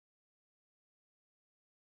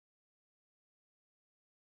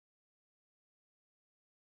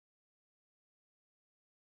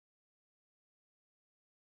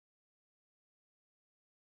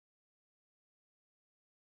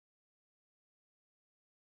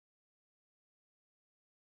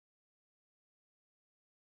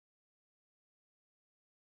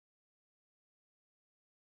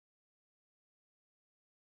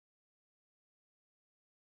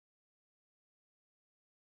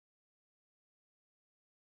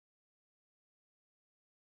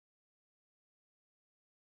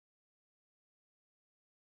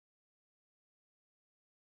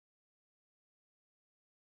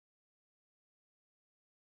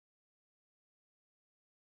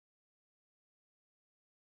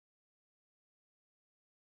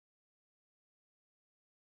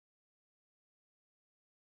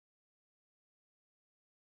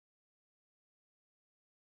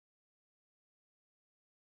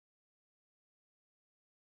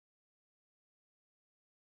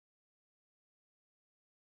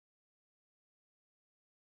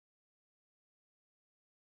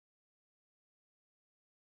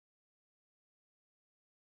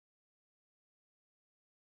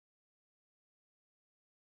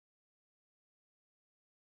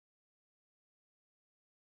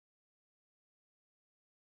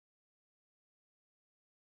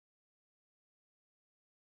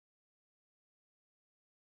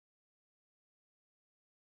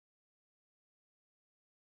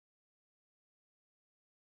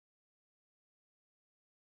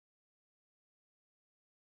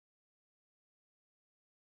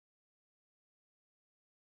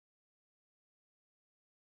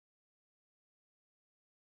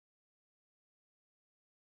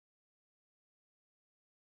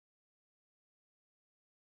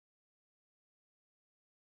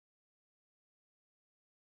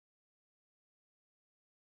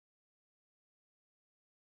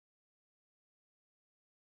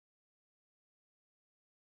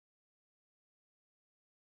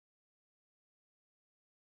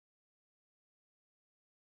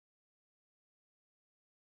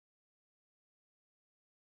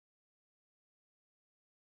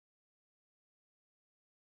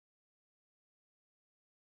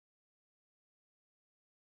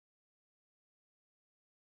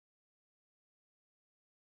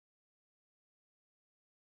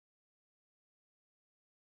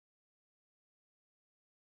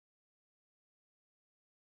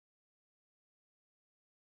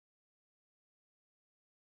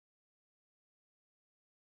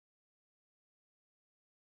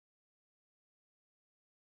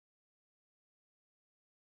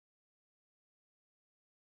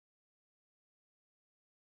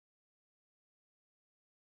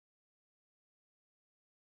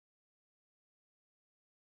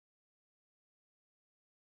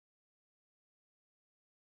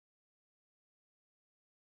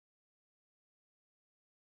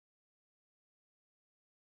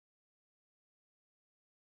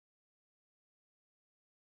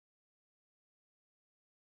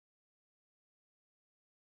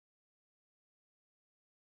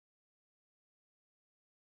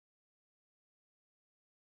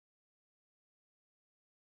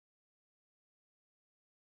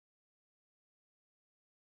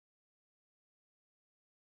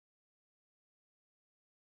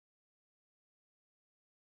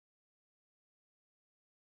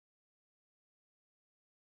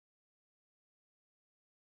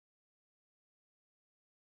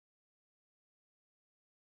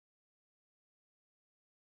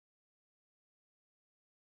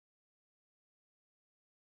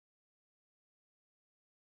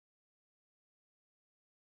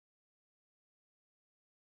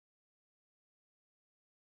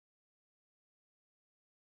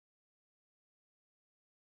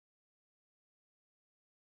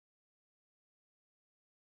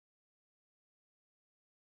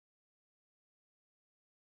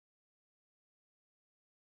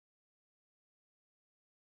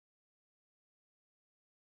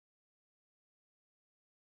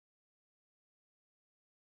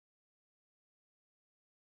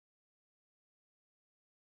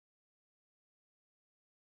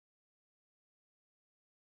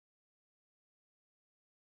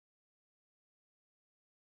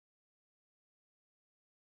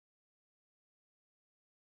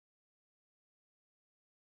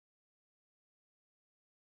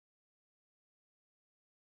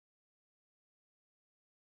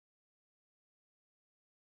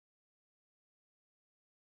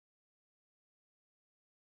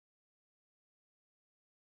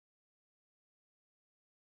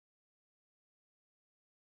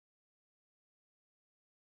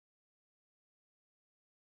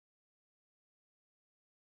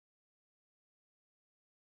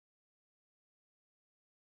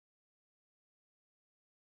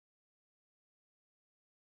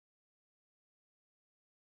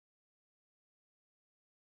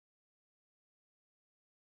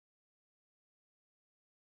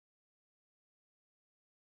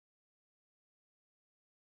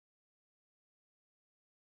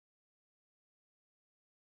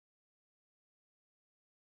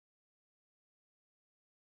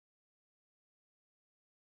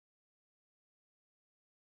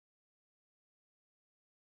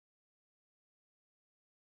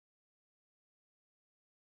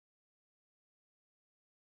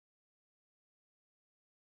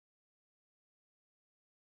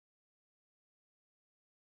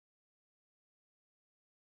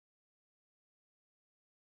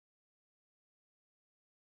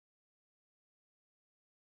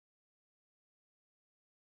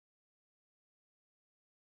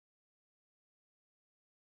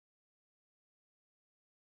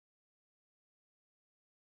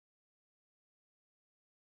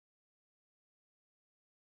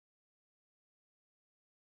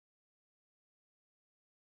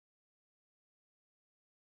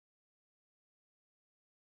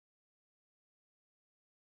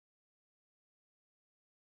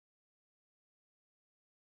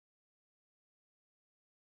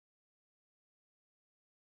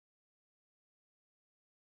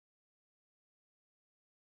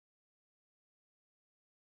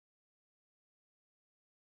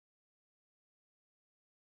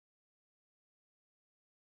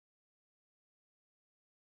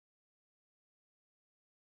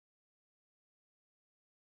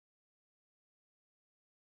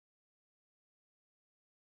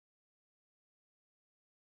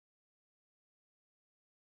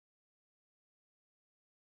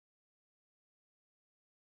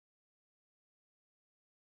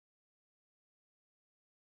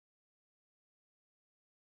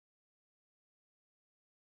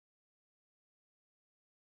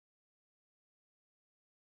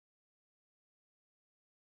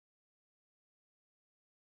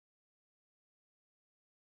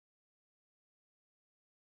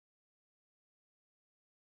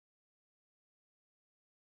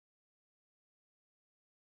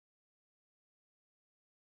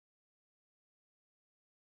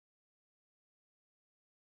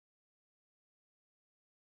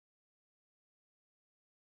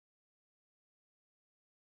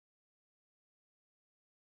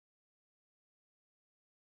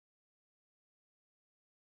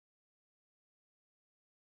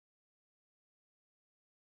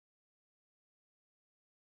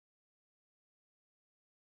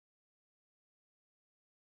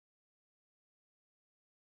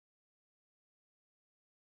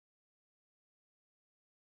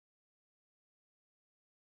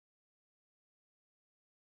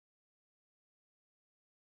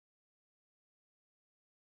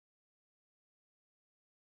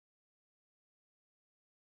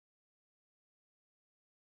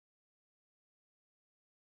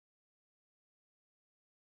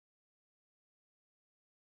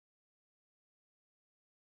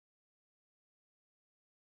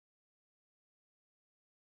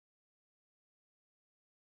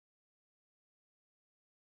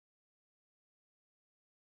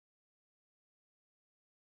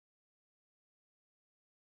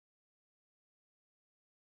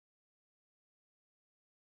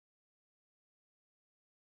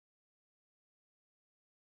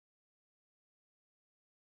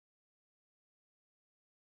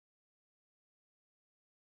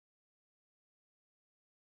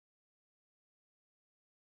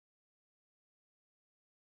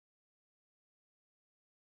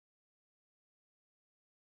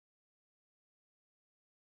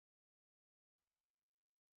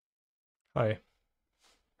Hi.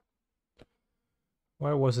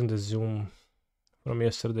 Why wasn't the Zoom from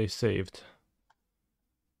yesterday saved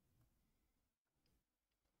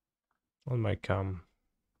on my cam?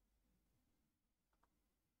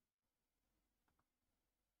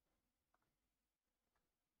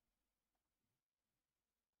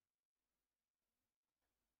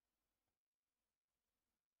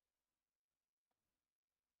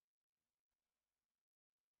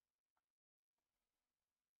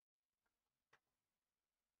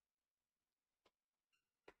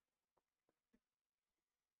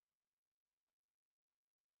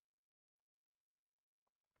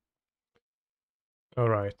 All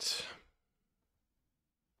right.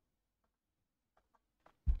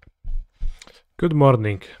 Good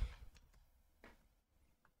morning.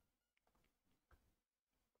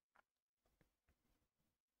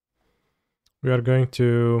 We are going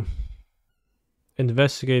to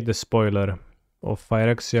investigate the spoiler of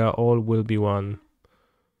Phyrexia. All will be one.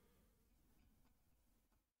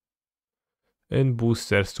 In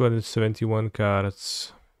boosters, 271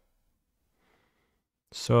 cards.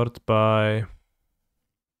 Sort by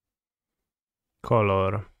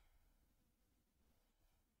color.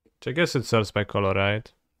 I guess it sorts by color,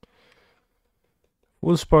 right?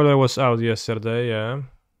 Full spoiler was out yesterday, yeah.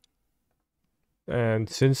 And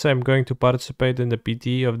since I'm going to participate in the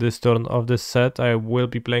PT of this turn of this set, I will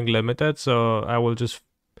be playing limited, so I will just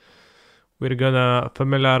we're gonna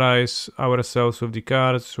familiarize ourselves with the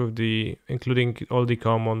cards, with the including all the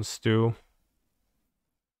commons too,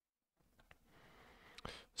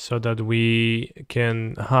 so that we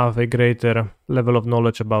can have a greater level of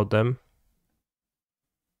knowledge about them.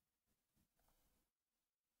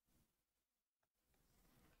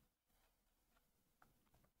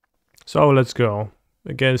 So let's go.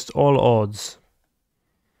 Against all odds.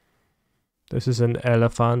 This is an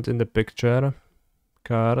elephant in the picture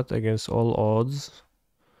card against all odds.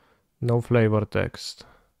 No flavor text.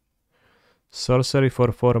 Sorcery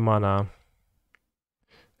for 4 mana.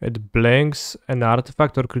 It blanks an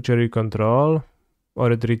artifact or creature you control,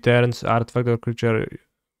 or it returns artifact or creature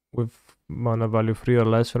with mana value 3 or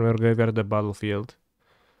less from your graveyard to the battlefield.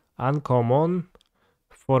 Uncommon,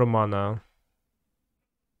 4 mana.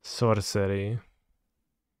 Sorcery.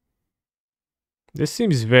 This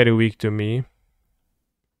seems very weak to me.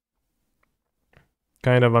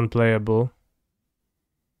 Kind of unplayable.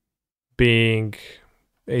 Being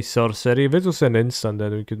a sorcery. If it was an instant,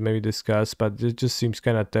 then we could maybe discuss, but it just seems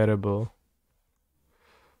kind of terrible.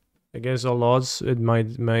 Against all odds, it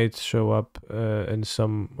might show up in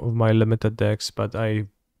some of my limited decks, but I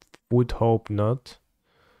would hope not.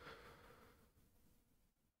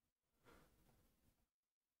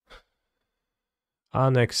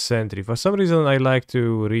 Annex Sentry. For some reason, I like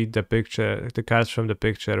to read the cards from the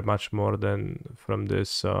picture much more than from this,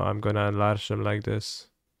 so I'm gonna enlarge them like this.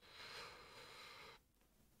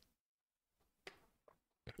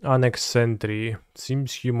 Annex Sentry.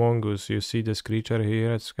 Seems humongous. You see this creature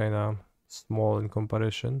here? It's kind of small in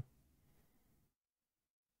comparison.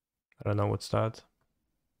 I don't know what's that.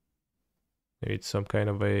 Maybe it's some kind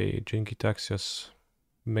of a Jinky Taxias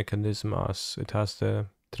mechanism, as it has the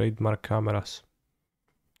trademark cameras.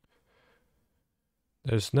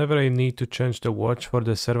 There's never a need to change the watch, for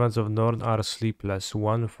the servants of Norn are sleepless.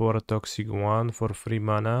 1 for toxic, 1 for 3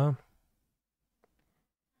 mana.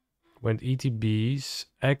 When ETBs,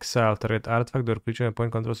 exile target artifact or creature and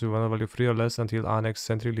point controls with mana value 3 or less until Annex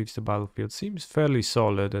Sentry leaves the battlefield. Seems fairly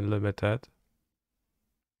solid and limited.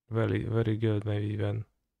 Very good, maybe even.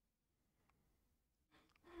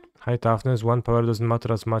 High toughness, 1 power doesn't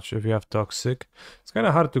matter as much if you have toxic. It's kind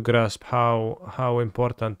of hard to grasp how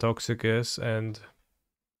important toxic is and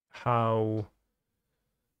how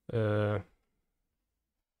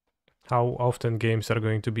often games are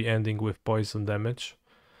going to be ending with poison damage.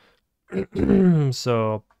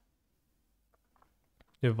 So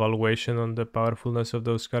evaluation on the powerfulness of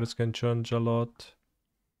those cards can change a lot.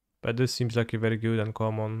 But this seems like a very good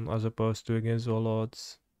uncommon as opposed to against all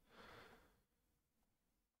odds.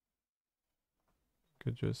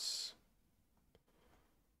 Could just...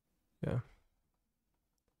 yeah.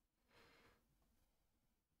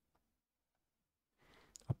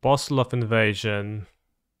 Apostle of Invasion.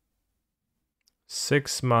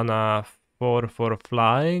 6 mana, 4 for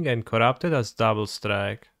flying, and corrupted as double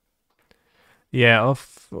strike. Yeah,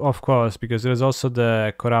 of course, because there's also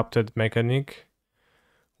the corrupted mechanic,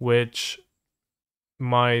 which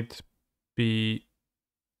might be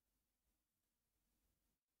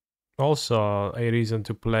also a reason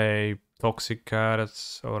to play toxic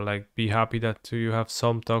cards, or like be happy that you have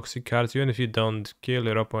some toxic cards. Even if you don't kill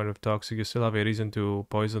your opponent with toxic, you still have a reason to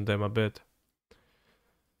poison them a bit.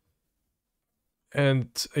 And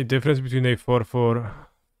a difference between a 4/4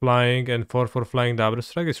 flying and 4/4 flying double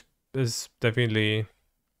strike is definitely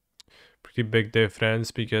pretty big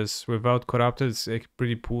difference, because without corrupted it's a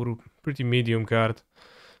pretty poor, pretty medium card.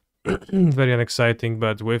 Very unexciting,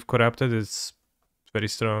 but with corrupted it's very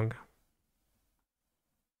strong.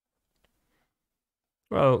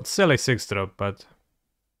 Well, still a 6-drop, but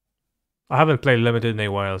I haven't played limited in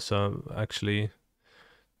a while, so actually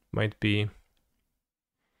might be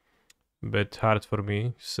a bit hard for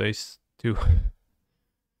me to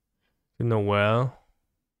know well.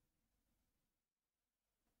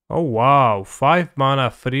 Oh wow, 5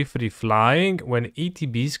 mana free flying when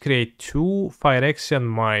ETBs create 2 Phyrexian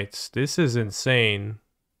mites. This is insane.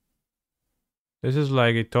 This is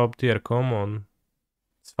like a top tier common.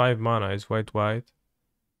 It's 5 mana, it's white.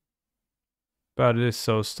 But it is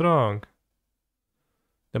so strong.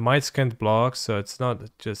 The mites can't block, so it's not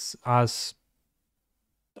just as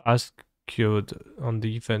cute on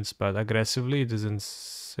defense, but aggressively it is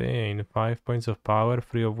insane. 5 points of power,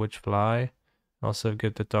 3 of which fly. Also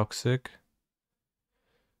get the toxic.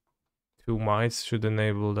 2 mites should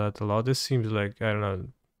enable that a lot. This seems like, I don't know,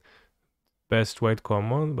 best white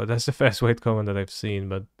common, but that's the best white common that I've seen,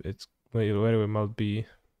 but it's very well might be.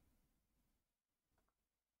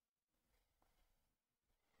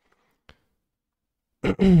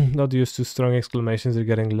 Not used to strong exclamations, you're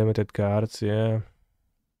getting limited cards, yeah.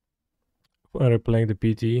 Are you playing the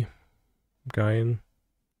PT? Guy,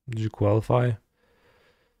 did you qualify?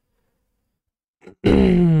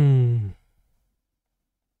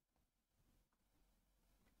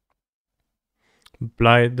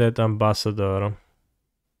 Blighted Ambassador.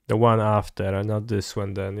 The one after, not this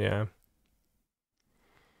one then, yeah.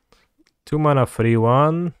 2 mana free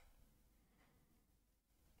one.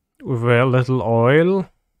 With a little oil.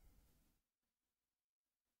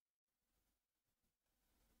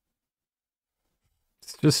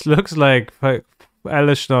 It just looks like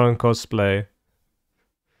Elishnorn cosplay.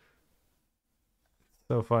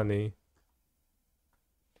 So funny.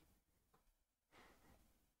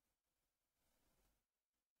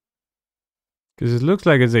 Because it looks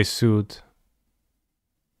like it's a suit.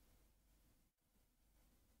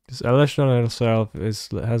 Because Elishnorn herself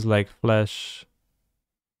has like flesh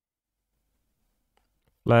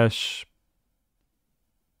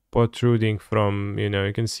protruding from,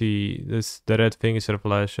 you can see the red thing is her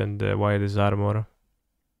flesh and the white is armor.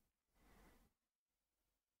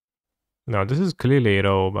 No, this is clearly a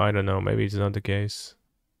robe. I don't know, maybe it's not the case.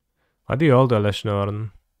 How do you hold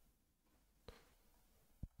Elishnorn?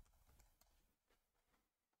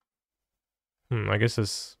 I guess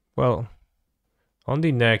it's, well, on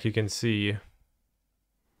the neck you can see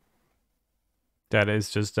that is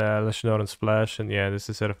just Elishnorn's flesh, and yeah, this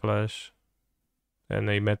is her flesh. And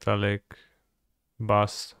a metallic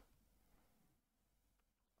bust.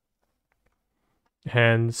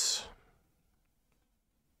 Hands.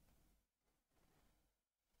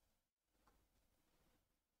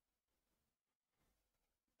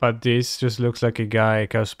 But this just looks like a guy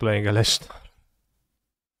cosplaying Elishnorn.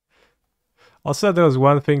 Also, there was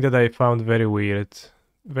one thing that I found very weird,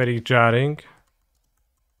 very jarring.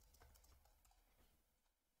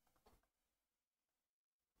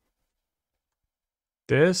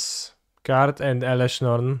 This card and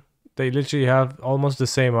Elishnorn, they literally have almost the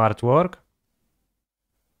same artwork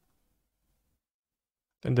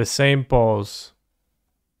and the same pose.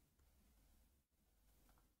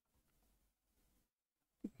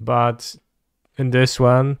 But in this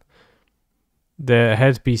one, the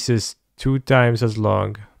headpiece is 2 times as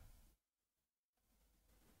long.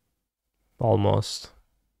 Almost.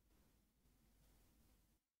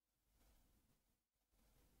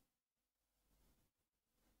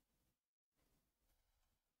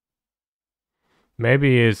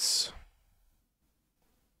 Maybe it's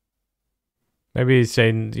a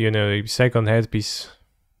second headpiece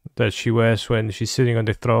that she wears when she's sitting on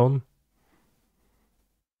the throne.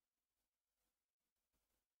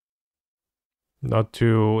 Not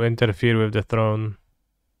to interfere with the throne.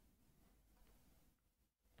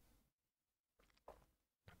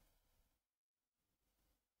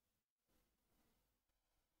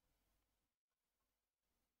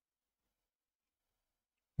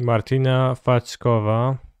 Martina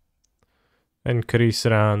Faczkova and Chris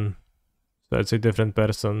Ran. So it's a different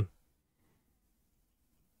person.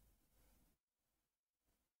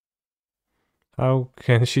 How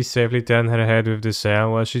can she safely turn her head with the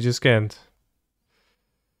sail? Well, she just can't.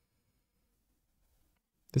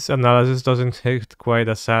 This analysis doesn't hit quite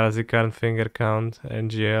as hard as the current finger count.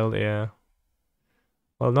 NGL, yeah.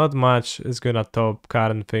 Well, not much is gonna top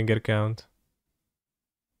current finger count.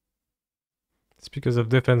 It's because of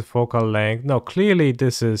different focal length. No, clearly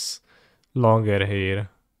this is longer here.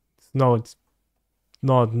 It's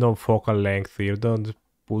not no focal length here. Don't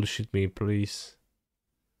bullshit me, please.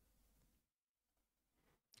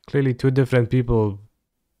 Clearly two different people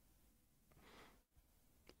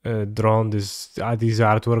drawn these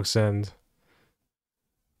artworks, and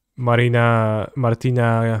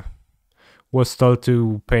Martina was told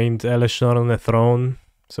to paint Elishnorn on a throne.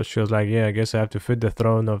 So she was like, yeah, I guess I have to fit the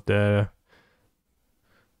throne of the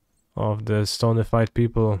stonified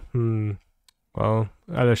people. Well,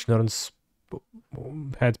 Elishnorn's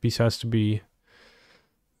headpiece has to be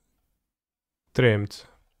trimmed.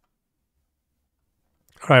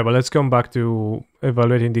 Alright, well, let's come back to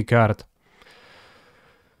evaluating the card.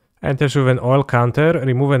 Enters with an oil counter,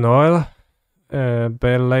 remove an oil.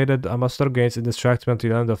 Barrel-laden Ambassador gains indestructible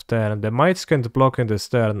until the end of turn. The mites can't block in this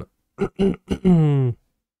turn.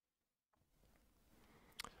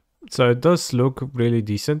 So it does look really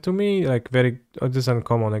decent to me, like very, this is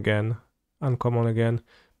uncommon again,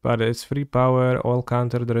 but it's free power, oil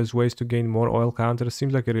counter, there is ways to gain more oil counter,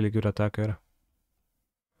 seems like a really good attacker.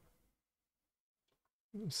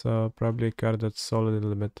 So probably a card that's solidly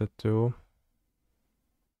limited too.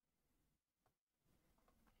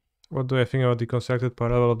 What do I think about the constructed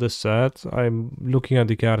parallel of this set? I'm looking at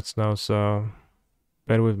the cards now, so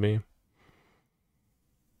bear with me.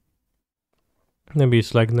 Maybe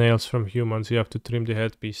it's like nails from humans, you have to trim the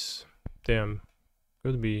headpiece. Damn,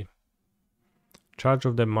 could be. Charge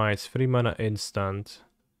of the mites, 3 mana instant.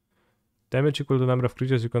 Damage equal to the number of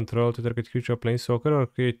creatures you control to target creature or planeswalker, or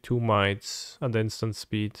create 2 mites at instant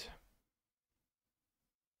speed.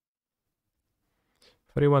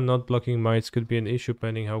 3-1 not blocking mites could be an issue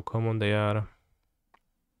depending how common they are.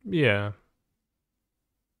 Yeah.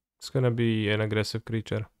 It's gonna be an aggressive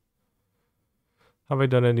creature. Have I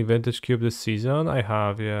done any vintage cube this season? I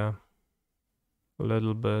have, yeah. A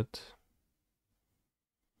little bit.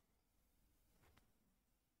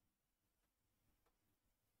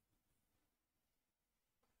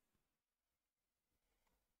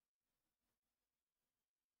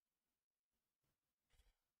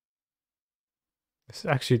 It's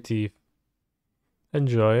actually Thief.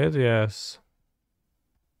 Enjoy it, yes.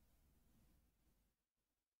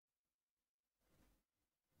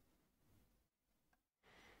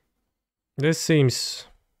 This seems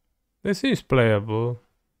playable.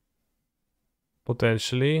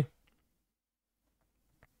 Potentially.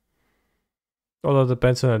 Although it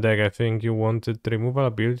depends on the deck. I think you wanted the removal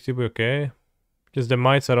ability to be okay. Because the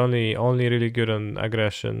mites are only really good on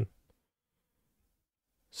aggression.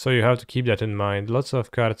 So you have to keep that in mind. Lots of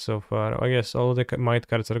cards so far. I guess all the mite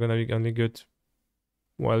cards are gonna be only good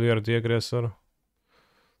while you are the aggressor.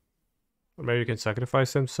 Or maybe you can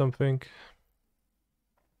sacrifice them something.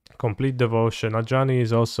 Complete Devotion. Ajani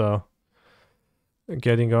is also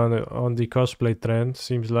getting on the cosplay trend,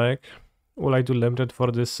 seems like. Will I do limited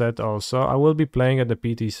for this set also? I will be playing at the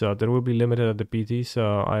PT, so there will be limited at the PT,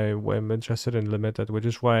 so I am interested in limited, which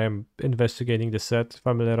is why I'm investigating the set,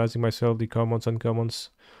 familiarizing myself with the commons and uncommons,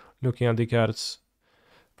 looking at the cards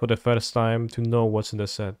for the first time to know what's in the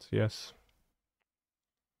set, yes.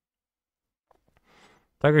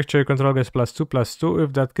 Target creature control gets +2/+2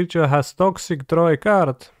 if that creature has toxic, draw a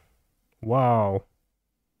card. Wow.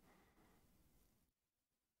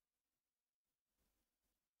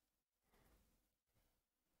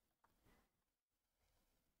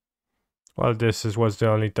 Well, this was the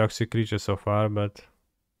only toxic creature so far, but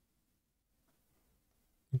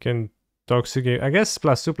you can toxic. I guess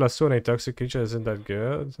 +2/+2 on a toxic creature isn't that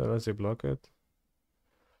good, so let's block it.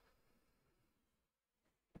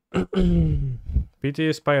 PT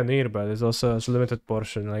is Pioneer, but it's also a limited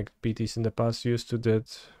portion, like PTs in the past used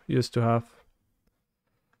to have.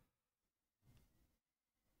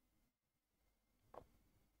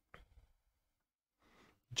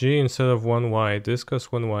 G instead of 1 white.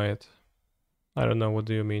 Discuss 1 white. I don't know, what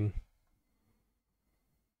do you mean?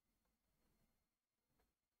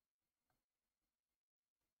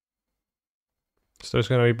 So there's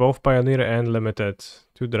gonna be both Pioneer and Limited.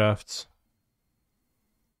 2 drafts.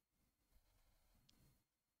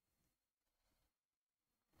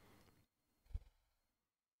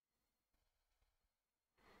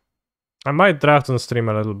 I might draft on stream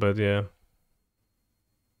a little bit, yeah.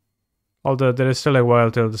 Although there is still a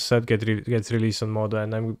while till the set gets released on Moda,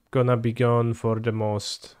 and I'm gonna be gone for the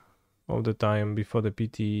most of the time before the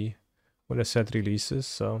PT when the set releases,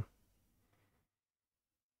 so.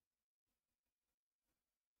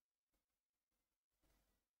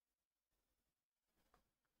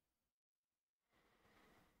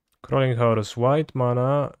 Crawling Horse, white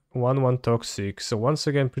mana, 1/1 toxic. So once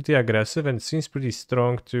again, pretty aggressive and seems pretty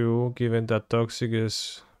strong too, given that toxic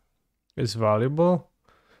is valuable.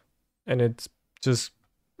 And it just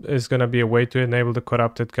is gonna be a way to enable the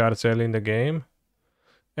corrupted cards early in the game.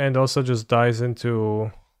 And also just dies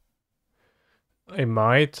into a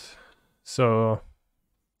might. So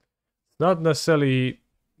not necessarily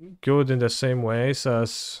good in the same ways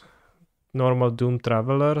as normal Doom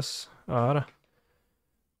Travelers are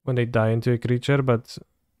when they die into a creature, but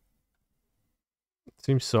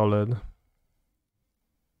seems solid.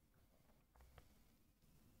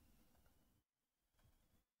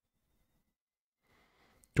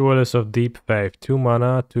 Duelist of Deep Faith, 2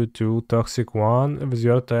 mana, 2/2, toxic 1. If it's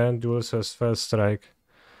your turn, Duelist has first strike.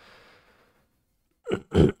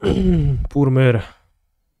 Poor Mir.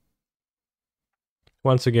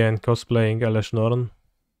 Once again, cosplaying Elesh Norn.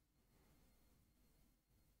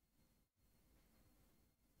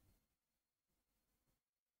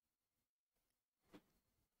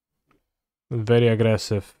 Very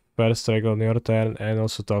aggressive. First strike on your turn and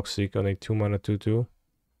also toxic on a 2 mana 2/2.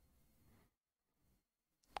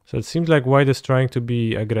 So it seems like white is trying to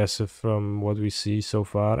be aggressive from what we see so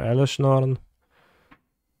far. Elesh Norn.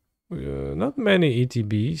 Not many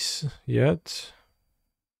ETBs yet.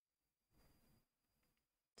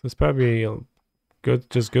 So it's probably good,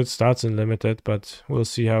 just good stats in limited, but we'll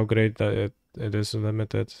see how great that it is in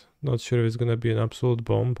limited. Not sure if it's gonna be an absolute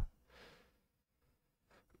bomb.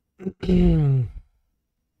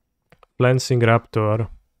 Glancing Raptor,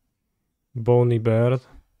 Bony Bird,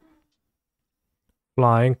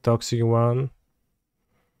 Flying, Toxic 1.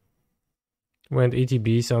 When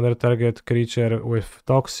ETBs under target creature with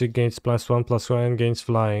Toxic gains +1/+1 and gains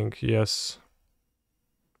Flying, yes.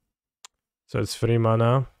 So it's 3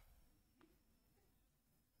 mana.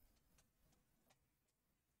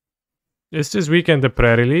 Is this weekend the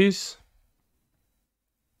pre-release?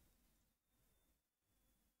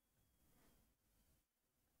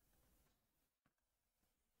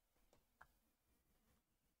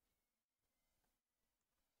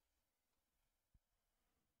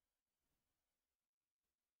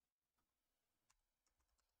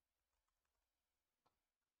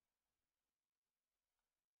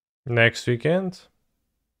 Next weekend?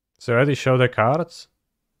 So already show the cards?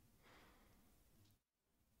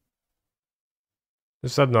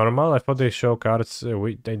 Is that normal? I thought they show cards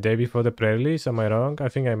a day before the pre-release. Am I wrong? I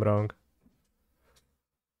think I'm wrong.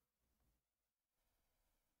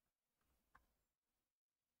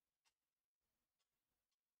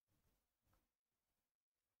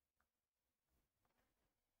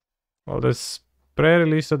 Well, this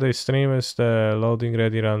pre-release that they stream is the loading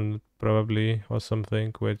ready run probably or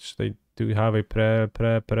something, which they do have a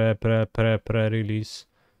pre-release.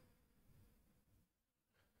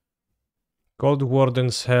 Gold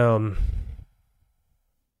Warden's Helm.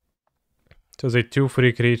 So it's a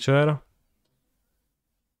 2/3 creature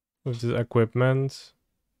with the equipment.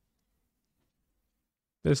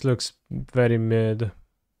 This looks very mid.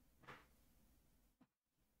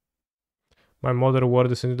 My mother wore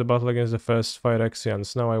this into the battle against the first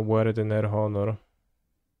Phyrexians. Now I wear it in her honor.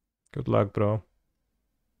 Good luck, bro.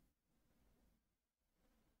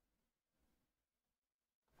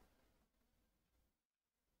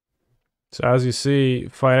 So as you see,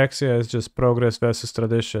 Phyrexia is just progress versus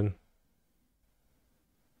tradition.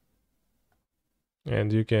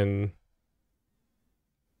 And you can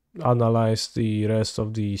analyze the rest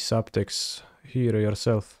of the subtext here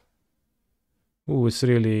yourself. Who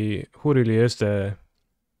really is the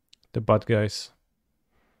bad guys?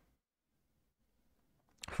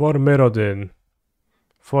 For Mirrodin,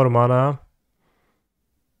 4 mana.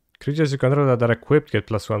 Creatures you control that are equipped get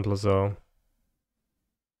 +1/+0.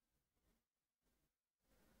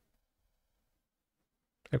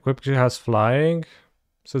 Equipped creature has flying,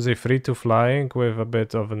 so it's a 3/2 flying with a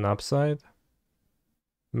bit of an upside.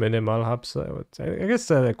 Minimal upside. I guess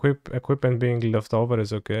the equipment being left over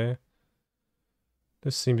is okay.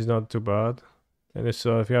 This seems not too bad. And if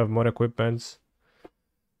you have more equipments,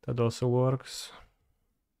 that also works.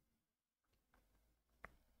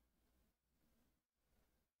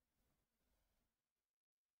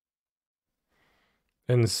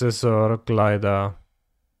 Incisor, Glida.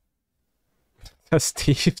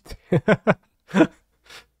 Steve.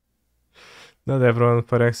 Not everyone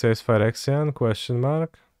Phyrexia is Phyrexian? Question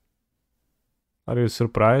mark. Are you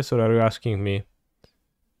surprised or are you asking me?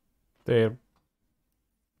 There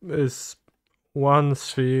is one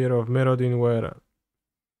sphere of Mirrodin where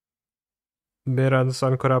Miran's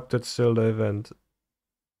Uncorrupted still live and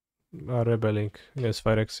are rebelling against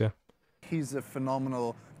Phyrexia. He's a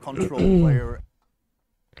phenomenal control player.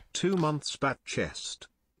 2 months bat chest.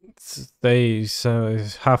 They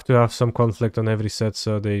have to have some conflict on every set,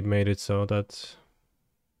 so they made it so that...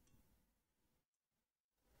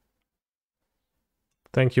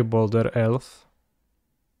 Thank you, Boulder Elf.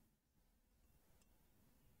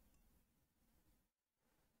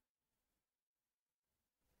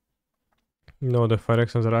 No, the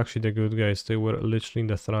Phyrexians are actually the good guys. They were literally in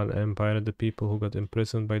the Thran Empire, the people who got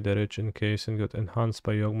imprisoned by the rich in caves and got enhanced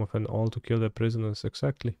by Yawgmoth and all to kill the prisoners.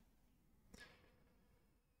 Exactly.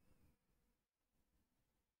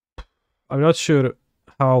 I'm not sure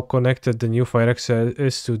how connected the new Phyrexia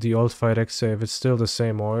is to the old Phyrexia, if it's still the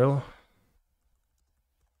same oil.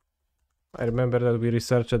 I remember that we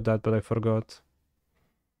researched that, but I forgot.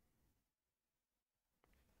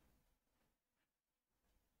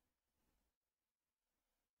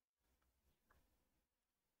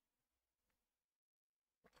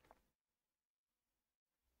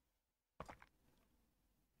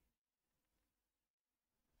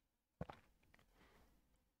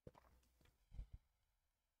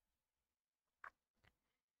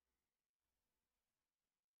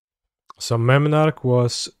 So Memnarch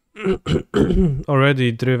was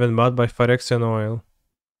already driven mad by Phyrexian oil.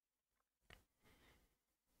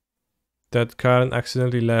 That Karen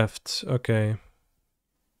accidentally left. Okay.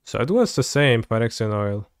 So it was the same Phyrexian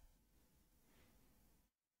oil.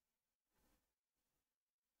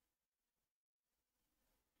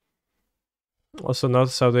 Also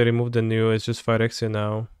notice how they removed the new, it's just Phyrexia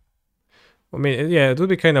now. I mean, yeah, it would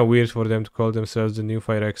be kind of weird for them to call themselves the new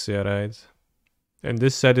Phyrexia, right? And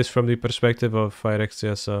this set is from the perspective of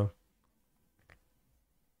Phyrexia, so...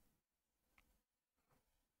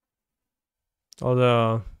 All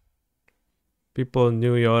the people in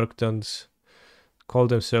New York don't call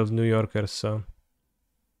themselves New Yorkers, so...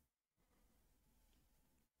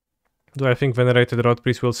 Do I think Venerated Rot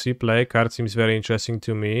Priest will see play? Card seems very interesting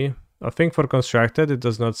to me. I think for Constructed, it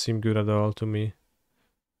does not seem good at all to me.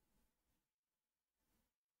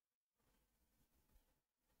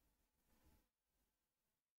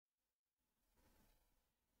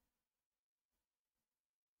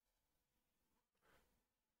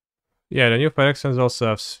 Yeah, the new Phyrexians also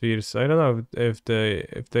have spheres. I don't know if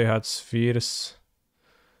they had spheres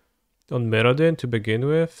on Mirrodin to begin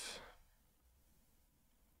with.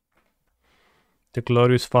 The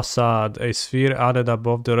Glorious Facade, a sphere added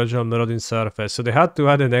above the original Mirrodin surface. So they had to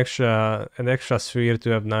add an extra sphere to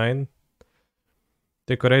have 9.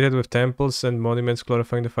 Decorated with temples and monuments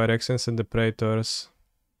glorifying the Phyrexians and the Praetors.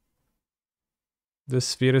 This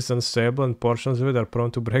sphere is unstable and portions of it are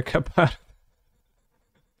prone to break apart.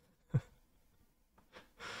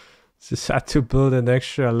 Just had to build an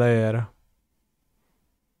extra layer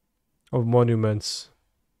of monuments.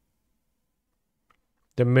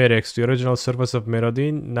 The Myrics, the original surface of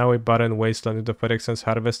Mirrodin, now a barren wasteland with the Phyrexians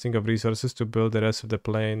harvesting of resources to build the rest of the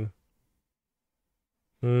plane.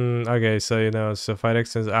 Okay, so so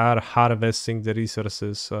Phyrexians are harvesting the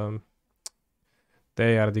resources.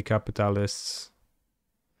 They are the capitalists.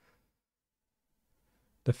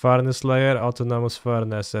 The furnace layer, autonomous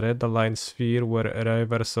furnace, a red aligned sphere where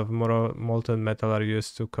rivers of molten metal are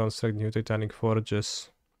used to construct new titanic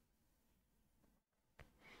forges.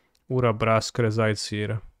 Ura Brask resides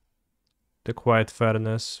here. The quiet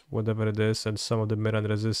furnace, whatever it is, and some of the Miran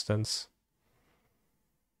resistance.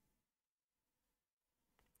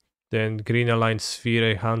 Then green aligned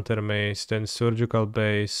sphere, a hunter maze, then surgical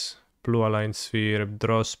base, blue aligned sphere,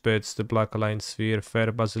 draw spits, the black aligned sphere,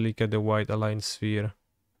 fair basilica, the white aligned sphere.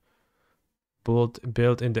 Built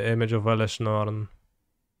in the image of Veleshnorn.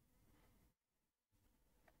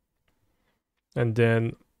 And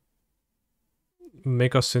then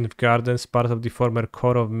Mykosinth Gardens, part of the former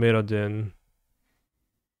core of Mirrodin.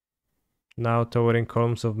 Now towering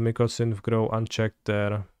columns of Mykosinth grow unchecked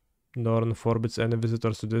there. Norn forbids any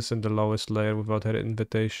visitors to this and the lowest layer without her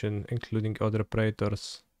invitation, including other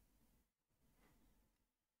praetors.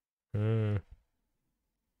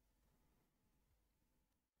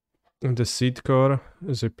 And the seed core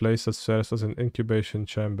is a place that serves as an incubation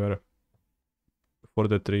chamber for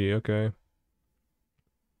the tree, okay.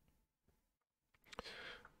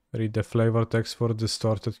 Read the flavor text for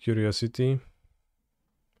distorted curiosity.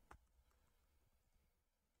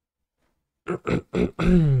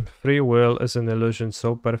 Free will is an illusion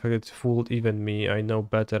so perfect it fooled even me. I know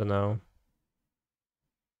better now.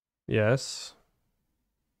 Yes.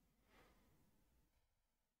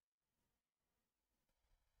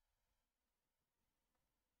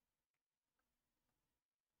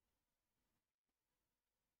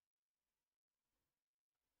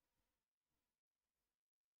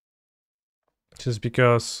 Just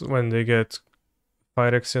because when they get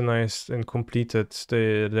Phyrexianized and completed,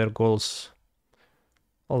 their goals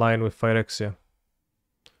align with Phyrexia.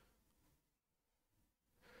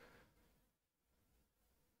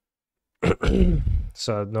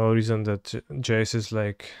 So no reason that Jace is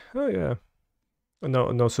like, oh yeah.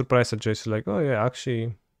 No surprise that Jace is like, oh yeah,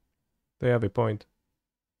 actually, they have a point.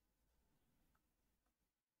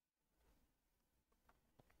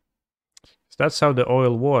 So that's how the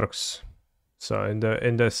oil works. So in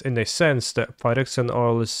the sense that Phyrexian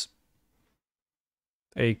oil is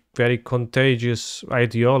a very contagious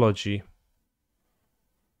ideology.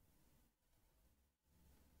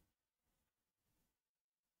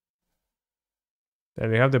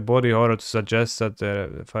 And we have the body horror to suggest that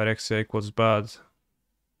the Phyrexia equals bad.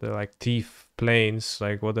 The like thief planes,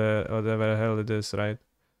 like whatever the hell it is, right?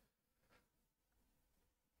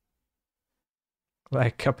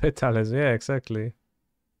 Like capitalism, yeah, exactly.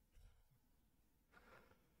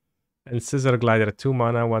 And Scissor Glider, 2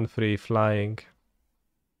 mana, 1 free, flying.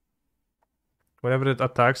 Whenever it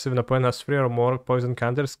attacks, if an opponent has 3 or more poison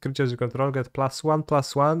counters, creatures you control get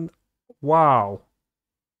 +1/+1. Wow.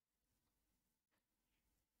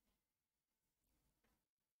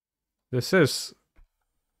 This is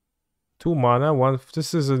 2 mana, 1.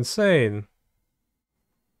 This is insane.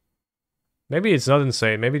 Maybe it's not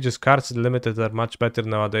insane. Maybe just cards limited are much better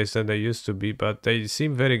nowadays than they used to be, but they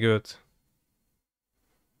seem very good.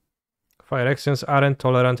 Phyrexians aren't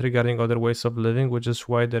tolerant regarding other ways of living, which is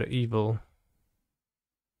why they're evil.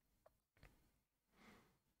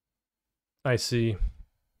 I see.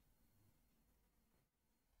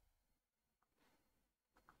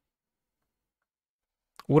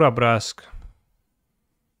 Urabrask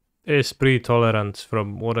is pretty tolerant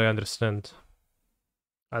from what I understand.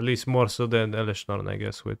 At least more so than Elishnorn, I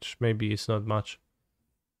guess, which maybe is not much.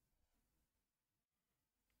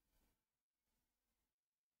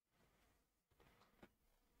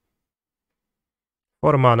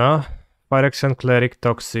 For mana, Phyrexian Cleric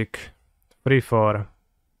Toxic. 3/4.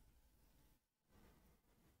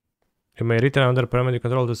 You may return under permanent you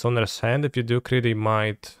control this owner's hand. If you do, create a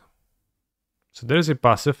might. So there's a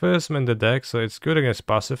pacifism in the deck, so it's good against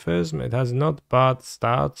pacifism. It has not bad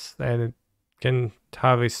stats, and it can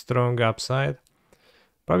have a strong upside.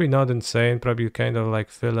 Probably not insane, probably kind of like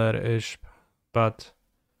filler-ish, but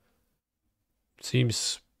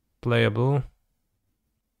seems playable.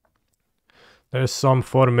 There's some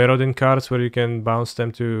 4 Mirrodin cards where you can bounce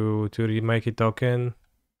them to remake a token.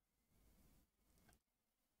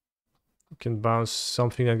 You can bounce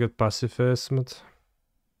something that got pacifism.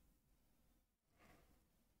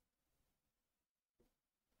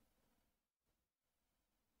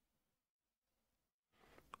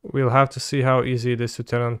 We'll have to see how easy it is to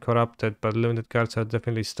turn on Corrupted, but limited cards are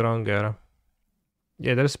definitely stronger.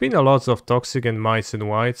 Yeah, there's been a lot of Toxic and Mice in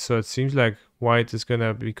White, so it seems like White is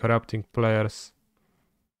gonna be corrupting players.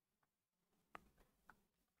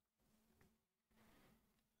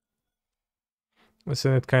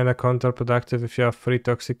 Isn't it kinda counterproductive if you have 3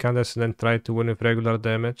 Toxic counters and then try to win with regular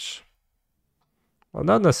damage? Well,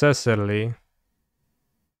 not necessarily.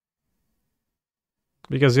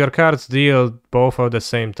 Because your cards deal both at the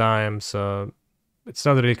same time, so it's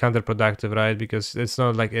not really counterproductive, right? Because it's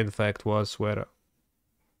not like Infect was, where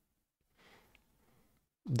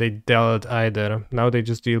they dealt either. Now they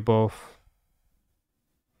just deal both.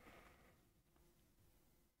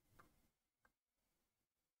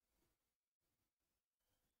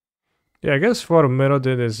 Yeah, I guess for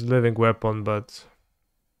Mirrodin is Living Weapon, but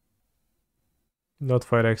not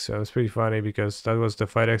Phyrexia. It's pretty funny because that was the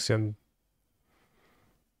Phyrexian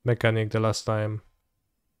mechanic the last time.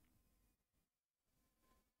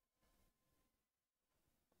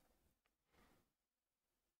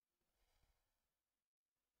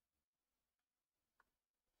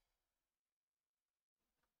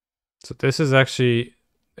 So this is actually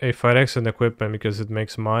a Phyrexian equipment because it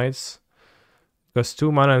makes mites. Because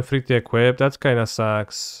 2 mana and 3 to equip, that kinda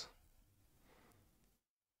sucks.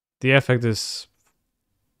 The effect is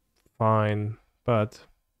fine, but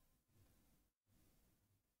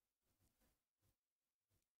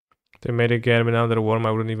they made a Germ in Under Worm,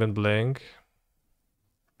 I wouldn't even blink.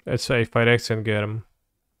 It's a Phyrexian Germ.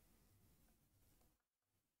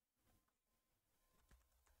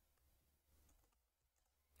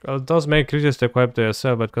 Well, it does make creatures to equip to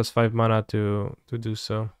yourself, but costs 5 mana to do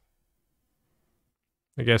so.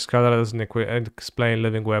 I guess color doesn't explain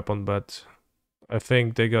Living Weapon, but I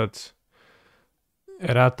think they got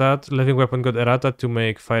errated. Living Weapon got errated to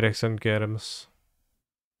make Phyrexian Germs.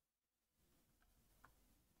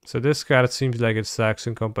 So this card seems like it sucks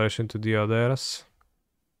in comparison to the others.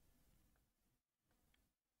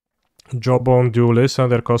 Jawbone Duelist,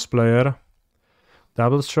 another cosplayer.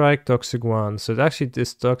 Double Strike, Toxic 1. So it actually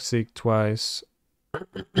is Toxic twice.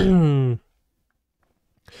 I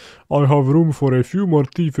have room for a few more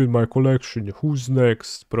teeth in my collection. Who's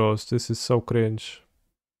next, bros? This is so cringe.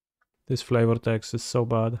 This flavor text is so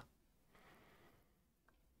bad.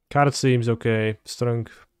 Card seems okay. Strong,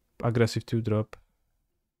 aggressive 2-drop.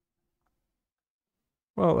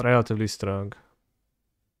 Well, relatively strong.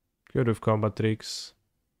 Good with combat tricks.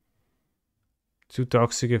 Too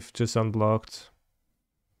toxic if just unblocked.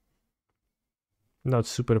 Not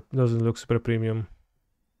super, doesn't look super premium.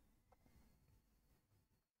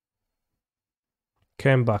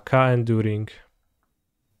 Kemba, K enduring.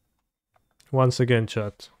 Once again,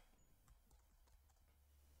 chat.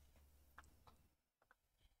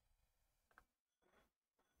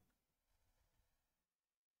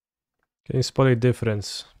 Can you spot a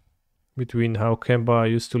difference between how Kemba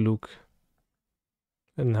used to look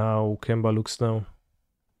and how Kemba looks now?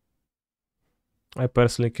 I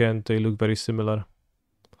personally can't, they look very similar.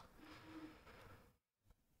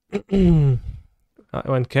 When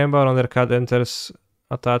Kemba undercut enters,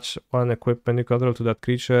 attach one equip menu control to that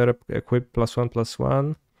creature, equip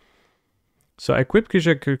 +1/+1. So equip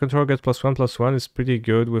creature control gets +1/+1 is pretty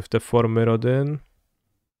good with the 4 Mirrodin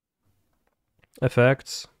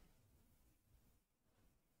effects.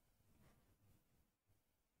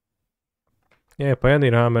 Yeah,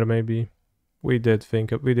 Pioneer Hammer maybe. We did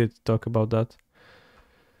talk about that.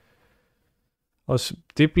 I was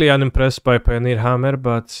deeply unimpressed by Pioneer Hammer,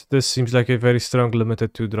 but this seems like a very strong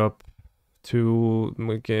limited 2-drop to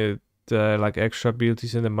get like extra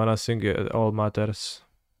abilities in the mana sink. It all matters.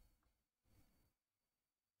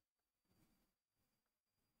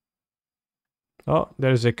 Oh,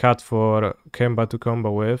 there's a cut for Kemba to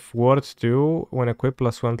combo with. Ward 2, when equipped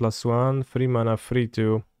 +1/+1, 3 mana,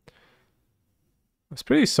 3/2. It's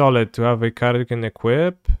pretty solid to have a card you can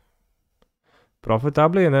equip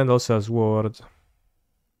profitably and then also as ward.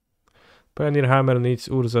 Pioneer Hammer needs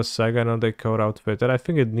Urza's Saga, not a core outfitter. I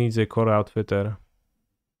think it needs a core outfitter.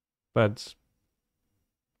 But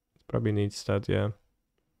probably needs that, yeah.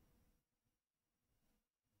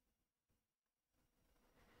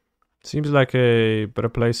 Seems like a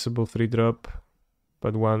replaceable 3-drop,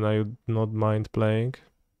 but one I would not mind playing.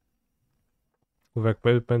 With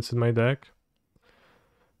equipments in my deck.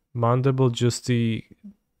 Mandible Justiciar?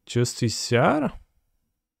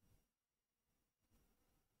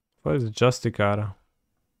 What is Justicar?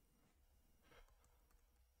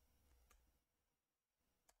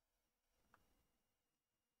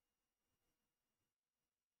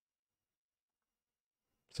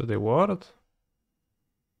 So they ward?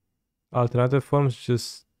 Alternative forms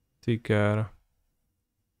Justicar.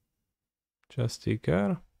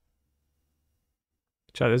 Justicar?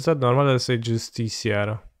 Chat, is that normal to say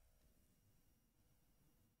Justiciar?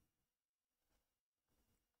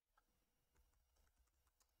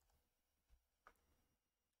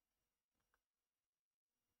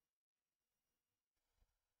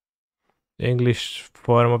 English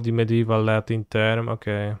form of the medieval Latin term,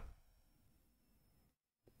 okay.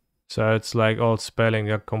 So it's like all spelling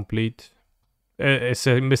are complete. It's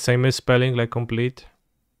a misspelling like complete.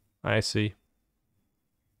 I see.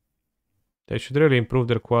 They should really improve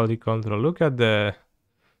their quality control. Look at the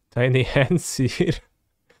tiny hands here.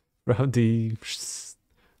 From the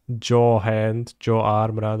jaw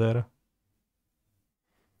arm rather.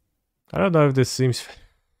 I don't know if this seems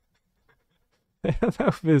I don't know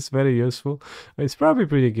if it's very useful. It's probably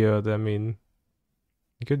pretty good. I mean,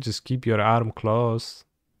 you could just keep your arm closed.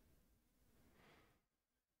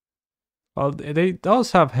 Well, they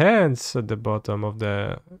also have hands at the bottom of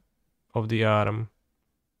the arm.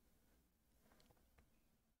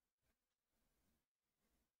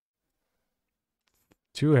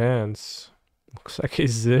 Two hands. Looks like a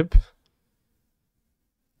zip.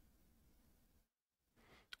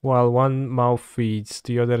 While one mouth feeds,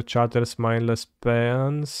 the other chatters mindless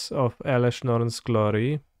paeans of Elesh Norn's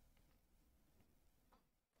glory.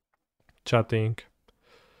 Chatting.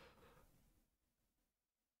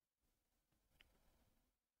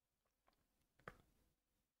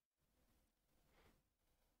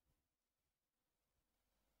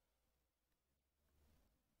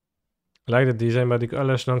 I like the design, but the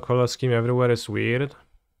Elesh Norn color scheme everywhere is weird.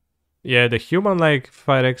 Yeah, the human-like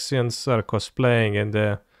Phyrexians are cosplaying and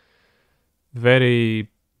the very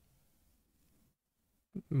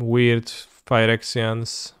weird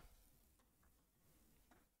Phyrexians,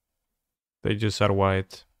 they just are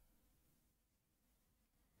white.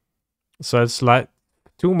 So it's like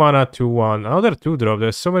 2 mana, 2/1. Another 2-drop.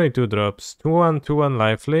 There's so many 2-drops. 2/1, 2/1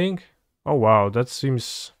 lifelink. Oh wow, that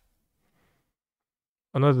seems...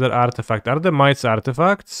 Another artifact. Are the mites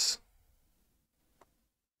artifacts?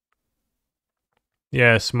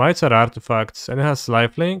 Yeah, smites are artifacts, and it has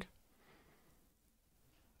lifelink.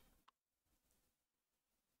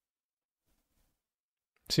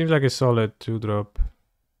 Seems like a solid 2-drop.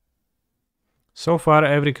 So far,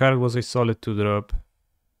 every card was a solid 2-drop.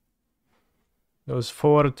 There was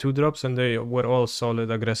 4 2-drops, and they were all solid,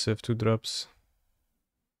 aggressive 2-drops.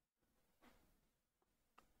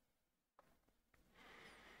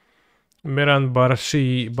 Miran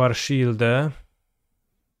Barshilde.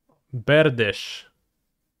 Berdish.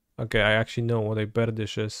 Okay, I actually know what a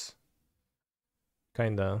Berdish is.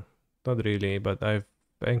 Kinda. Not really, but I've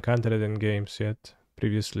encountered it in games yet,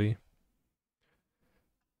 previously.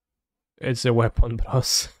 It's a weapon,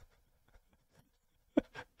 bros.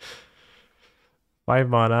 5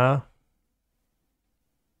 mana.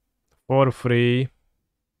 For free.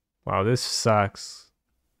 Wow, this sucks.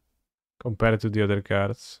 Compared to the other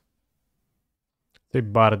cards. Say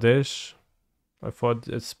Bardish. I thought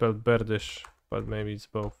it's spelled Berdish, but maybe it's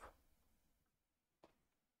both.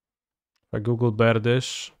 If I Google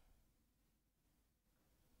Berdish,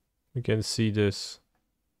 you can see this.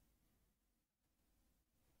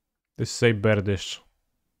 This is a Berdish.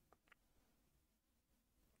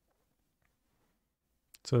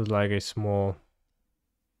 So it's like a small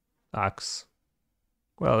axe.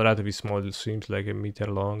 Well, relatively small, it seems like a meter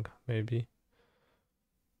long, maybe.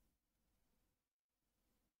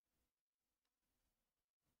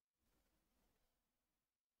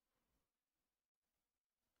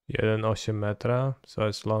 Yeah, then 8 metra, so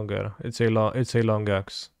it's longer. It's a long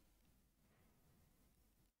axe.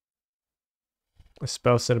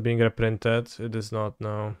 Spells are being reprinted. It is not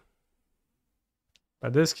now.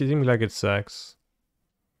 But this seems like it sucks.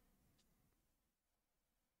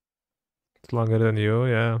 It's longer than you,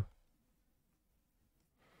 yeah.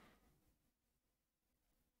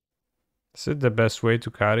 Is it the best way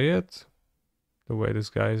to carry it? The way this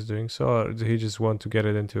guy is doing so, or did he just want to get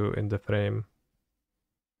it in the frame?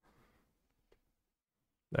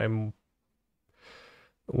 I'm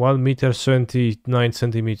 1 meter 29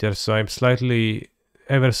 centimeters, so I'm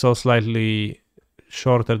ever so slightly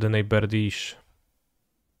shorter than a Berdish.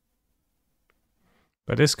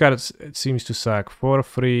 But this card it seems to suck. 4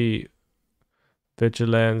 free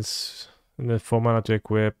vigilance and then 4 mana to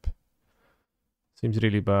equip. Seems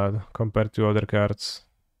really bad compared to other cards.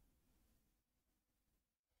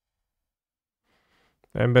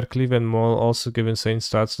 Embercleave and Maul also give insane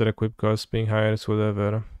stats. Their equip cost being higher, it's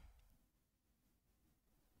whatever.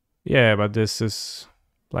 Yeah, but this is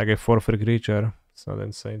like a 4 free creature. It's not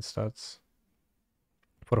insane stats.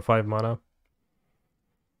 For 5 mana.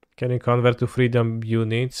 Can you convert to freedom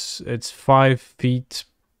units? It's 5 feet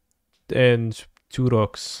and 2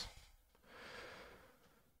 rocks.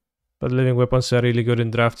 But living weapons are really good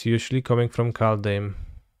in draft, usually coming from Kaldheim.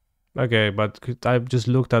 Okay, but I just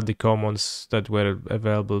looked at the commons that were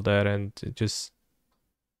available there, and this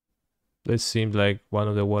seemed like one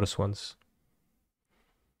of the worst ones.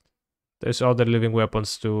 There's other living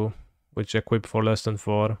weapons too, which equip for less than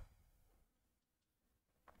 4.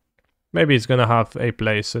 Maybe it's gonna have a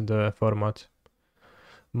place in the format.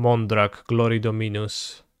 Mondrak, Glory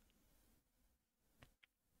Dominus.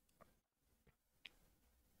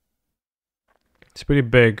 It's pretty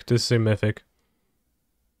big. This is a mythic.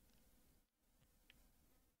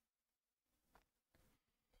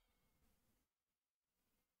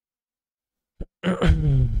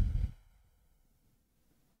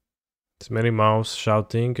 It's many mouths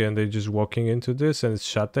shouting and they're just walking into this and it's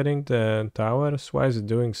shattering the towers. Why is it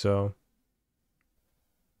doing so?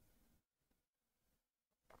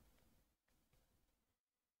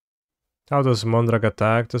 How does Mondrak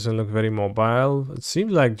attack? Doesn't look very mobile. It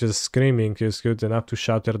seems like just screaming is good enough to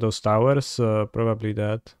shatter those towers. Probably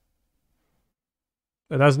that.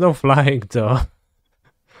 It has no flying though.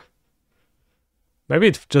 Maybe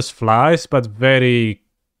it just flies, but very,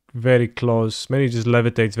 very close. Maybe it just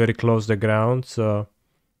levitates very close to the ground, so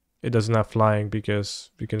it doesn't have flying because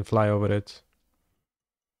you can fly over it.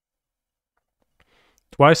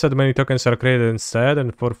 Twice as many tokens are created instead,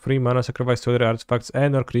 and for 3 mana sacrifice to other artifacts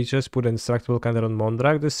and or creatures, put an indestructible counter on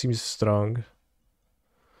Mondrak. This seems strong.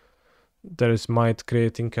 There is might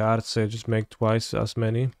creating cards, so just make twice as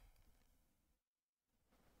many.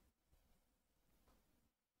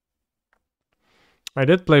 I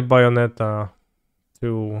did play Bayonetta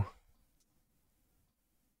too.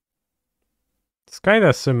 It's kind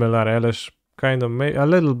of similar, Elish. Kind of, a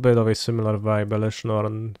little bit of a similar vibe, Elish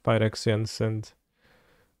Norn, Phyrexians, and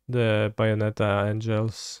the Bayonetta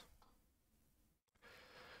Angels.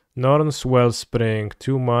 Norn's Wellspring,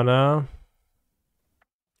 2 mana.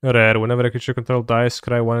 Rare. Whenever a creature control dies,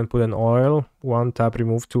 scry 1 and put an oil. 1 tap,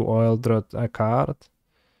 remove 2 oil, draw a card.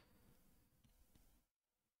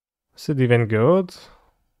 Is it even good?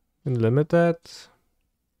 In limited?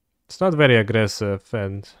 It's not very aggressive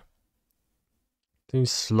and seems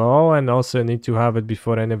slow, and also you need to have it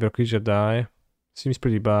before any of your creature die. Seems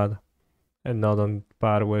pretty bad. And not on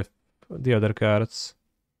par with the other cards.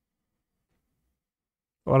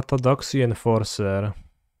 Orthodoxy Enforcer.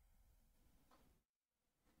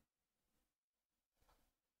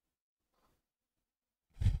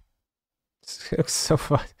 So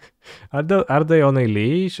fun. Are they on a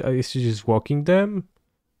leash? Is she just walking them?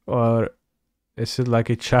 Or is it like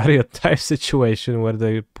a chariot type situation where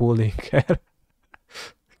they're pulling her?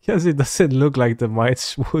 Because it doesn't look like the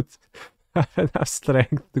mites would have enough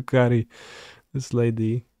strength to carry this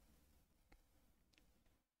lady.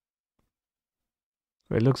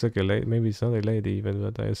 It looks like a lady. Maybe it's not a lady even,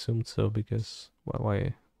 but I assumed so because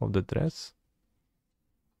why of the dress?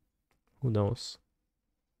 Who knows?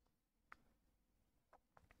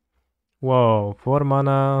 Whoa, 4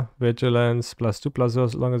 mana, vigilance, +2/+0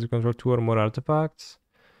 as long as you control 2 or more artifacts.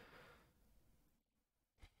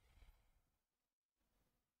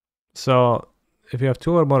 So, if you have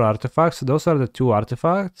 2 or more artifacts, those are the 2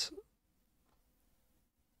 artifacts.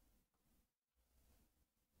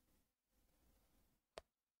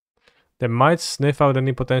 They might sniff out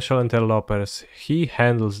any potential interlopers. He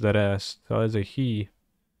handles the rest, so it's a he.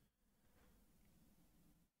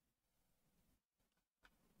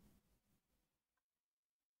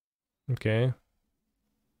 Okay.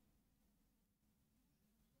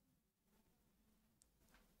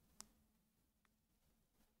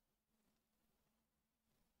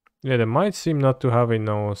 Yeah, they might seem not to have a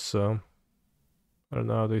nose, so I don't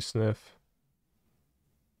know how they sniff.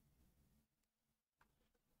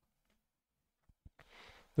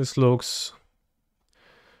 This looks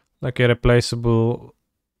like a replaceable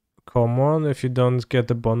common. If you don't get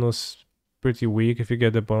the bonus, pretty weak. If you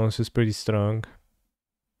get the bonus, it's pretty strong.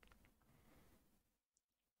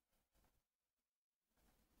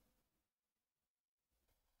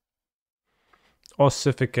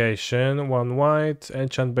 Ossification, 1 white,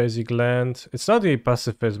 enchant basic land. It's not a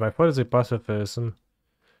pacifism. I thought it's a pacifism,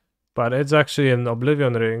 but it's actually an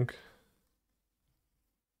Oblivion Ring.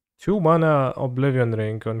 2 mana Oblivion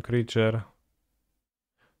Ring on creature.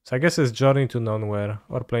 So I guess it's Journey to Nowhere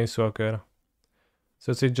or Planeswalker.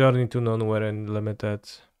 So it's a Journey to Nowhere and limited.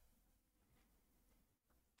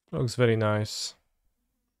 Looks very nice.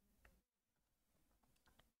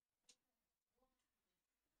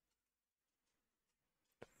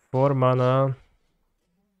 Four mana.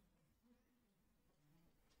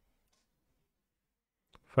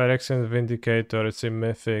 Phyrexia Vindicator, it's a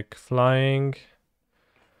mythic. Flying.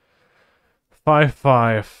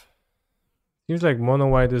 5/5. Seems like mono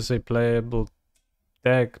white is a playable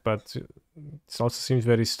deck, but it also seems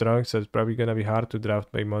very strong, so it's probably gonna be hard to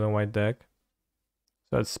draft by mono white deck.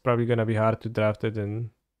 So it's probably gonna be hard to draft it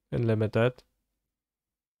in limited.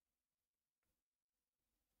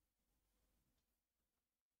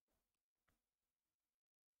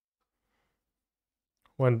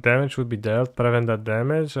 When damage would be dealt, prevent that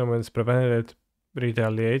damage, and when it's prevented, it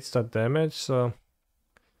retaliates that damage. So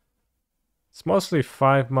it's mostly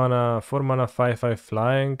 5 mana, 4 mana, 5/5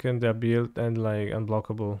 flying, and they're built and like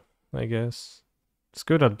unblockable, I guess. It's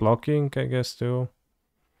good at blocking, I guess, too.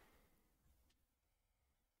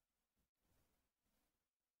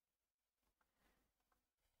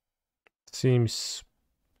 Seems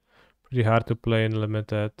pretty hard to play in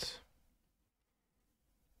limited.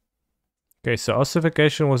 Okay, so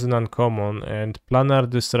Ossification was an uncommon, and Planar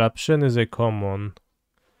Disruption is a common.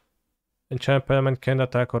 Enchantment can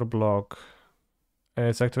attack or block. And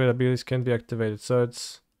its activated abilities can be activated, so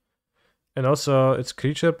it's... And also, it's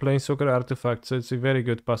creature, planeswalker, artifact, so it's a very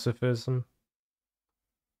good pacifism.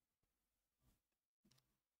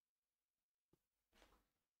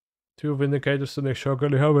 Two Vindicators to make sure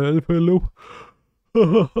you have an elfin loop.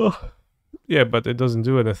 Yeah, but it doesn't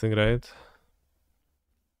do anything, right?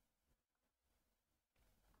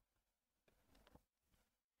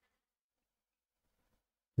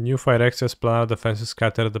 New Phyrexia's planar defenses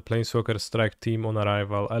scattered the Planeswalker strike team on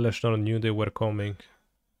arrival. Eleshnor knew they were coming.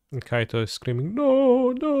 And Kaito is screaming,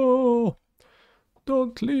 "No, no!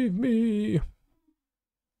 Don't leave me!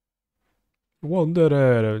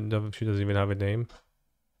 Wanderer!" She doesn't even have a name.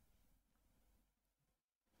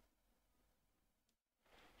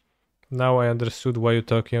 Now I understood why you're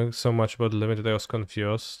talking so much about limited. I was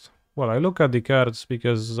confused. Well, I look at the cards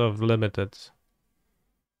because of limited.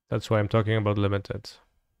 That's why I'm talking about limited.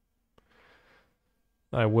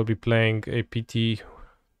 I will be playing a PT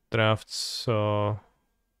drafts, so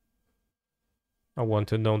I want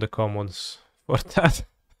to know the commons for that.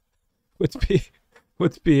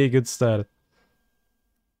 would be a good start.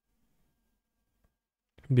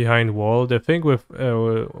 behind wall. The thing with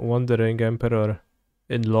Wandering Emperor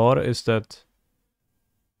in lore is that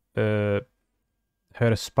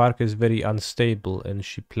her spark is very unstable and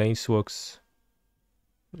she planeswalks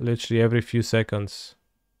literally every few seconds.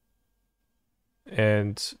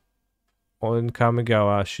 And on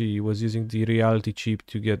Kamigawa, she was using the reality chip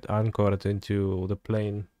to get anchored into the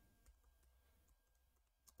plane.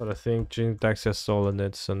 But I think Jintax has stolen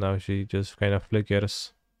it, so now she just kind of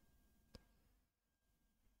flickers.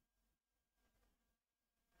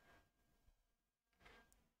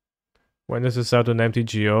 When this is out on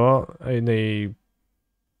MTGO?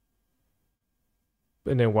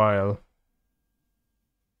 In a while.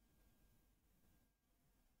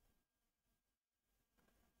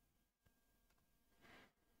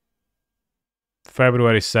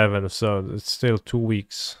 February 7th, so it's still 2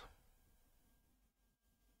 weeks.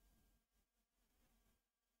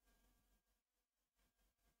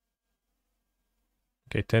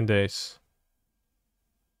 Okay, 10 days.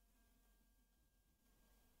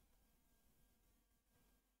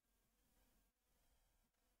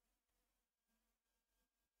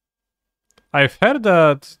 I've heard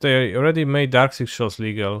that they already made Dark Six shows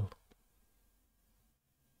legal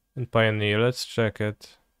in Pioneer. Let's check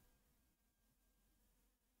it.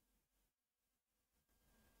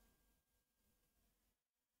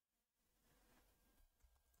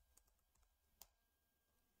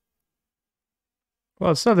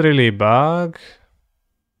 Well, it's not really a bug.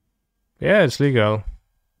 Yeah, it's legal.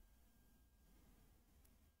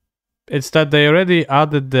 It's that they already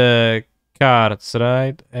added the cards,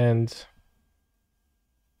 right? And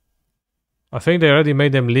I think they already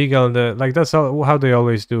made them legal. Like that's how they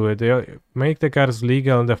always do it. They make the cards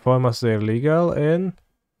legal in the formats they're legal in.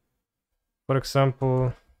 For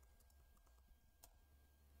example,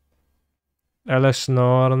 LS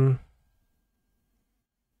Norn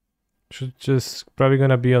should just probably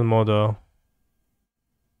gonna be on Modo.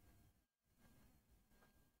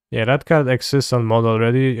 Yeah, that card exists on Modo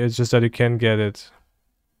already. It's just that you can't get it.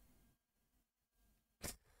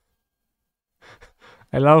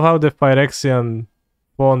 I love how the Phyrexian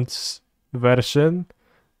fonts version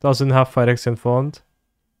doesn't have Phyrexian font.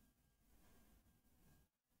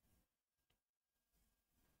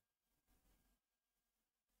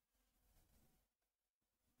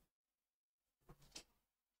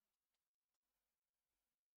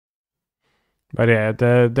 But yeah,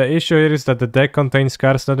 the issue here is that the deck contains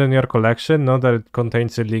cards not in your collection, not that it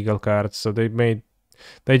contains illegal cards. So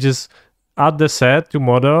they just add the set to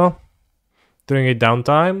Modo during a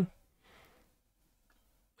downtime,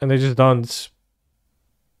 and they just don't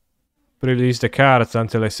release the cards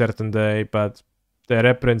until a certain day, but the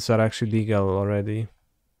reprints are actually legal already.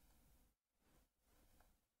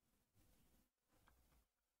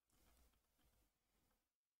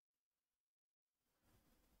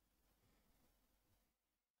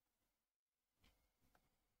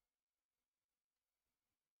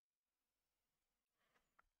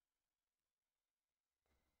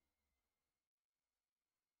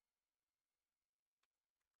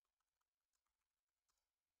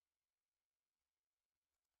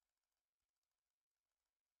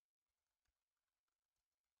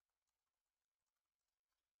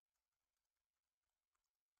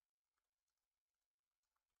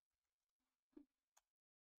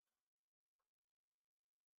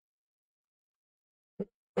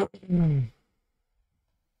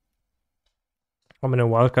 How many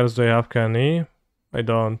wildcards do I have, Kenny? I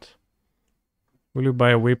don't. Will you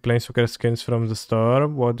buy a Wii Planeswalker skins from the store?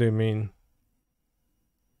 What do you mean?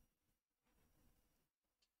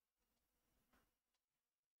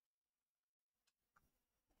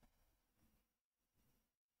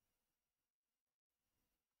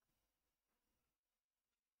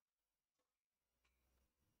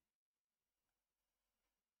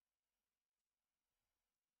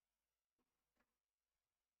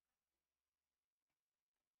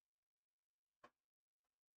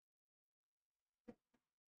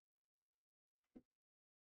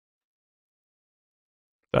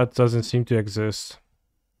 That doesn't seem to exist.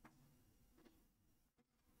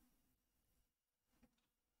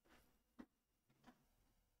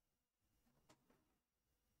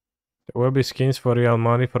 There will be skins for real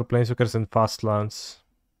money for Planeswalkers and Fastlands.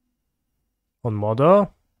 On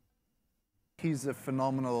Modo? He's a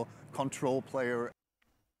phenomenal control player.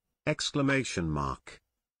 Exclamation mark.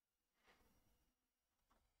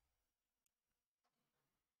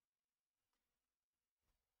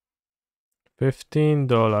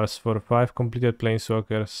 $15 for 5 completed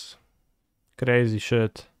Planeswalkers. Crazy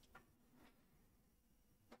shit.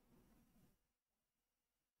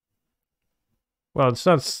 Well, it's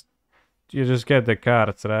not... You just get the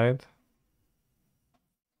cards, right?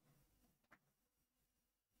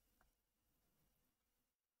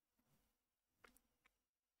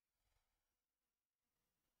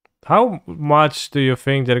 How much do you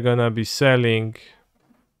think they're gonna be selling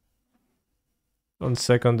on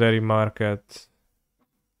secondary market?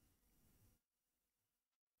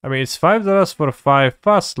 I mean, it's $5 for 5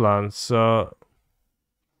 fastlands, so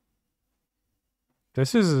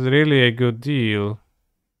this is really a good deal.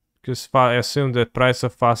 Because I assume the price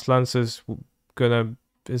of fastlands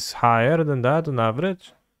is higher than that on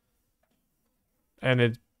average. And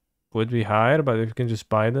it would be higher, but if you can just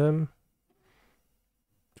buy them,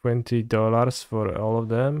 $20 for all of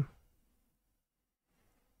them.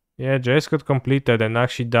 Yeah, Jace got completed and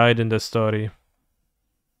actually died in the story.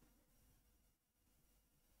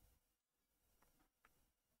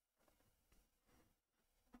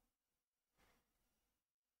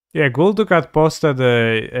 Yeah, Guldukat had posted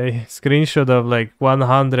a screenshot of like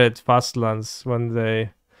 100 fastlands one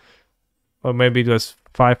day. Or maybe it was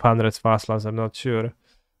 500 fastlands, I'm not sure.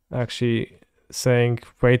 Actually saying,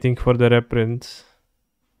 waiting for the reprint.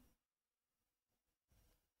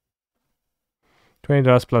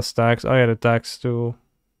 $20 plus tax. Oh yeah, the tax too.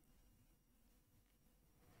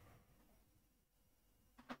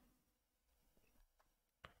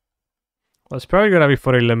 Well, it's probably gonna be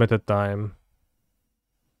for a limited time.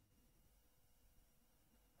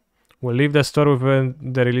 We'll leave the store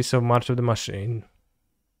within the release of March of the Machine.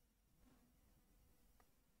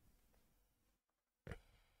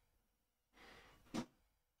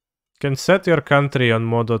 Can set your country on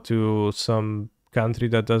Modo to some country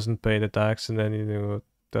that doesn't pay the tax and then you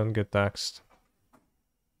don't get taxed.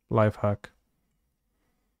 Life hack.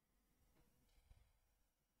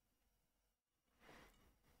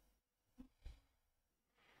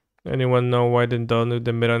 Anyone know why they don't do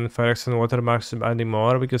the Miran, Phyrexia watermarks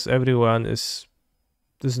anymore? Because everyone is...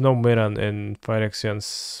 There's no Miran in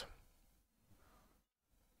Phyrexian's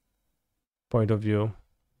point of view.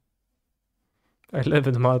 I live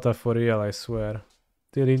in Malta for real, I swear.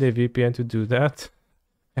 Do you need a VPN to do that?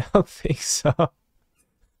 I don't think so.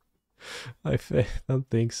 I don't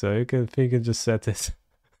think so. You can just set it.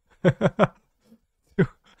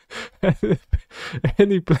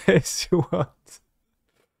 Any place you want.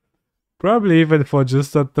 Probably even for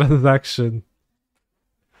just a transaction.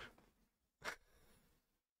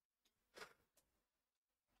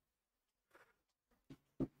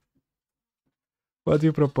 What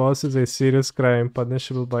you propose is a serious crime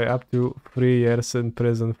punishable by up to 3 years in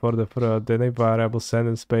prison for the fraud, then a variable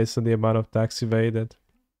sentence based on the amount of tax evaded.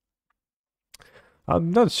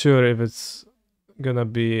 I'm not sure if it's gonna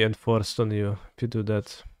be enforced on you if you do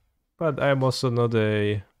that. But I'm also not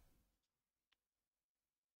a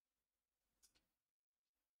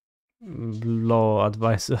law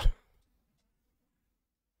advisor.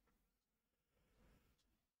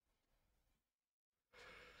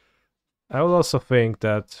 I would also think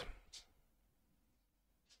that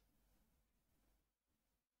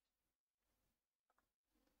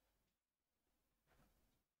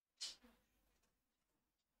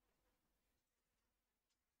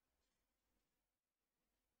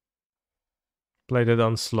played it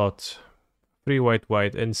on slot. 3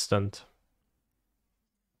 white instant.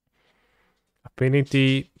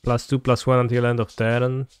 Affinity +2/+1 until end of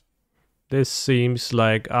turn. This seems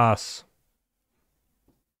like us.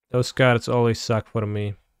 Those cards always suck for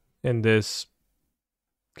me. And this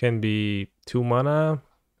can be 2 mana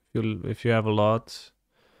if you have a lot.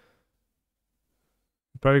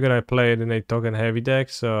 Probably gonna play it in a token heavy deck,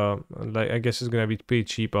 so like I guess it's gonna be pretty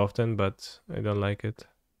cheap often, but I don't like it.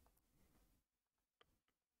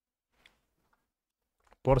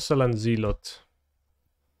 Porcelain Zealot.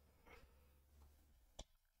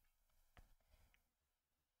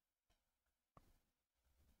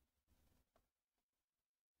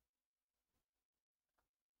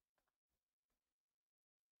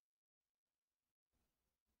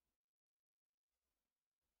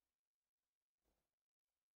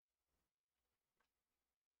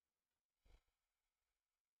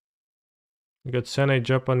 You got sent a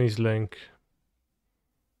Japanese link,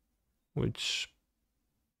 which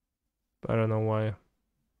I don't know why,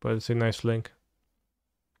 but it's a nice link.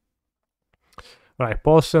 Right,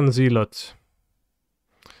 Porcelain Zealot.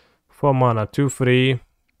 4 mana, 2/3.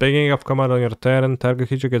 Beginning of command on your turn, target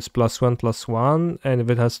creature gets +1/+1, and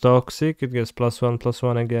if it has Toxic, it gets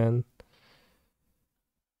 +1/+1 again.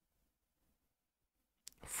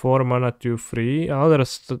 4 mana, 2/3. Another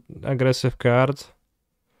aggressive card.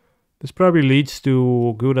 This probably leads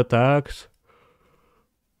to good attacks.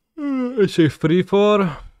 It's a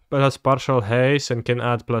 3/4, but has partial haste and can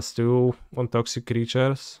add +2 on toxic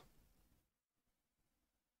creatures.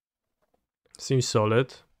 Seems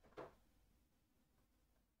solid.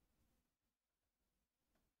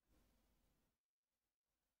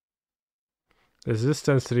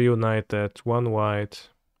 Resistance reunited, 1 white.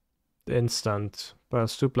 Instant.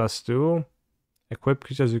 +2/+2. Equip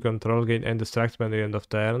creatures you control gain indestructible at the end of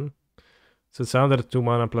turn. So it's another 2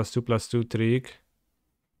 mana +2/+2 trick.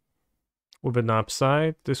 With an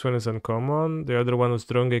upside. This one is uncommon. The other one was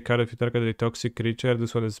drawing a card if you target a toxic creature.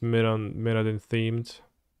 This one is Mirrodin themed.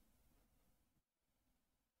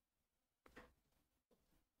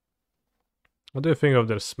 What do you think of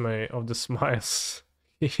the smiles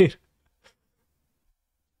here?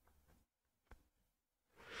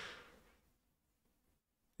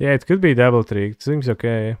 Yeah, it could be double trick. It seems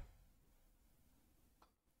okay.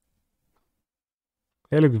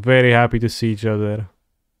 They look very happy to see each other.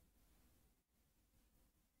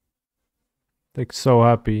 Like, so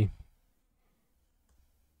happy.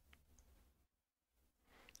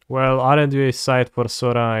 Well, aren't you a sight for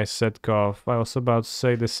sore eyes, said Koff. I was about to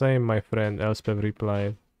say the same, my friend, Elspeth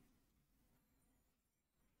replied.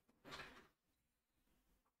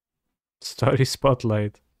 Story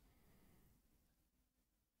spotlight.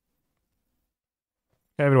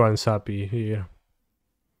 Everyone's happy here.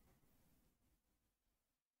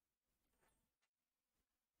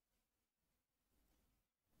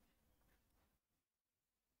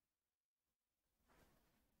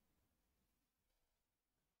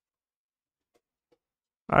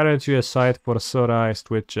 Aren't you a sight for sore eyes,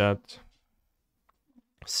 Twitch chat?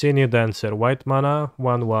 Senior Dancer, white mana,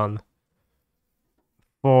 1/1.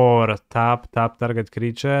 For tap target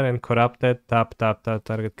creature, and corrupted tap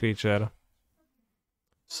target creature.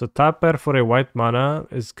 So tapper for a white mana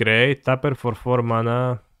is great. Tapper for 4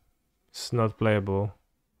 mana is not playable.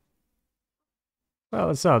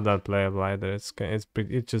 Well, it's not that playable either. It's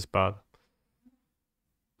just bad.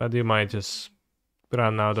 But you might just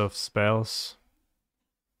run out of spells.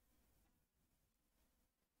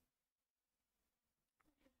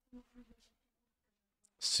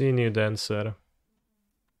 Sinew Dancer.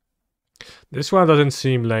 This one doesn't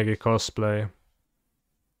seem like a cosplay.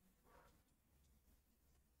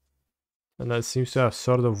 And that seems to have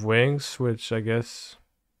sort of wings, which I guess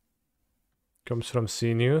comes from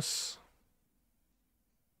Sinews.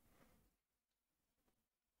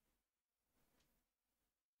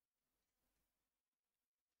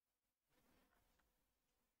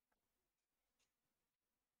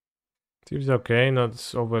 Seems okay,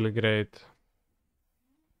 not overly great.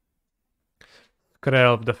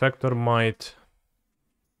 Krelv, Defector Might.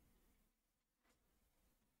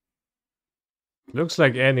 Looks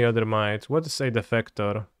like any other Might. What is a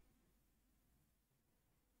Defector?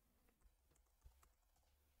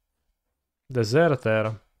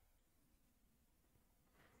 Deserter.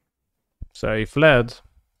 So he fled.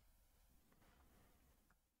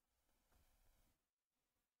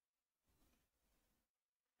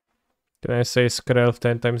 Can I say Skrelv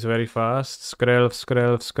 10 times very fast? Skrelv,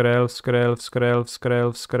 Skrelv, Skrelv, Skrelv, Skrelv,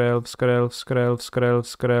 Skrelv, Skrelv, Skrelv, Skrelv, Skrelv,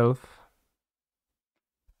 Skrelv.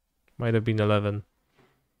 Might have been 11.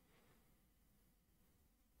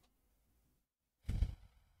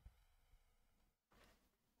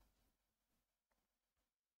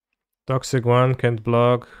 Toxic 1, can't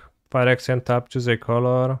block. Phyrexia tap, choose a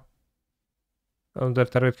color. Under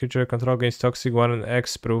target creature control gains Toxic 1 and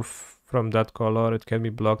X proof from that color. It can be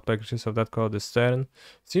blocked by creatures of that color this turn.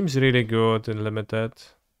 Seems really good in limited.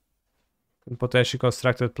 And potentially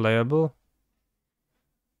constructed playable.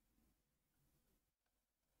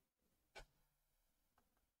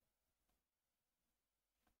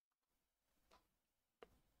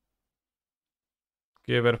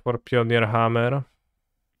 Giver for Pioneer Hammer.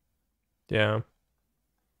 Yeah.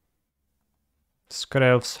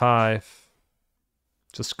 Skrelv's Hive.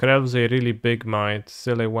 So Skrelv's a really big might.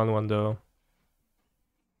 Still a 1/1 though.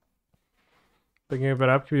 Picking it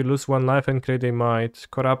up, you lose 1 life and create a might.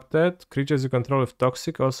 Corrupted. Creatures you control with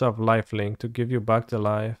Toxic also have lifelink to give you back the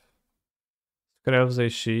life. Skrelv's a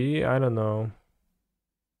she? I don't know.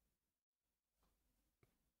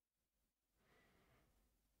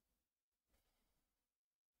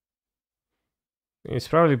 It's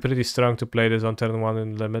probably pretty strong to play this on turn 1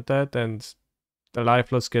 in limited, and the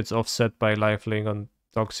life loss gets offset by lifelink on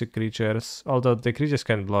toxic creatures, although the creatures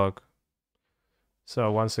can block.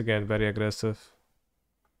 So once again, very aggressive.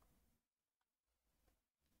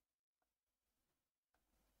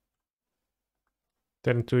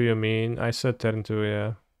 Turn 2 you mean? I said turn 2,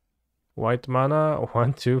 yeah. White mana,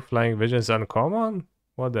 1/2 Flying Visions uncommon?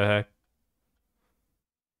 What the heck?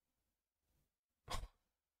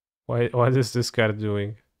 What is this card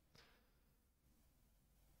doing?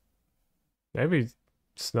 Maybe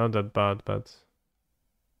it's not that bad, but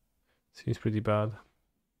seems pretty bad.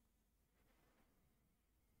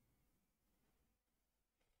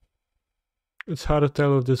 It's hard to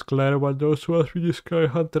tell with this Claire, but those who with the Sky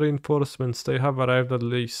Hunt reinforcements, they have arrived at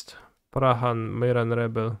least. Prahan, Miran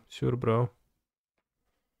Rebel. Sure, bro.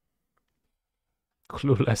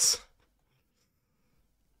 Clueless.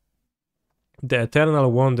 The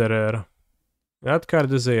Eternal Wanderer. That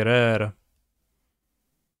card is a rare.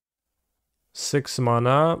 6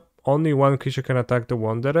 mana. Only one creature can attack the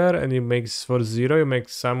Wanderer, and it makes for 0, you make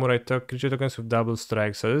Samurai creature tokens with double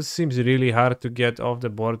strike. So this seems really hard to get off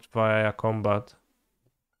the board via combat.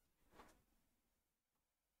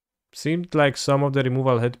 Seemed like some of the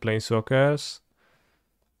removal hit planeswalkers.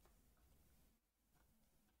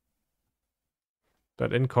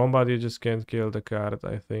 But in combat you just can't kill the card,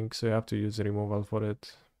 I think. So you have to use removal for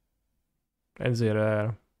it. And the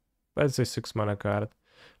rare. But it's a 6 mana card.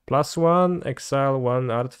 +1, exile 1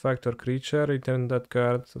 artifact or creature, return that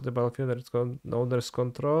card to the battlefield that it's owner's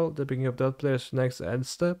control, the beginning of that player's next end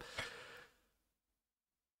step.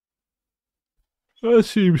 That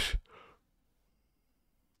seems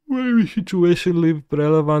maybe situationally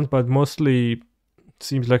relevant, but mostly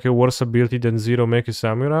seems like a worse ability than 0 Make a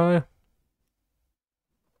Samurai.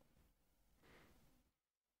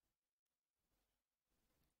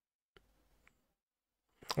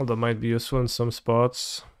 Although might be useful in some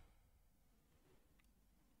spots.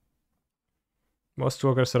 Most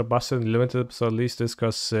walkers are busted and limited, so at least this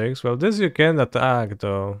costs 6. Well, this you can attack,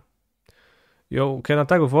 though. You can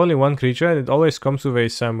attack with only one creature, and it always comes with a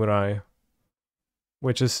Samurai.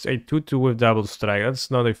 Which is a 2-2 with double strike.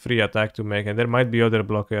 That's not a free attack to make, and there might be other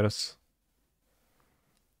blockers.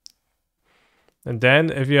 And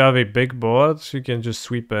then, if you have a big board, you can just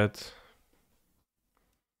sweep it.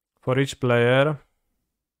 For each player.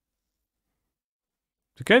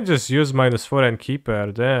 You can just use -4 and keep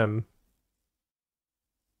her, damn.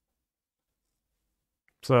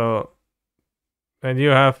 So, and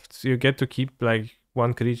you get to keep like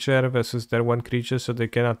one creature versus their one creature, so they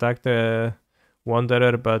can attack the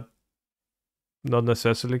Wanderer, but not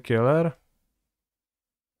necessarily kill her.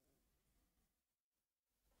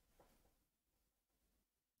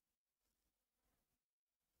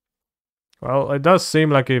 Well, it does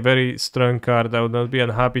seem like a very strong card. I would not be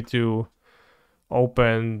unhappy to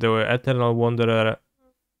open the Eternal Wanderer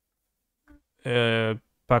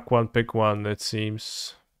pack 1, pick 1, it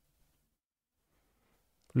seems.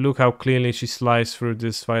 Look how cleanly she sliced through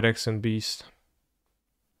this Phyrexian beast.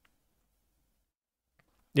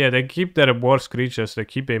 Yeah, they keep their worst creatures, they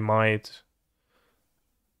keep a might.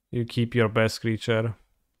 You keep your best creature.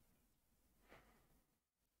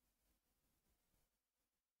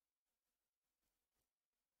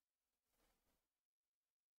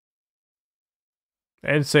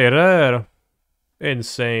 And say rare.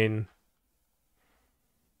 Insane.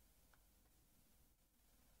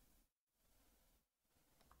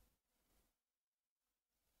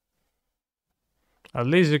 At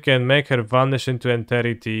least you can make her vanish into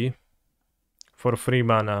entirety for 3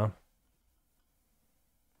 mana.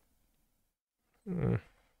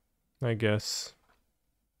 I guess.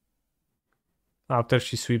 After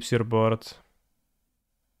she sweeps your board.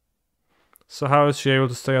 So how is she able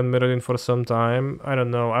to stay on Mirrodin for some time? I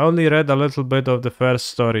don't know. I only read a little bit of the first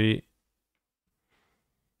story.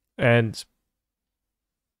 And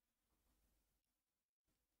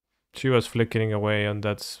she was flickering away on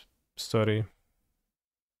that story.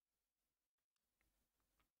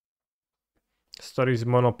 Stories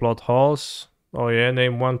monoplot holes. Oh yeah,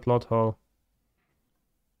 name one plot hole.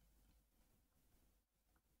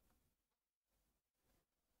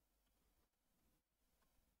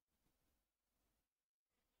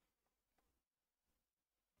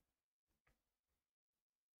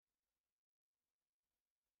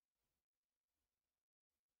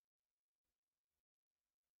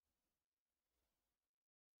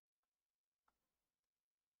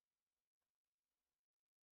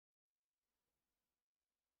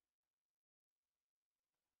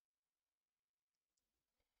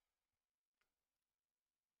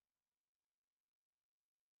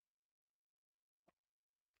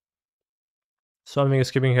 Something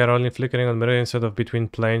is keeping her only flickering on mirror instead of between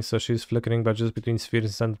planes, so she's flickering but just between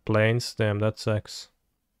spheres and planes. Damn, that sucks.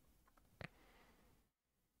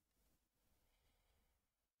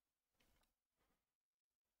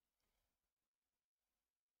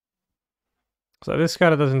 So this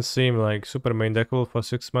card doesn't seem like super main deckable for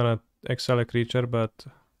 6 mana exile a creature, but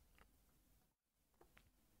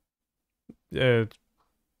it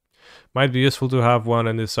might be useful to have one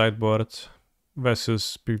in the sideboard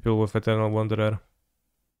versus people with Eternal Wanderer.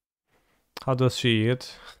 How does she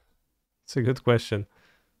eat? It's a good question.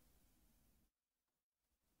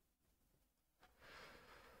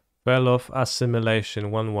 Well of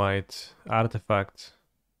Assimilation, 1 white, artifact.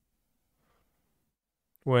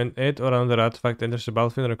 When it or another artifact enters the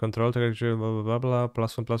battlefield under control, blah blah blah blah,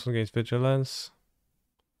 +1/+1 gains vigilance.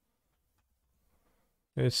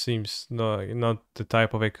 It seems not the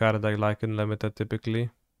type of a card I like in limited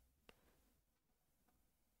typically.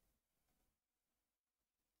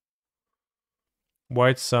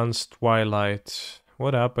 White Sun's Twilight.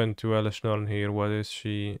 What happened to Elishnorn here? What is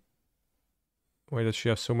she? Why does she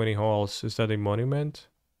have so many halls? Is that a monument?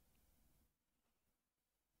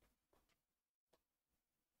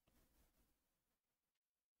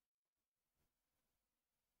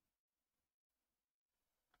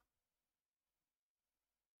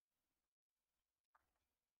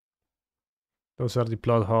 Those are the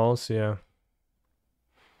plot halls, yeah.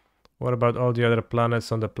 What about all the other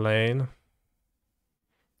planets on the plane?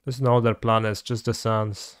 There's no other planets, just the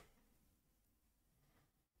suns.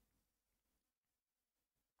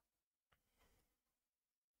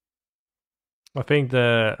 I think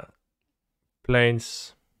the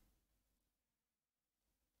planes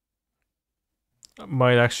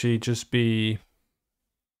might actually just be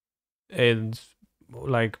a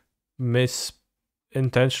like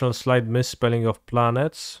intentional slight misspelling of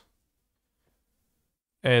planets,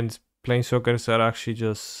 and planeswalkers are actually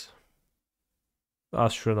just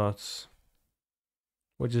astronauts,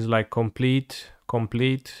 which is like complete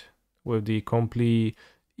with the complete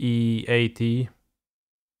EAT.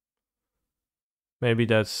 Maybe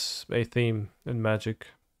that's a theme in Magic.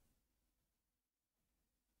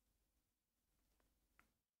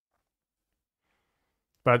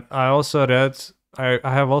 But I also read, I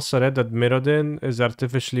have also read that Mirrodin is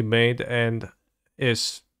artificially made and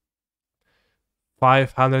is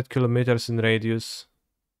 500 kilometers in radius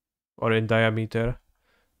or in diameter.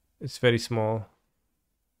 It's very small.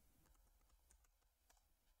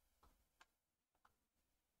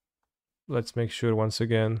 Let's make sure once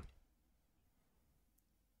again.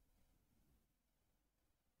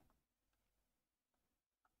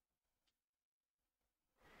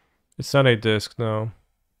 It's not a disc, no.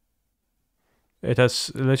 It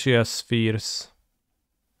literally has spheres.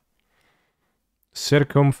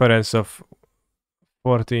 Circumference of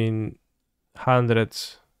 1400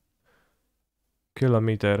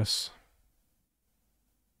 kilometers.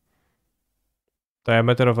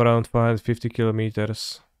 Diameter of around 450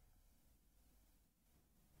 kilometers.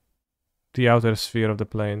 The outer sphere of the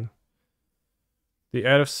plane. The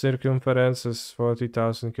Earth's circumference is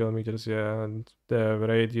 40,000 kilometers, yeah, and the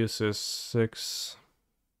radius is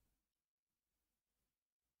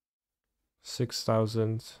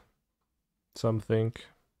 6,000 something.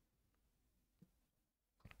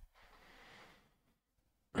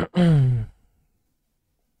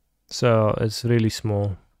 So it's really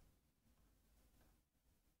small.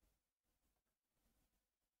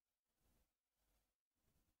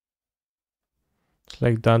 It's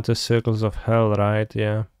like Dante's Circles of Hell, right?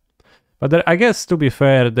 Yeah. But I guess to be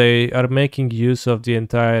fair, they are making use of the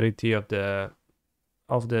entirety of the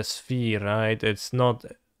sphere, right? It's not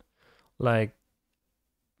like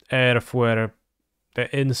Earth where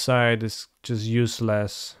the inside is just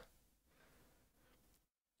useless.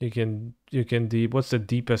 You can what's the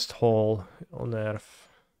deepest hole on Earth?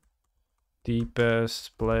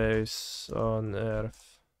 Deepest place on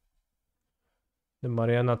Earth. The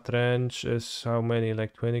Mariana Trench is how many?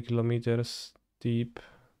 Like 20 kilometers deep.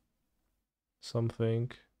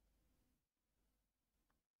 Something.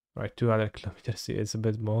 Right, 200 kilometers. It's a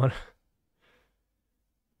bit more.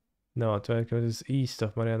 No, 200 kilometers east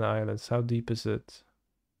of Mariana Islands. How deep is it?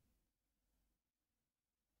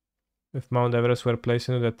 If Mount Everest were placed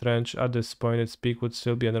into the trench at this point, its peak would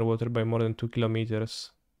still be underwater by more than 2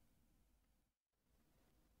 kilometers.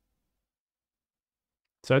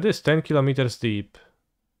 So it is 10 kilometers deep.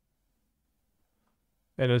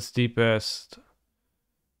 And its deepest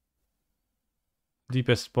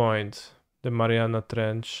point, the Mariana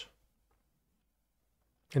Trench.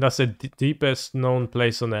 And that's the deepest known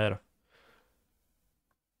place on Earth.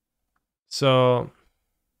 So,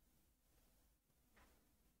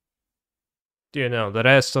 you know, the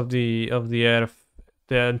rest of the Earth,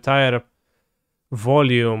 the entire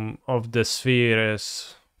volume of the sphere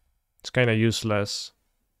it's kind of useless.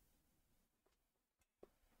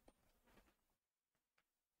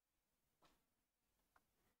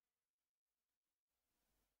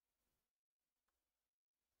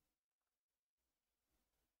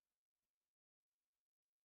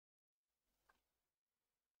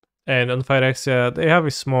 And on Phyrexia, they have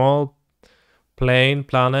a small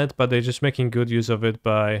planet, but they're just making good use of it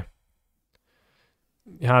by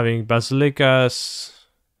having basilicas,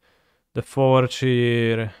 the forge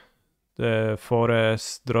here, the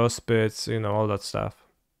forest, dross pits, you know, all that stuff.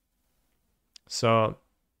 So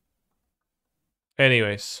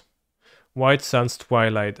Anyways. White Sun's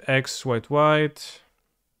Twilight. X, white, white.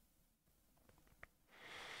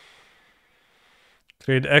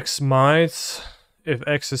 Create X mites. If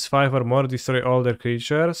X is 5 or more, destroy all their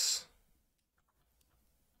creatures.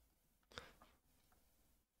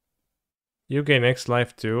 You gain X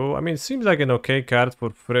life too. I mean, it seems like an okay card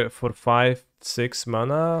for 5, 6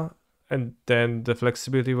 mana. And then the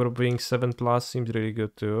flexibility for being 7+ seems really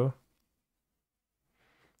good too.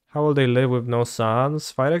 How will they live with no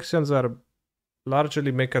suns? Phyrexians are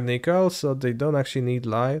largely mechanical, so they don't actually need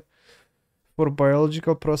light for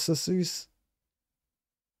biological processes.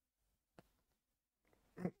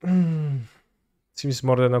 Seems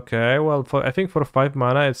more than okay. Well, I think for 5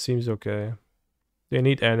 mana it seems okay. They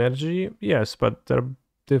need energy? Yes, but there are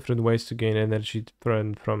different ways to gain energy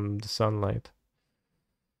from the sunlight.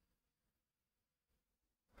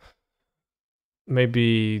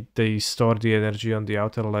 Maybe they store the energy on the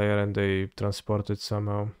outer layer and they transport it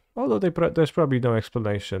somehow. Although there's probably no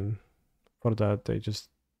explanation for that. They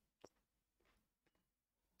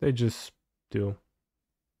just do.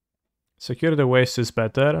 Secure the waste is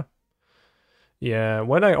better. Yeah,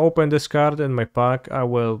 when I open this card in my pack, I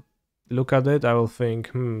will look at it. I will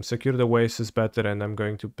think, secure the waste is better, and I'm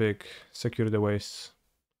going to pick secure the waste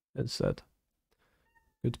instead.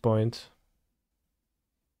 Good point.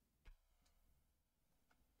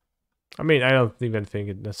 I mean, I don't even think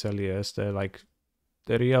it necessarily is. The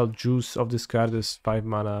real juice of this card is 5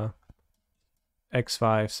 mana,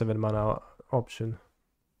 X5, 7 mana option.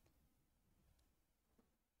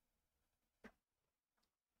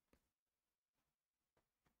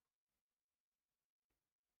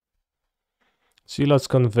 Zealot's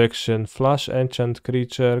Conviction. Flash enchant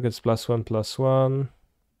creature gets +1/+1.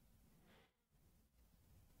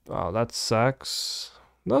 Oh, that sucks.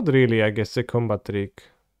 Not really, I guess, a combat trick.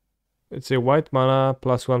 It's a white mana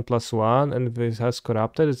 +1/+1, and if it has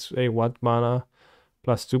corrupted, it's a white mana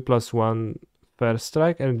 +2/+1 first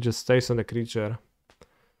strike, and it just stays on the creature.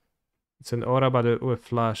 It's an aura, but with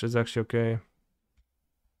flash, it's actually okay.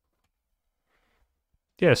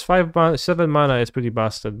 Yes, 7 mana is pretty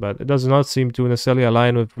busted, but it does not seem to necessarily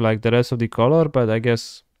align with like the rest of the color, but I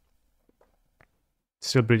guess it's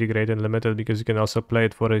still pretty great and limited because you can also play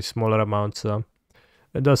it for a smaller amount, so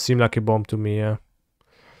it does seem like a bomb to me, yeah.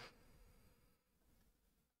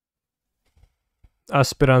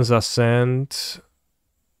 Aspirant's Ascent.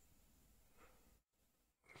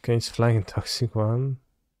 Gains flying toxic one.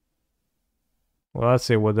 Well, I'd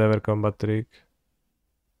say whatever combat trick.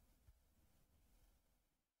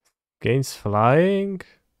 Gains flying.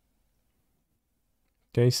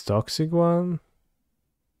 Gains toxic one.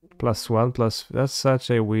 +1+. That's such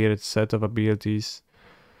a weird set of abilities.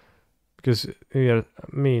 Because here,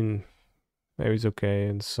 I mean, maybe it's okay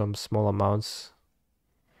in some small amounts.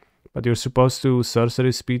 But you're supposed to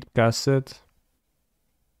sorcery speed cast it.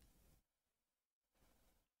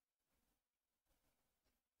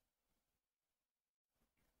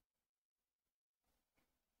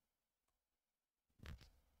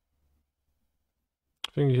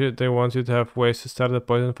 I think they want you to have ways to start the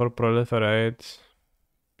poison for proliferate.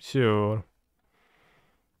 Sure.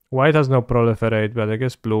 White has no proliferate, but I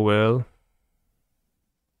guess blue will.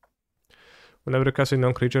 Whenever casting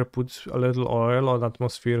non-creature, puts a little oil on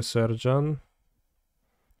Atmosphere Surgeon.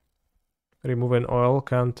 Remove an oil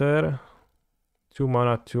counter. 2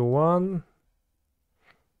 mana, 2/1.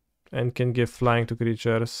 And can give flying to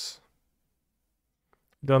creatures.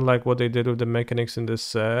 Don't like what they did with the mechanics in this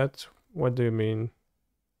set. What do you mean?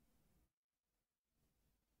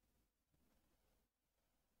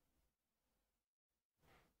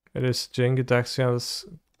 It is Jingitaxian's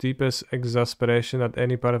deepest exasperation that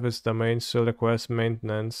any part of its domain still requires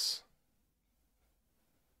maintenance.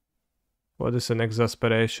 What is an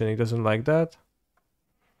exasperation? He doesn't like that?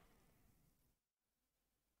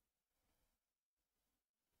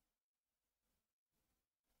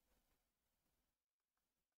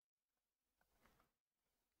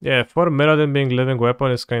 Yeah, for Mirrodin being living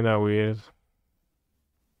weapon is kinda weird.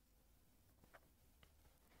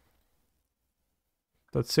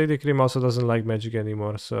 But Sadie Cream also doesn't like magic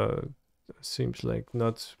anymore, so it seems like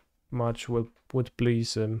not much would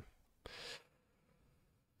please him.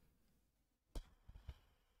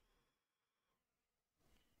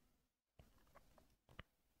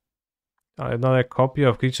 Another copy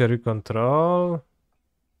of creature you control.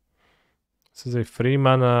 This is a 3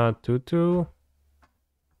 mana 2/2.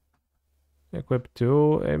 Equip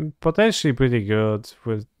 2, and potentially pretty good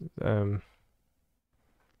with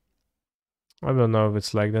I don't know if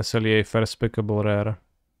it's like necessarily a first pickable rare.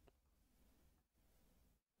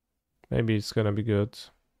 Maybe it's gonna be good.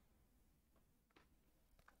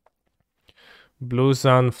 Blue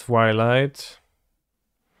Sun Twilight.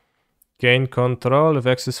 Gain control. If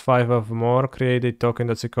X is 5 or more, create a token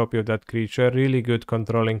that's a copy of that creature. Really good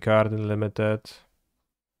controlling card in limited.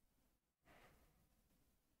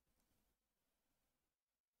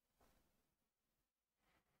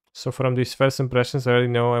 So from these first impressions, I already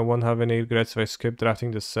know I won't have any regrets if I skip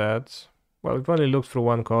drafting the set. Well, we've only looked through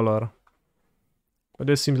one color. But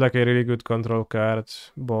this seems like a really good control card.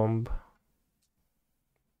 Bomb.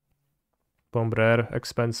 Bomb rare.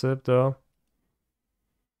 Expensive though.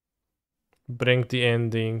 Bring the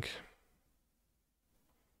ending.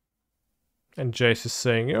 And Jace is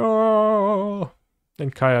saying, oh!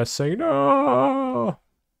 And Kaya is saying, no!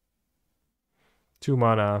 2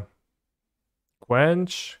 mana.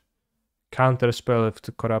 Quench. Counter spell if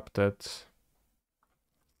corrupted.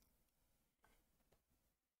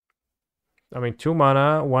 I mean, 2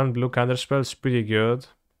 mana, 1 blue counter spell is pretty good.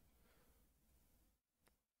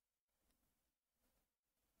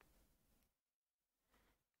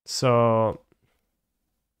 So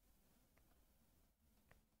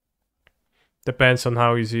depends on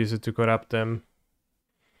how easy is it to corrupt them.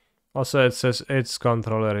 Also, it says it's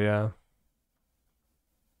controller, yeah.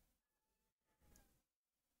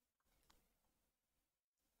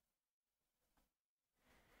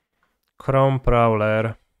 Chrome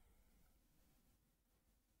Prowler.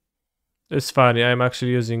 It's funny, I'm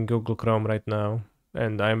actually using Google Chrome right now.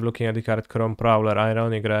 And I'm looking at the card Chrome Prowler.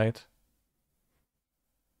 Ironic, right?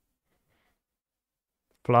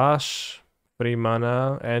 Flash. 3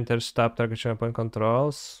 mana. Enters top target champion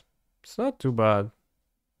controls. It's not too bad.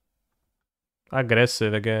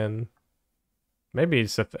 Aggressive again. Maybe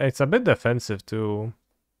it's a bit defensive too.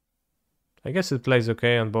 I guess it plays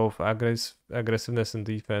okay on both aggressiveness and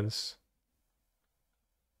defense.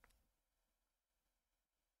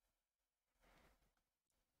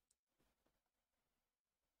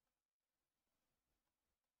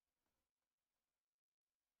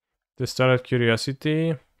 The Starred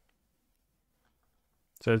Curiosity.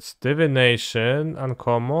 So it's Divination,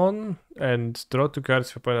 uncommon, and draw 2 cards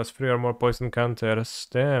if opponent has 3 or more poison counters.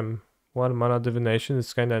 Damn, 1 mana Divination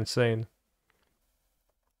is kinda insane.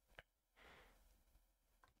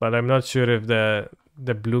 But I'm not sure if the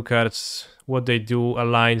blue cards, what they do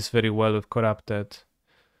aligns very well with Corrupted.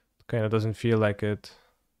 Kinda doesn't feel like it.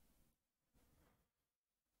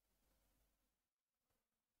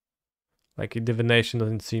 Like Divination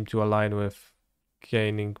doesn't seem to align with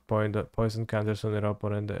gaining poison counters on your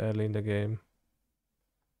opponent early in the game.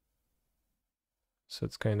 So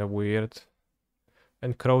it's kind of weird.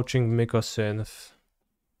 Encroaching Mycosynth.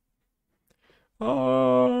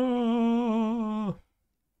 Oh!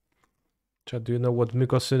 Chad, do you know what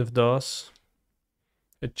Mycosynth does?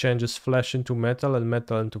 It changes flesh into metal and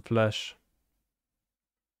metal into flesh.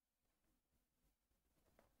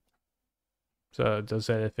 So it does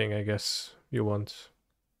anything, I guess, you want.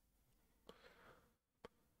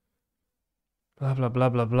 Blah, blah, blah,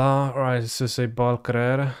 blah, blah. Alright, this is a bulk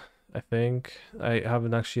rare, I think. I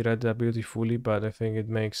haven't actually read that beautifully, but I think it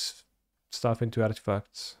makes stuff into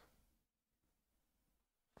artifacts.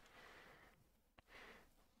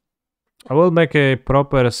 I will make a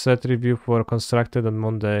proper set review for Constructed on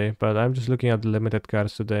Monday, but I'm just looking at the limited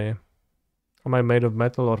cards today. Am I made of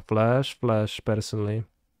metal or flesh? Flesh, personally.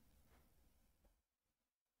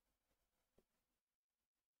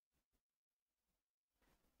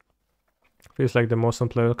 Feels like the most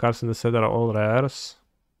unplayable cards in the set are all rares.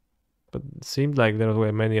 But it seemed like there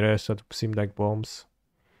were many rares that seemed like bombs.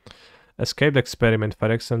 Escaped Experiment,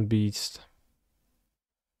 Phyrexia Beast.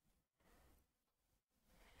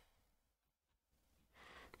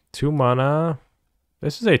 Two mana.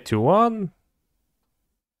 This is a 2/1?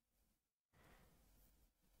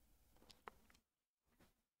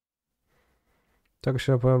 Blah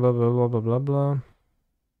blah blah blah blah blah blah.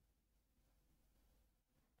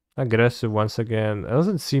 Aggressive once again. It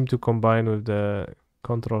doesn't seem to combine with the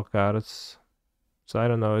control cards. So I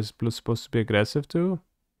don't know, is blue supposed to be aggressive too?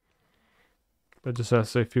 But just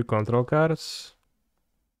has a few control cards.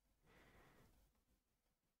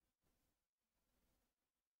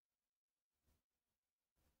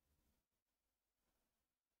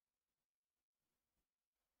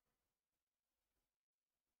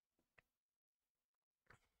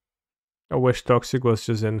 I wish Toxic was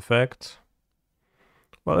just Infect.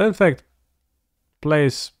 Well, Infect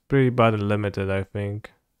plays pretty bad and limited, I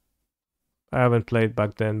think. I haven't played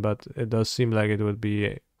back then, but it does seem like it would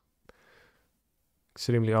be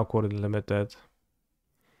extremely awkward and limited.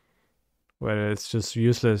 Where it's just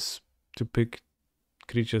useless to pick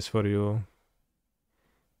creatures for you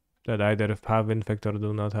that either have Infect or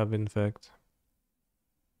do not have Infect.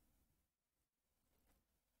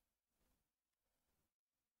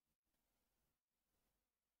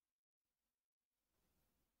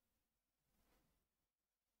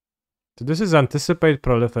 So this is anticipate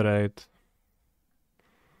proliferate.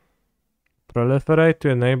 Proliferate to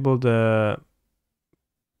enable the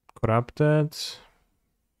corrupted.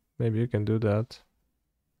 Maybe you can do that.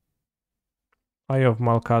 Eye of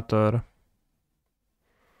Malcator.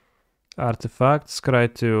 Artifacts. Cry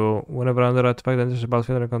 2. Whenever another artifact enters the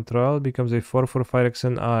battlefield under control, becomes a 4/4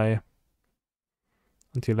 Phyrexia Eye.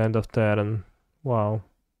 Until end of turn. Wow.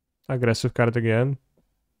 Aggressive card again.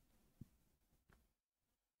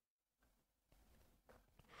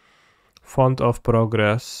 Font of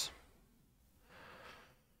Progress.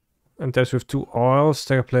 Enters with 2 oils.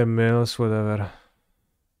 Take a player mills, whatever.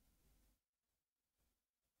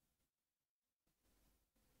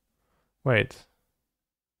 Wait.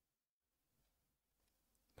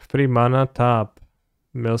 3 mana, tap.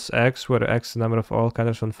 Mills X, where X is the number of all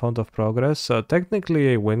counters on Font of Progress. So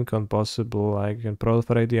technically a win con possible. I can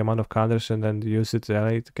proliferate the amount of counters and then use it in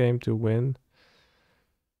late game to win.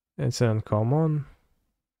 It's an uncommon.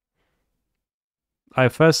 I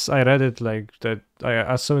read it like that. I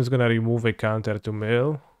assume it's gonna remove a counter to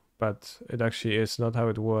mill, but it actually is not how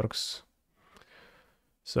it works.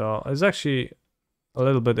 So it's actually a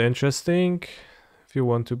little bit interesting if you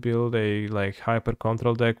want to build a like hyper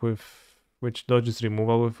control deck with which dodges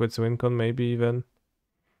removal with its win con, maybe even.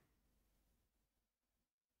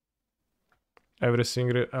 Every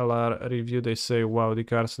single LR review they say, wow, the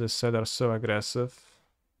cards in this set are so aggressive.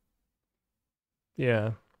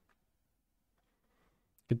 Yeah.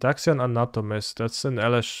 Gitaxian Anatomist, that's an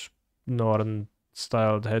Elish Norn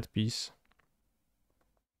styled headpiece.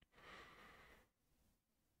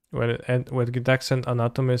 When Gitaxian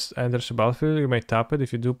Anatomist enters the battlefield, you may tap it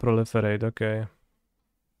if you do proliferate, okay.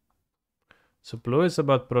 So blue is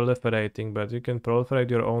about proliferating, but you can proliferate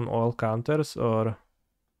your own all counters or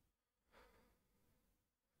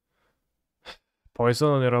poison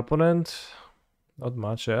on your opponent. Not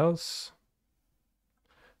much else.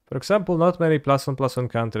 For example, not many +1/+1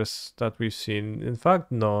 counters that we've seen. In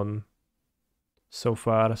fact, none so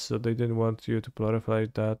far, so they didn't want you to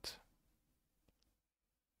proliferate that.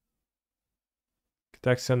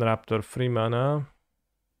 Gitaxian Raptor, 3 mana.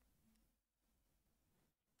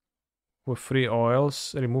 With 3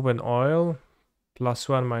 oils. Remove an oil.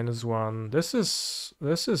 +1, -1. This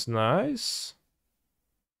is nice.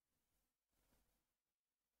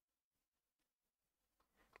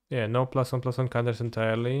 Yeah, no +1/+1 counters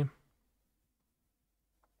entirely.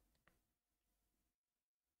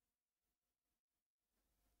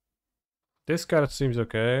 This card seems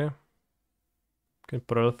okay. Can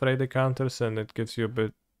proliferate the counters and it gives you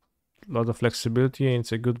a lot of flexibility and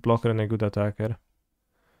it's a good blocker and a good attacker.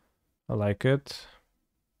 I like it.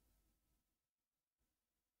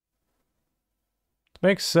 It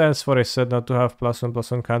makes sense for a set not to have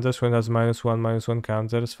 +1/+1 counters when it has -1/-1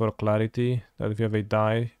 counters for clarity. That if you have a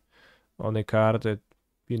die on a card, that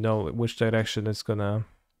you know which direction it's gonna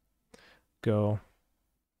go.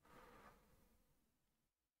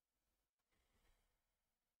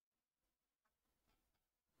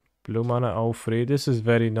 Blue mana 0/3. This is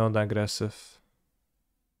very non-aggressive.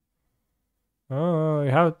 Oh,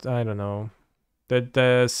 you have, I don't know.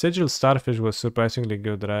 The Sigil Starfish was surprisingly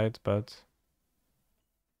good, right? But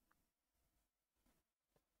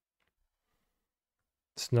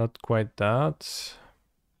it's not quite that.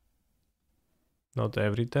 Not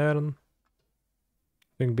every turn.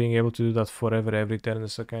 I think being able to do that forever every turn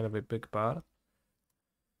is a kind of a big part.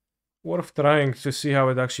 Worth trying to see how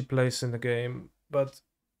it actually plays in the game. But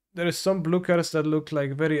there is some blue cards that look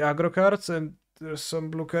like very aggro cards, and there's some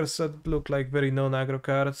blue cards that look like very non-aggro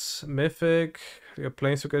cards. Mythic, your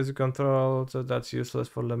Planeswalker you control, so that's useless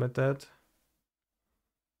for limited.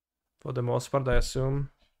 For the most part, I assume.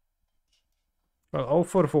 Well,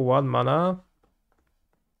 0/4 for 1 mana.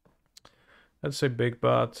 That's a big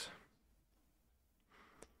bat.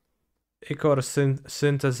 Ichor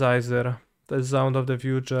Synthesizer, the sound of the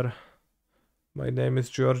future. My name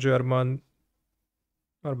is Giorgio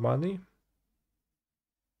Armani?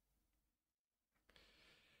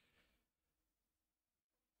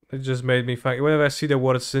 It just made me think. Whenever I see the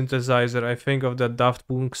word synthesizer, I think of that Daft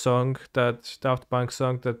Punk song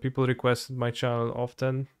that people request in my channel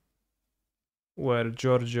often. Where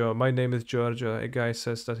Giorgio, my name is Giorgio, a guy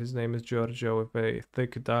says that his name is Giorgio with a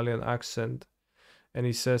thick Italian accent. And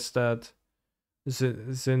he says that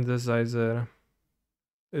synthesizer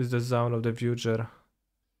is the sound of the future.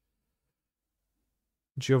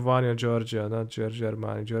 Giovanni or Giorgio, not Giorgio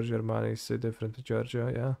Armani. Giorgio Armani is a different Giorgio,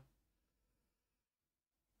 yeah.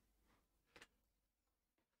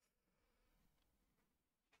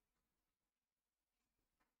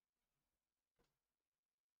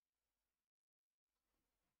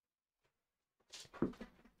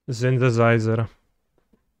 Synthesizer.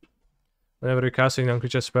 Whenever you're casting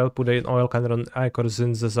non-creature spell, put an oil counter on Icor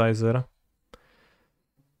Synthesizer.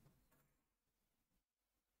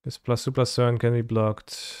 This +2/+7 can be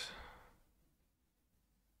blocked.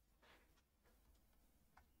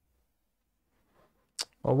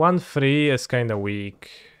 Well, 1/3 is kinda weak.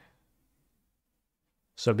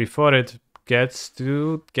 So before it gets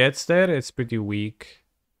there, it's pretty weak.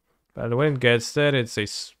 But when it gets there, it's a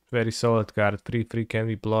very solid card. 3/3 can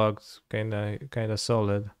be blocked. Kinda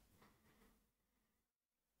solid.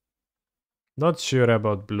 Not sure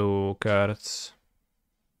about blue cards.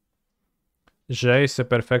 Jace, a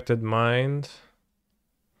Perfected Mind.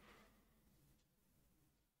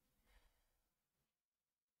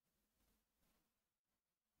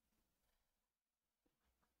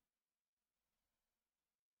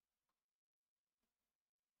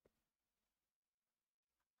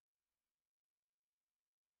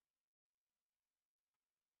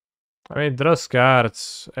 I mean, it draws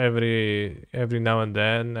cards every now and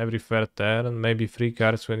then, every third turn. Maybe 3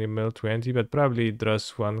 cards when you mill 20, but probably it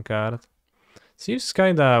draws 1 card. Seems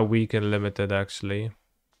kinda weak and limited, actually.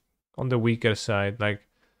 On the weaker side, like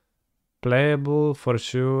playable for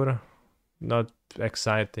sure, not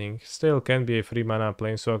exciting. Still can be a 3 mana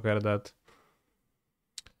planeswalker that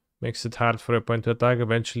makes it hard for a opponent to attack.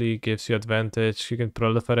 Eventually gives you advantage. You can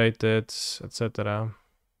proliferate it, etc.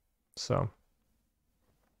 So.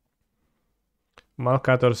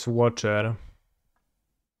 Malcator's Watcher.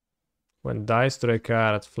 When dies to a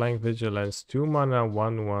card, Flying Vigilance, 2 mana,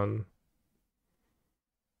 1/1.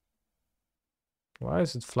 Why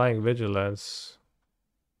is it Flying Vigilance?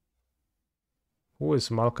 Who is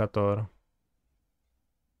Malcator?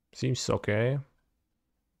 Seems okay.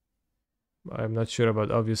 I'm not sure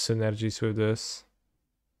about obvious synergies with this.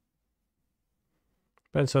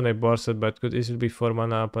 Depends on a board set, but could easily be 4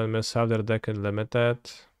 mana up and miss half their deck and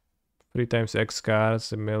limited. 3 times X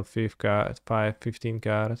cards, and mill 15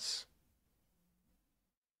 cards.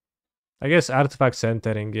 I guess Artifacts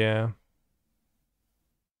entering, yeah.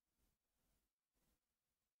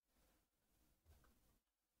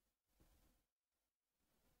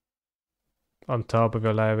 On top of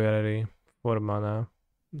your library, 4 mana.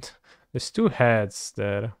 There's 2 heads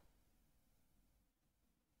there.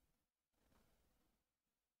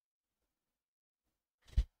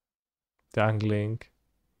 Dangling.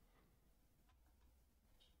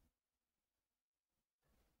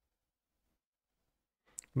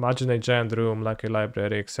 Imagine a giant room like a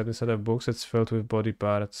library, except instead of books, it's filled with body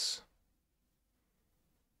parts.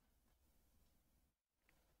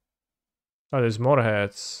 Oh, there's more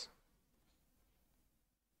heads.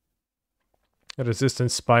 Resistant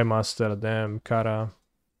Spy Master, damn, Kara.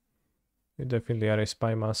 You definitely are a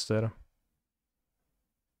Spy Master.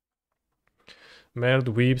 Mailed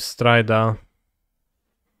Weep Strida.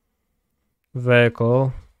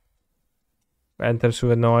 Vehicle. Enters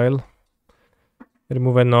with an oil.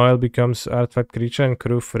 Remove an oil, becomes artifact creature and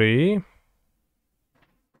crew free.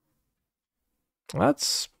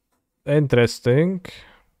 That's interesting.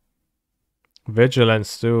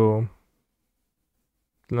 Vigilance too.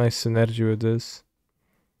 Nice synergy with this.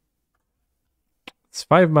 It's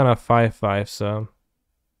 5 mana 5/5, so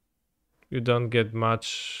you don't get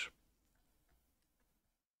much.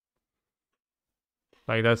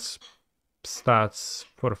 Like that's stats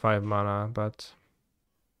for 5 mana, but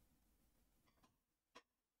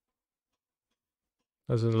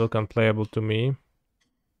doesn't look unplayable to me.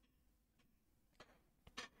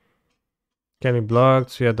 Can be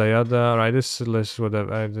blocked, yada yada. Right, this list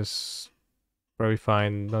whatever. I just probably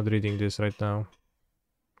fine not reading this right now.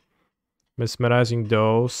 Mesmerizing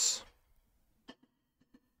Dose.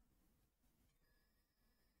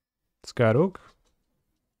 Skaruk?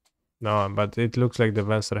 No, but it looks like the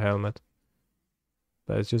Venser helmet.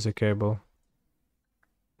 But it's just a cable.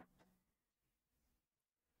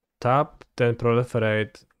 Tap, then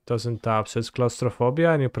proliferate. Doesn't tap, so it's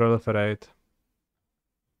claustrophobia and you proliferate.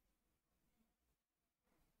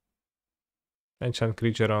 Enchant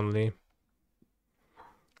creature only.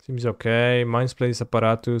 Seems okay. Minds plays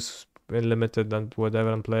apparatus, limited and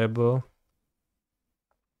whatever unplayable.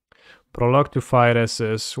 Prologue to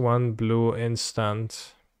Phyrexia, 1 blue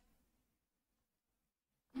instant.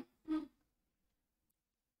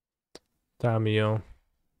 Tamio.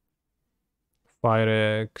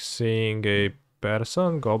 Phyrexing a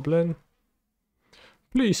person, goblin.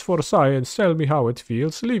 Please, for science, tell me how it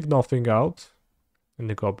feels. Leave nothing out. And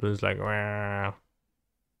the goblin's like, "Wah.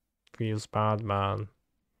 Feels bad, man."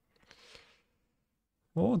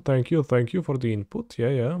 Oh, thank you for the input.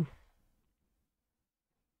 Yeah.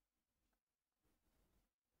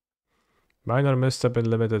 Minor misstep and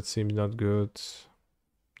limited seems not good.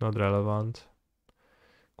 Not relevant.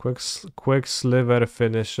 Quick Sliver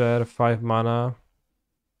Finisher, 5 mana.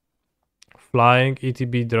 Flying,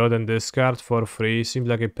 ETB, draw then discard for free. Seems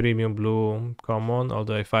like a premium blue common,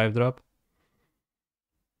 although a 5-drop.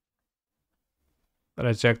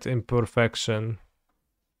 Reject Imperfection.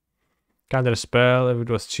 Counter spell, if it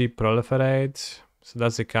was cheap, Proliferate. So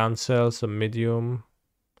that's a cancel, so medium.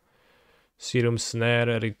 Serum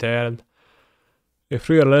Snare, return. If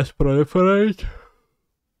 3 or less, Proliferate.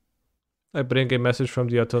 I bring a message from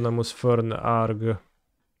the Autonomous Fern Arg.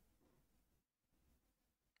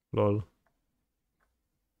 Lol.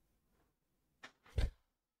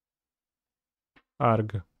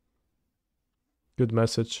 Arg. Good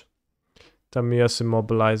message. Tamiya's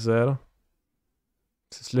Immobilizer.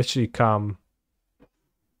 This is literally calm.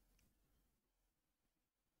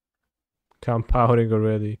 Calm powering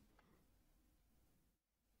already.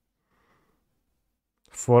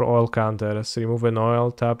 4 oil counters. Remove an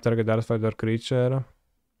oil, tap target artifact or creature.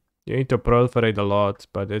 You need to proliferate a lot,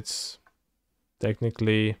 but it's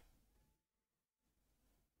technically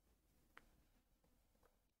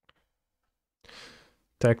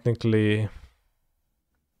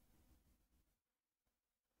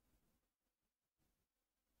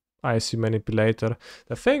Icy Manipulator.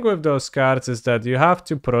 The thing with those cards is that you have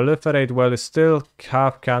to proliferate while you still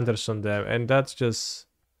have counters on them, and that just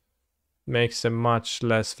makes them much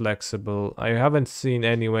less flexible. I haven't seen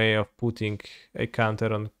any way of putting a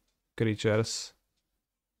counter on creatures,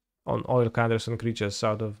 on oil counters on creatures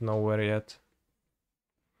out of nowhere yet.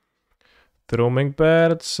 Thrumming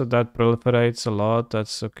Bird, so that proliferates a lot,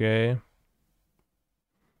 that's okay.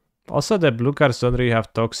 Also, the blue cards don't really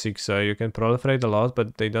have Toxic, so you can proliferate a lot,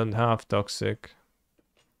 but they don't have Toxic.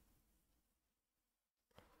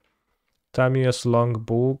 Tamiya's Long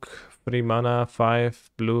Book, 3 mana,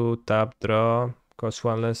 5 blue, tap, draw. Cost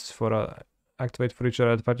 1 less for activate creature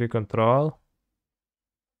artifact you control.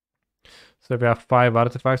 So if you have 5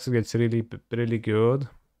 artifacts, it gets really good.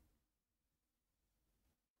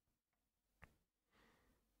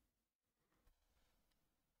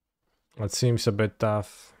 That seems a bit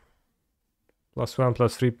tough. +1,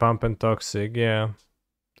 +3 pump and Toxic, yeah.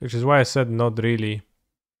 Which is why I said not really.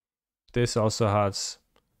 This also has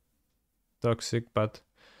Toxic, but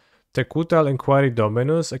Tekutal Inquiry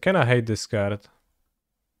Dominus, I kinda hate this card.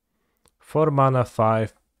 4 mana,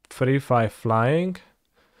 5, 3/5 flying.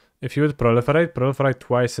 If you would proliferate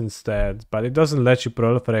twice instead, but it doesn't let you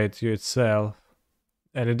proliferate you itself.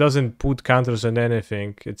 And it doesn't put counters on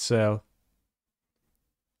anything itself.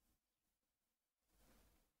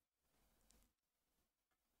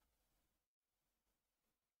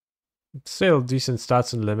 It's still decent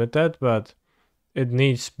stats and limited, but it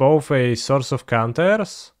needs both a source of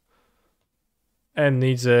counters and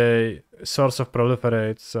needs a source of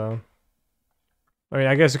proliferate, so... I mean,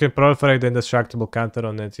 I guess you can proliferate the indestructible counter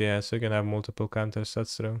on it, yeah, so you can have multiple counters,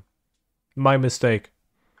 that's true. My mistake.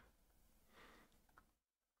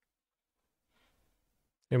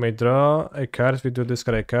 You may draw a card if you do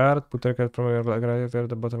discard a card, put a card from your graveyard at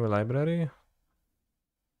the bottom of the library.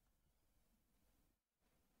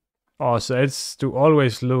 Oh, so it's to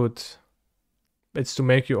always loot. It's to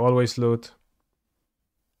make you always loot.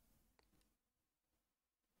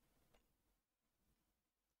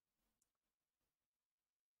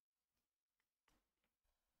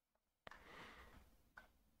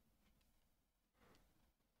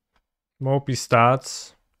 Mopey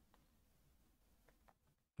stats.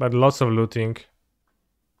 But lots of looting.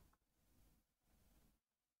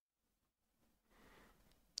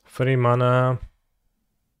 Free mana.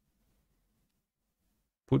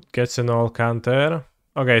 Gets an all counter.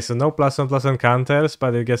 Okay, so no +1/+1 counters,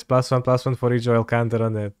 but it gets +1/+1 for each oil counter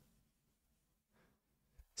on it.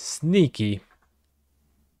 Sneaky.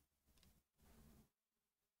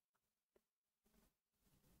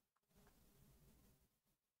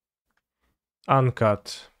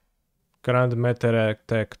 Uncut. Grand Matter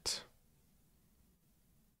Architect.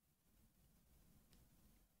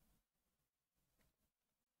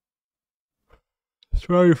 It's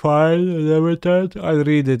very fine, limited. I'll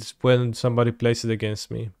read it when somebody plays it against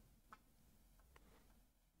me.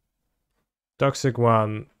 Toxic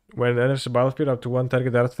 1. When it enters the battlefield, up to 1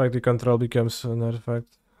 target artifact you control becomes an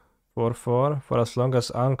artifact 4/4 for as long as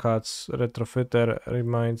Uncut's Retrofitter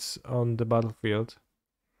remains on the battlefield.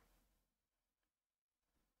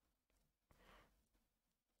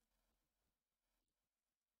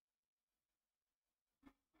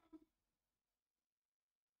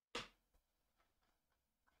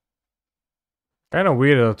 Kinda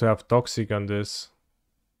weird to have Toxic on this.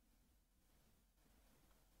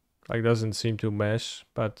 Like, doesn't seem to mesh,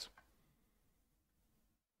 but...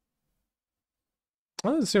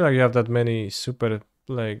 Doesn't seem like you have that many super,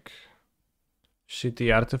 like,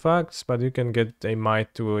 shitty artifacts, but you can get a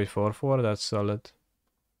might to a 4/4, that's solid.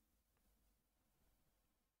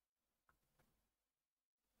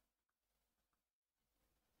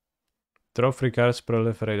 Draw 3 cards,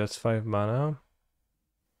 proliferate, that's 5 mana.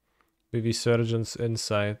 VV Surgeon's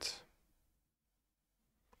Insight.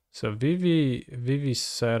 So VV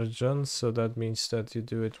Surgeon, so that means that you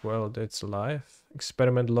do it while it's alive.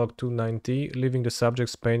 Experiment log 290, leaving the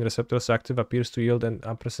subject's pain receptors active appears to yield an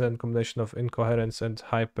unprecedented combination of incoherence and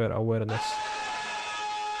hyper-awareness.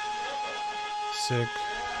 Sick.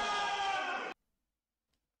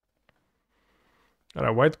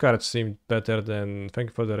 Alright, white cards seemed better than... Thank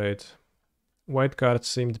you for the raid. White cards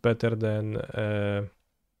seemed better than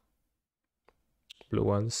blue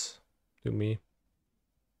ones to me.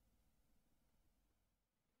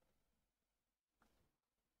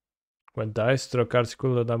 When dice, draw cards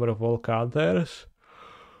equal to the number of all counters.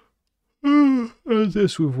 And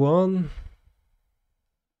this with 1.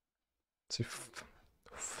 It's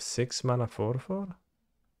 6 mana 4/4.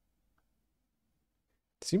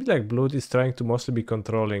 Seems like blue is trying to mostly be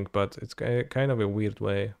controlling, but it's kind of a weird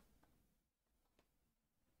way.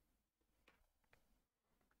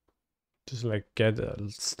 Just like get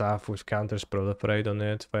stuff with counters proliferate on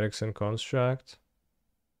it, Phyrexia construct.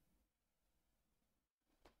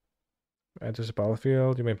 Enters the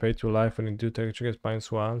battlefield, you may pay 2 life when you do take a trigger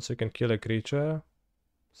 -1, so you can kill a creature.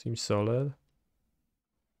 Seems solid.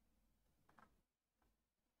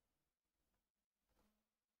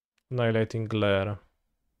 Annihilating Glare.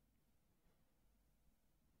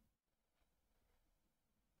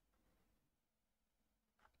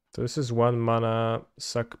 So this is 1 mana,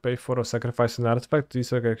 pay for or sacrifice an artifact.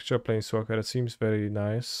 These are extra planeswalker. It seems very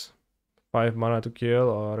nice. 5 mana to kill,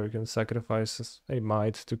 or you can sacrifice a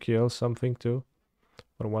might to kill something too.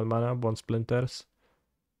 For 1 mana, Bone Splinters.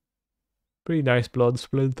 Pretty nice Blood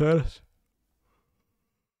Splinters.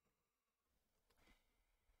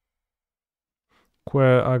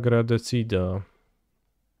 Que agradecido.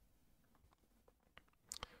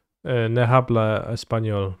 Ne habla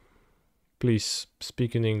español. Please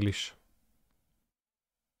speak in English.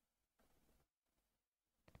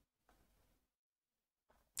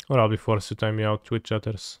 Or I'll be forced to time you out, Twitch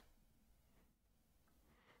chatters.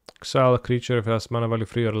 Exile a creature if it has mana value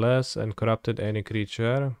 3 or less, and corrupted any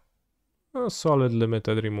creature. A solid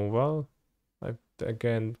limited removal.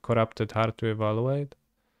 Again, corrupted, hard to evaluate.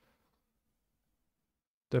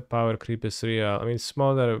 The power creep is real. I mean,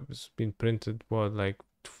 Smother has been printed, what, like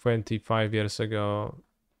 25 years ago.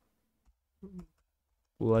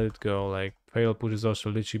 Let it go. Like, Fail Push is also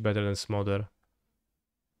literally better than Smother.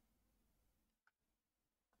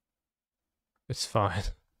 It's fine.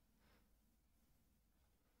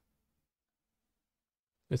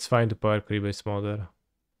 It's fine to power creep a Smother.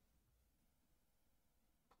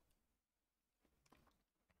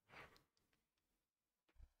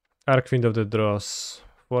 Archfiend of the Dross.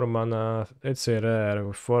 4 mana. It's a rare.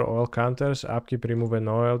 With 4 oil counters. Upkeep, remove an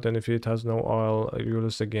oil. Then if it has no oil, you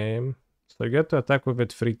lose the game. So you get to attack with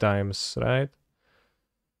it 3 times, right?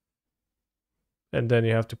 And then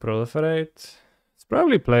you have to proliferate. It's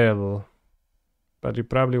probably playable. But you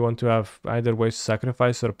probably want to have either ways to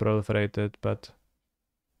sacrifice or proliferate it, but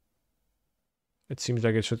it seems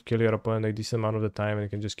like it should kill your opponent a decent amount of the time, and you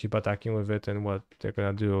can just keep attacking with it, and what they're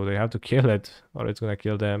gonna do, they have to kill it, or it's gonna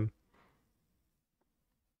kill them.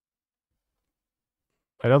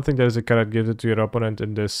 I don't think there's a card that gives it to your opponent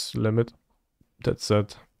in this limit. That's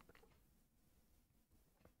it.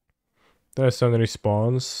 There's an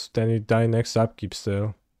response, then you die next upkeep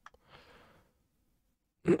still.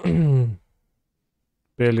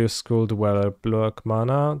 Belius School Dweller, block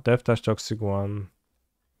mana, Death Touch Toxic 1.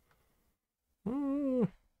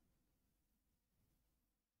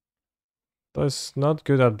 That's not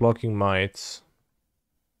good at blocking mites.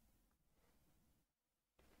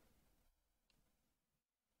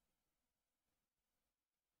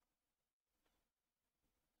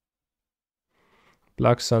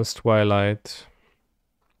 Black Sun's Twilight.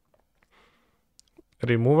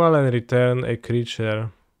 Removal and return a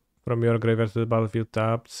creature from your graveyard to the battlefield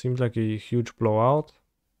tapped. Seems like a huge blowout.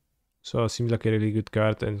 So it seems like a really good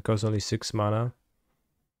card and costs only 6 mana.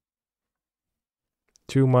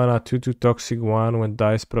 2 mana, 2/2 toxic 1 when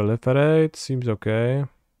dice proliferate. Seems okay.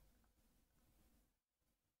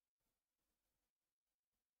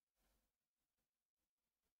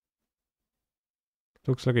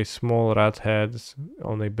 Looks like a small rat head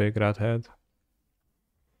on a big rat head.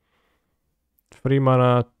 3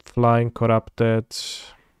 mana, flying corrupted.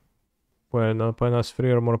 When opponent has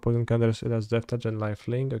 3 or more poison counters, it has Death Touch and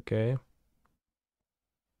Lifelink. Okay.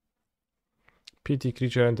 PT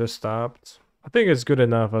creature enter stopped. I think it's good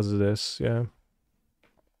enough as it is, yeah.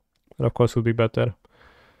 But of course would be better.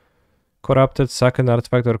 Corrupted second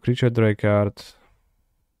artifact or creature draw card.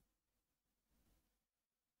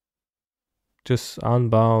 Just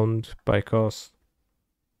unbound by cost.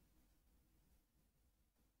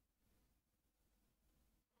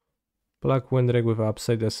 Black Windrig with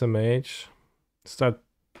upside SMH. Start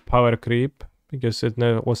power creep, because it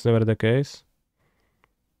was never the case.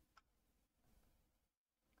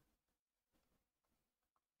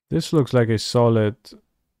 This looks like a solid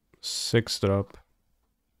 6-drop.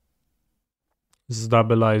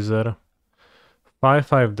 Stabilizer.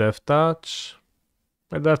 5/5 Death Touch.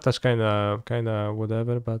 Death Touch kinda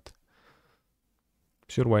whatever, but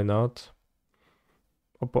sure, why not?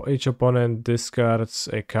 Each opponent discards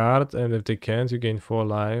a card, and if they can't, you gain 4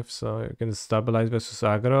 life. So you can stabilize versus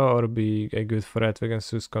aggro or be a good threat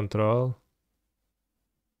against his control.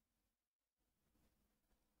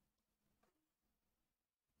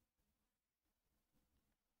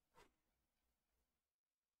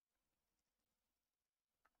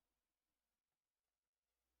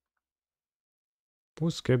 Who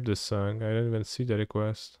skipped this song? I didn't even see the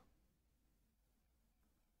request.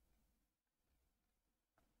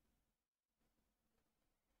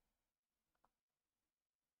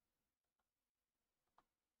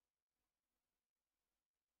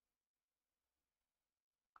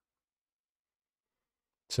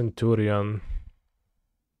 Centurion.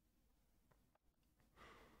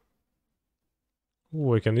 Ooh,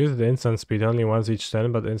 we can use the instant speed only once each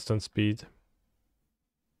turn, but instant speed.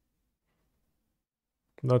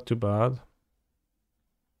 Not too bad.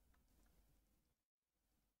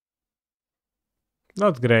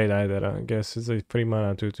 Not great either, I guess. It's a 3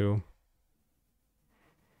 mana 2/2.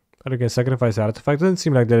 But you can sacrifice artifacts. Doesn't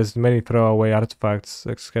seem like there's many throwaway artifacts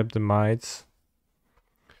except the mites.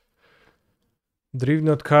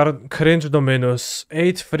 Dreadnought card, Cringe Dominus.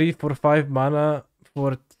 8/3 for 5 mana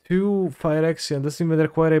for 2 Phyrexia. Doesn't even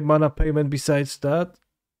require a mana payment besides that.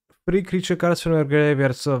 3 creature cards from your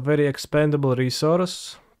graveyard, so a very expendable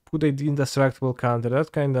resource. Put a indestructible counter. That's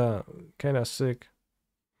kinda sick.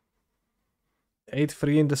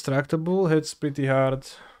 8/3 indestructible hits pretty hard.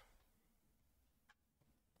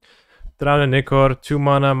 Drown and Ichor, 2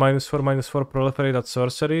 mana, -4/-4 proliferate at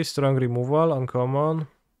sorcery, strong removal, uncommon.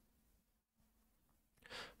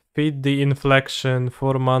 Feed the inflection,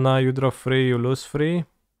 4 mana, you draw 3, you lose 3.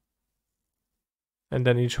 And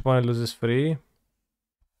then each opponent loses 3.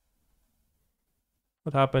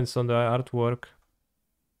 What happens on the artwork?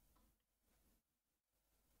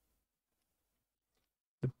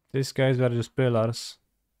 These guys are just pillars.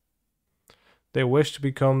 They wish to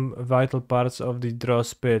become vital parts of the draw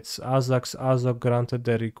spits. Azog granted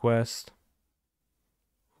their request.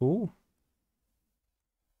 Who?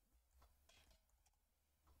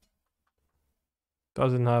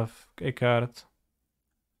 Doesn't have a card.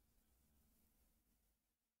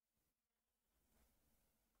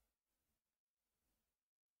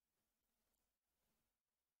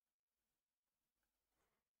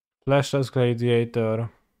 Fleshless Gladiator.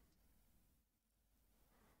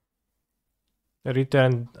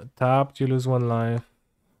 Return tapped, you lose 1 life.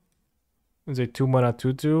 It's a 2 mana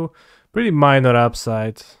 2/2. Pretty minor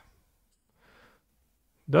upside.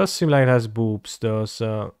 Does seem like it has boobs though,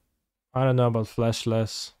 so I don't know about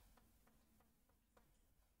Fleshless.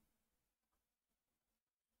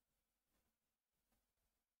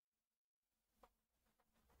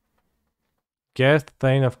 Get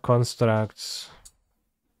Thane of Constructs.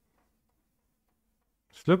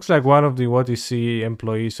 This looks like one of the What You See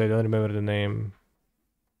employees, I don't remember the name.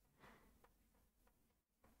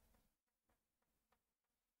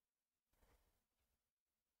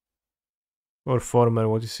 Or former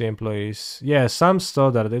What You See employees. Yeah, Sam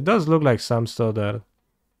Stoddard. It does look like Sam Stoddard.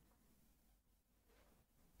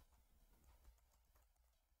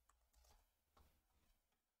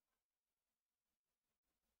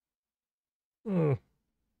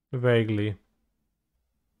 Vaguely.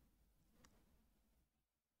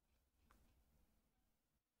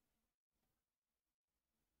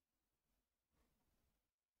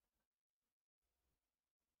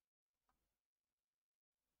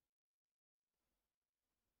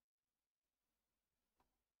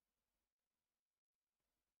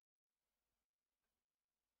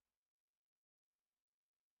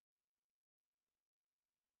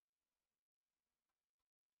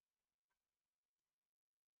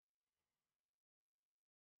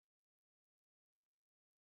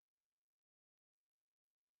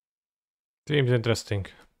 Seems interesting.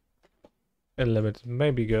 Unlimited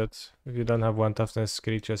may be good if you don't have 1 toughness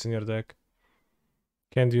creatures in your deck.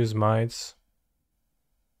 Can't use mites.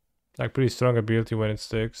 Like pretty strong ability when it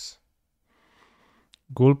sticks.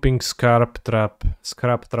 Gulping Scrap Trap.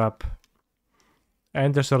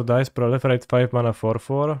 Enters or dies, proliferate 5 mana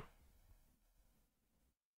 4/4.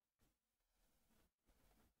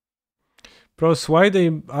 Bros, why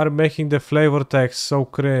they are making the flavor text so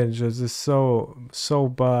cringe? This is so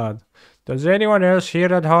bad. Does anyone else hear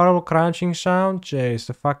that horrible crunching sound? Jeez,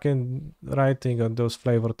 the fucking writing on those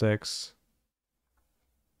flavor texts.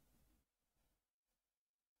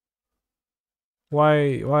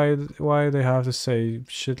 Why they have to say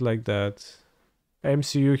shit like that?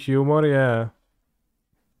 MCU humor, yeah.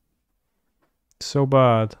 So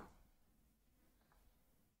bad.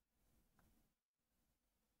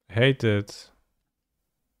 Hate it.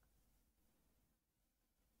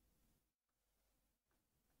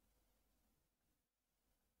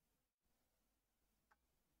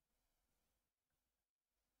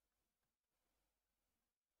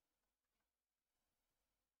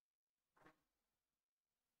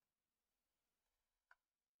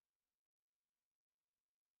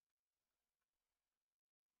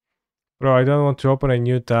 Bro, I don't want to open a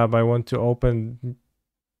new tab. I want to open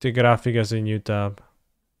the graphic as a new tab.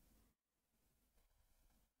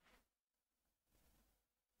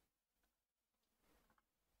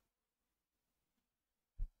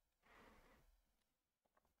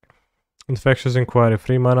 Infectious Inquiry,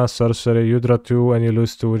 3 mana, sorcery, you draw 2 and you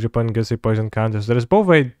lose 2. Japan gets a poison counter. So there's both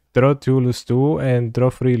a draw 2, lose 2, and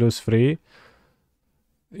draw 3, lose 3.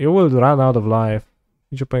 You will run out of life.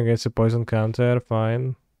 Japan gets a poison counter,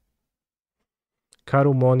 fine.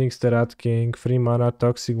 Karu Monix, the Rat King, 3 mana,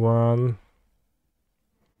 Toxic 1.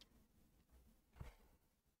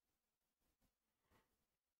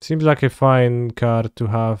 Seems like a fine card to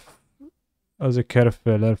have as a care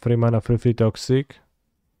filler. 3 mana, 3 Toxic.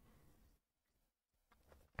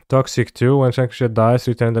 Toxic 2, when Shangri dies,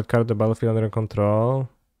 return that card to the battlefield under control.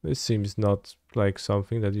 This seems not like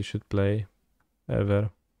something that you should play,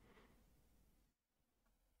 ever.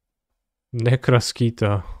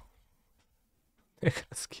 Necrosquito.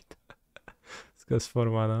 Necrosquito. This goes 4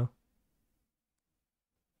 mana.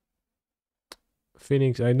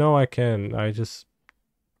 Phoenix, I know I can. I just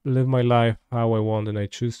live my life how I want and I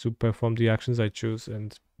choose to perform the actions I choose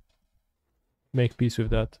and make peace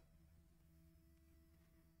with that.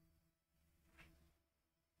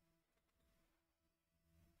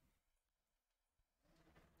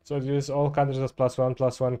 So this all counters as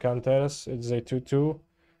 +1/+1 counters. It's a 2/2.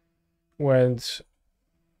 When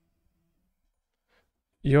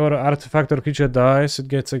your artifact or creature dies, it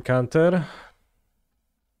gets a counter.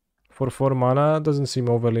 For 4 mana, doesn't seem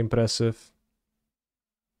overly impressive.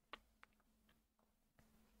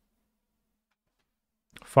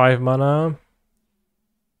 Five mana.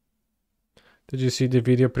 Did you see the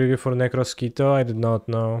video preview for Necrosquito? I did not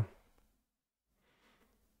know.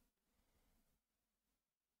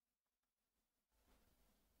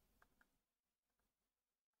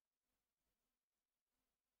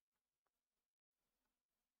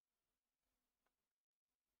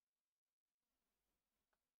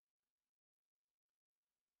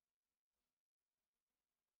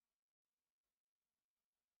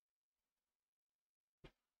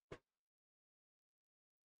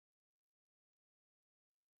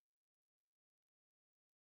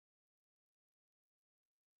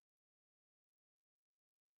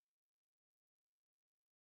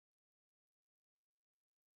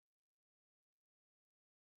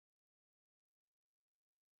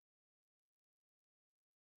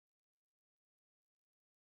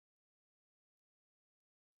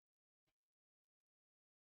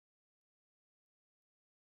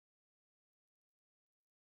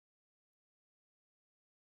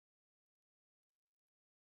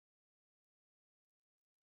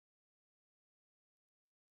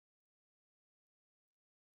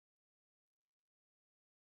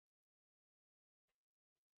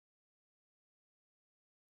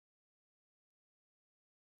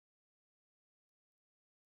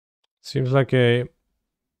 Seems like a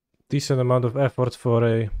decent amount of effort for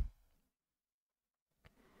a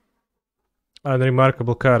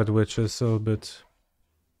unremarkable card, which is a little bit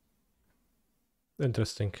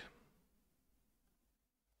interesting.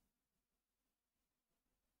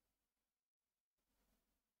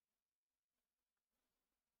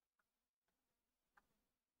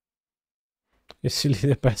 Easily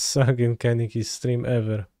the best song in Keniki's stream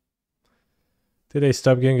ever. Did they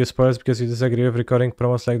stop giving you spoilers because you disagree with recording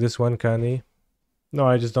promos like this one, Kani? No,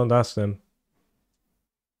 I just don't ask them.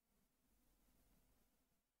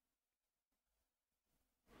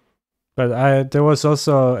 But there was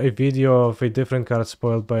also a video of a different card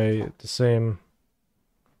spoiled by the same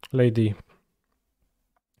lady.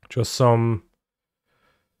 Which was some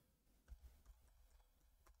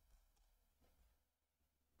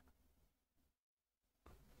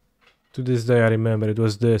To this day I remember it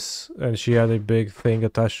was this, and she had a big thing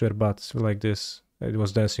attached to her butt, like this. It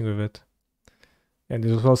was dancing with it. And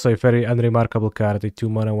it was also a very unremarkable card, a 2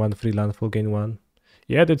 mana 1 free landfall gain 1.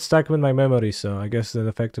 Yeah, it stuck in my memory, so I guess it's an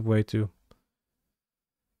effective way to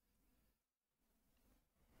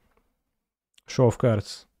show off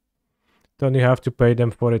cards. Don't you have to pay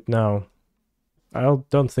them for it now? I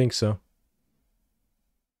don't think so.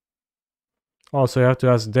 Also, you have to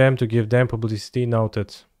ask them to give them publicity,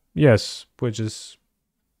 noted. Yes, which is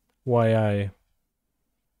why I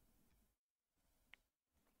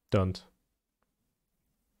don't.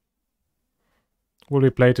 Will we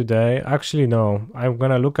play today? Actually, no. I'm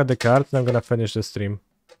gonna look at the cards and I'm gonna finish the stream.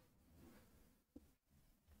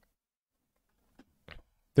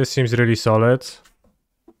 This seems really solid.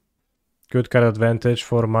 Good card advantage,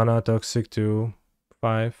 4 mana, toxic 2,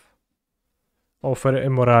 5. Offer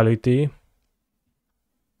immorality.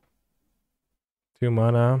 2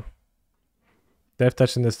 mana. Death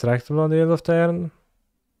touch indestructible on the end of turn.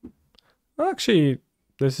 Actually,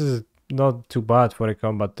 this is not too bad for a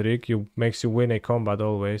combat trick. Makes you win a combat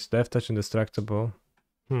always. Death touch indestructible.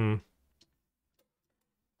 Can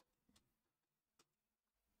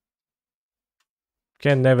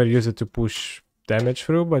never use it to push damage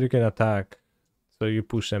through, but you can attack. So you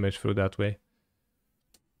push damage through that way.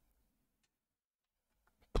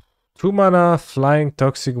 2 mana, flying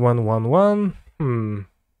toxic 1/1/1.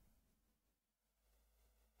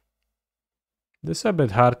 This is a bit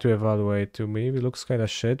hard to evaluate to me. It looks kind of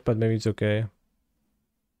shit, but maybe it's okay.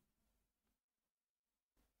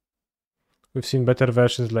 We've seen better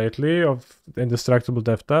versions lately of Indestructible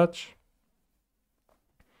Death Touch.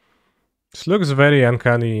 This looks very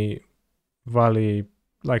Uncanny Valley,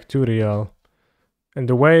 like too real. And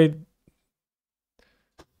the way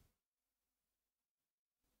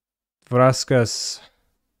Vraska's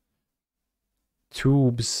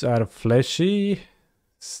tubes are fleshy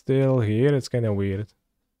still here, it's kind of weird.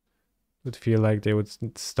 Would feel like they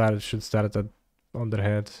should start on their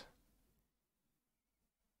head.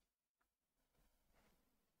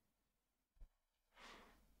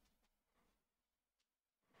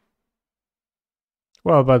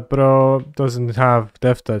 Well, but bro doesn't have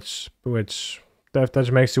Death Touch, which Death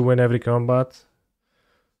Touch makes you win every combat.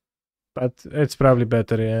 But it's probably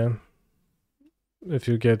better, yeah. If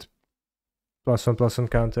you get +1/+1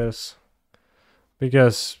 counters.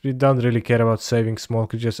 Because we don't really care about saving small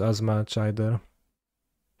creatures as much either.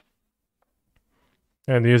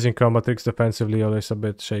 And using combat tricks defensively always a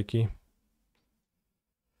bit shaky.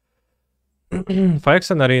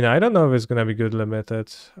 Phyrexia Arena, I don't know if it's gonna be good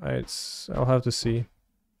limited. I'll have to see.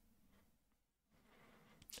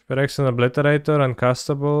 Phyrexia Obliterator,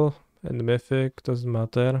 uncastable, and Mythic, doesn't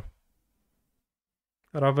matter.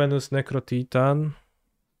 Ravenous Necrotitan.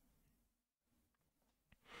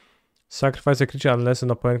 Sacrifice a creature unless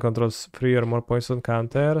an opponent controls 3 or more poison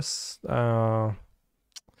counters. I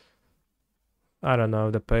don't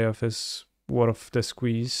know, the payoff is worth the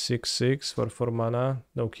squeeze. 6/6 for 4 mana,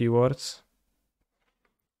 no keywords.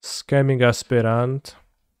 Scamming Aspirant.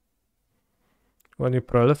 When you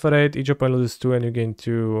proliferate, each opponent loses 2 and you gain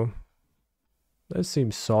 2. That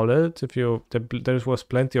seems solid. If you there was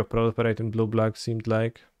plenty of proliferate in blue-black, seemed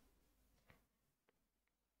like.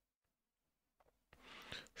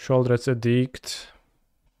 Shoulder's Edict.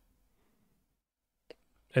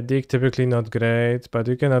 Edict typically not great, but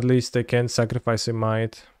you can at least sacrifice a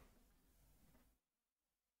might.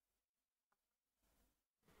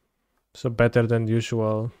 So better than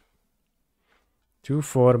usual.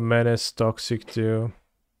 2/4 menace toxic 2.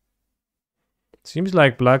 Seems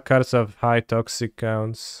like black cards have high toxic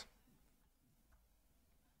counts.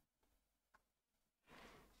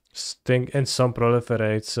 Sting and some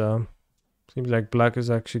proliferate, so seems like black is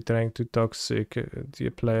actually trying to toxic the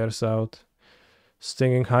players out.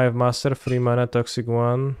 Stinging Hive Master, 3 mana, toxic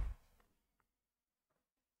 1.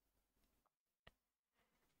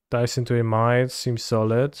 Dice into a might, seems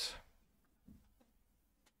solid.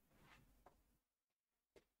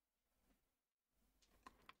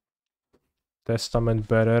 Testament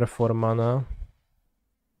Bearer, 4 mana.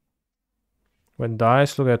 When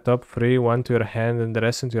dice, look at top 3, 1 to your hand and the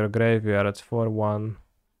rest into your graveyard. It's 4/1.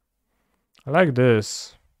 I like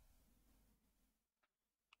this.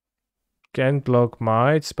 Can't block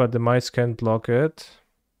mites, but the mites can't block it.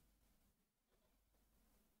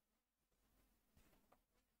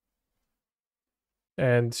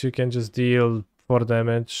 And you can just deal 4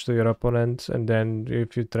 damage to your opponent, and then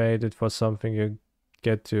if you trade it for something, you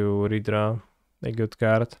get to redraw a good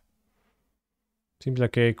card. Seems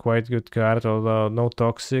like a quite good card, although no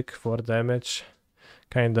toxic, 4 damage.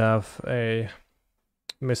 Kind of a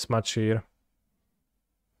mismatch here.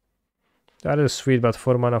 That is sweet, but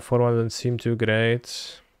 4 mana 4/1 doesn't seem too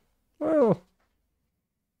great. Well,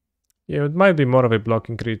 yeah, it might be more of a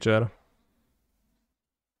blocking creature.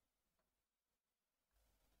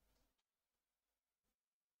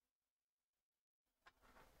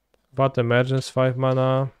 What emergence 5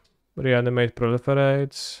 mana? Reanimate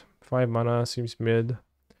proliferates. 5 mana seems mid.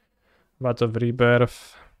 What of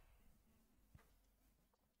rebirth?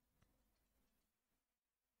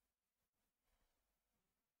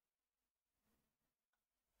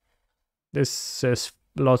 This is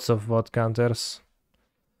lots of what counters.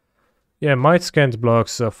 Yeah, might scant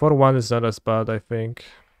blocks. 4/1 is not as bad, I think.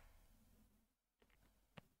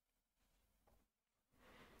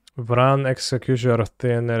 Vran, Executioner,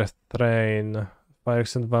 Thinner, Train,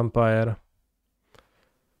 Phyrexian Vampire.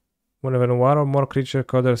 Whenever one or more creature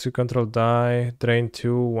coders you control die, drain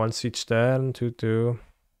 2 once each turn, 2/2.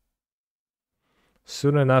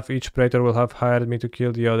 Soon enough, each Praetor will have hired me to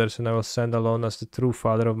kill the others, and I will stand alone as the true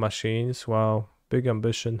father of machines. Wow, big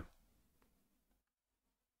ambition.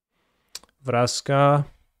 Vraska.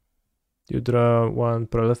 You draw 1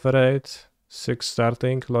 proliferate, 6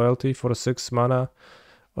 starting, loyalty for 6 mana,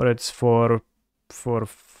 or it's for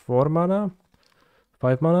 4 mana,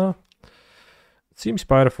 5 mana. It seems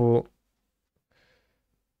powerful.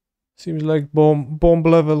 Seems like bomb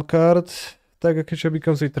level card. Target creature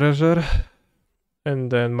becomes a treasure,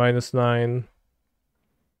 and then -9.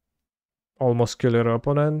 Almost kill your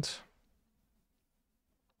opponent.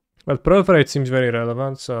 But proliferate seems very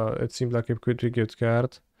relevant, so it seems like a pretty good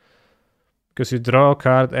card. Because you draw a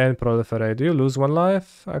card and proliferate. Do you lose 1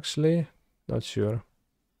 life, actually? Not sure.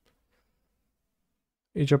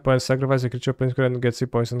 Each opponent sacrifices a creature opponent and gets a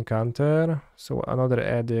poison counter. So another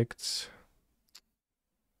edict.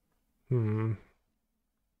 I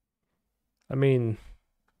mean,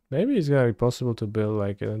 maybe it's gonna be possible to build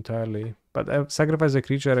like it entirely. But sacrifice a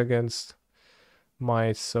creature against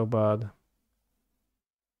might so bad.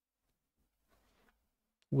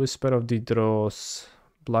 Whisper of the Dross.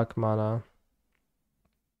 Black mana.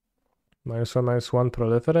 -1/-1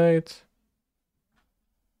 proliferate.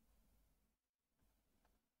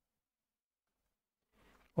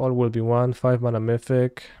 All will be 1, 5 mana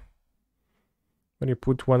mythic. When you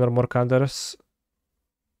put 1 or more counters,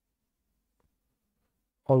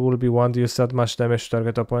 all will be 1. Deals that much damage to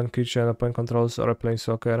target opponent creature and opponent controls or a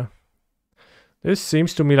planeswalker. This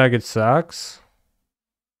seems to me like it sucks.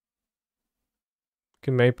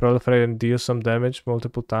 You may proliferate and deal some damage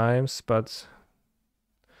multiple times, but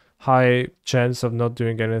high chance of not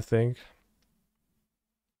doing anything.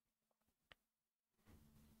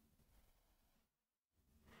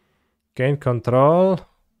 Gain control.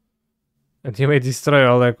 And you may destroy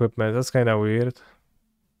all equipment. That's kind of weird.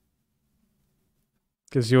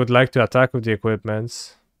 Because you would like to attack with the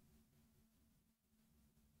equipments.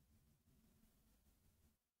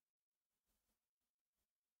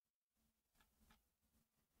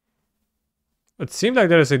 It seemed like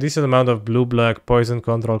there is a decent amount of blue-black poison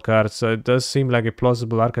control cards, so it does seem like a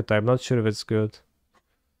plausible archetype. Not sure if it's good.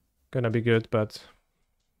 Gonna be good, but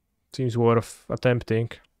seems worth attempting.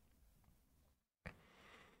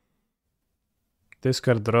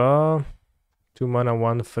 Discard draw. 2 mana,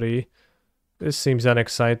 1 free. This seems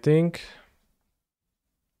unexciting.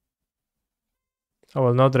 I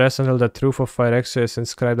will not rest until the truth of Phyrexia is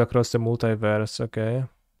inscribed across the multiverse. Okay.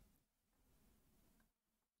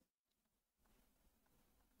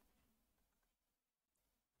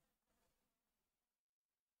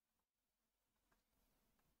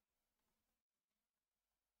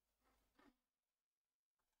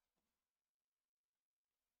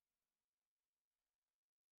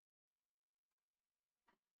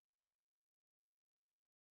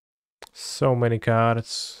 So many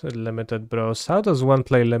cards. Limited, bros. How does one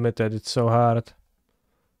play limited? It's so hard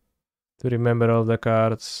to remember all the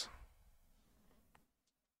cards.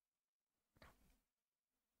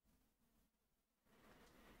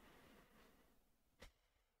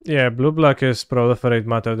 Yeah, blue-black is proliferate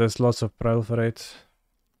matter. There's lots of proliferate.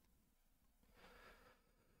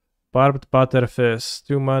 Barbed Butterfist.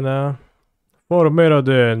 2 mana. For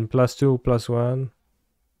Mirrodin. +2, +1.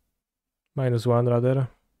 -1 rather.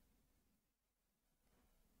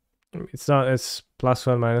 It's not, it's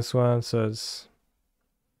 +1, -1, so it's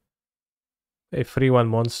a free 1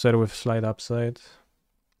 monster with slight upside.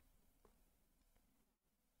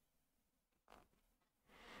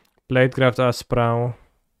 Bladegraft Asprow.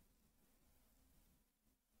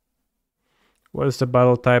 What is the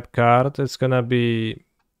battle type card? It's gonna be...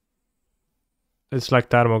 It's like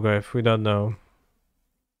Tarmogoyf, we don't know.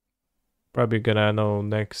 Probably gonna know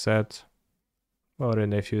next set. Or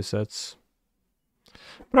in a few sets.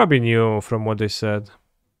 Probably new from what they said.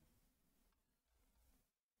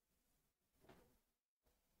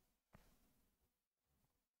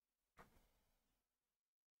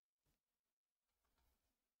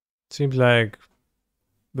 Seems like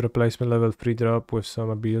replacement level 3 drop with some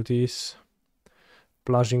abilities.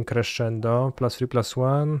 Plunging Crescendo,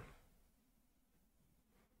 +3/+1.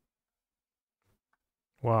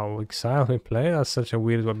 Wow, Exile we play? That's such a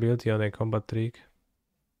weird ability on a combat trick.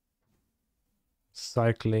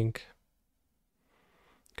 Cycling.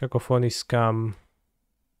 Cacophony Scam.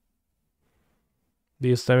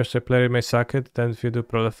 Deals damage to a player, you may sack it, then if you do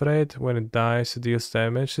proliferate, when it dies, it deals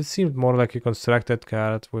damage. It seemed more like a constructed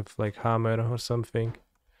card with like hammer or something.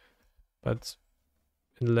 But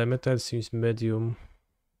in limited seems medium.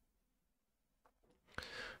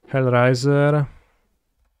 Hellraiser.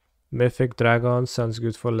 Mythic Dragon sounds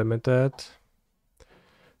good for limited.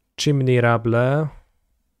 Chimney Rabble.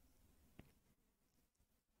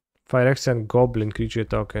 Phyrexia and Goblin creature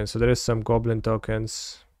tokens. So there is some Goblin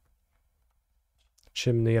tokens.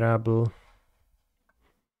 Chimney Rabble.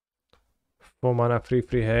 4 mana,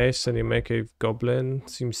 3/3 haste, and you make a Goblin.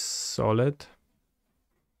 Seems solid.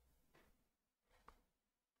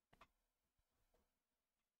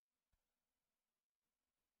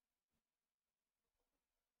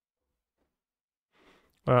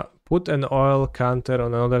 Put an oil counter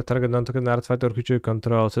on another target non-token artifact or creature you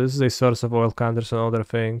control. So this is a source of oil counters on other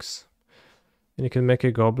things. And you can make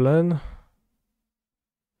a Goblin.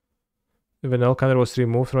 If an oil counter was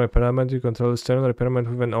removed from a permanent you control this turn, or a permanent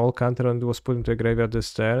with an oil counter and was put into a graveyard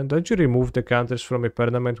this turn. Don't you remove the counters from a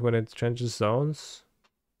permanent when it changes zones?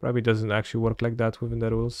 Probably doesn't actually work like that within the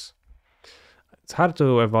rules. It's hard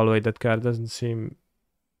to evaluate that card. Doesn't seem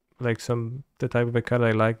like the type of a card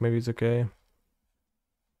I like. Maybe it's okay.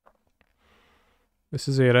 This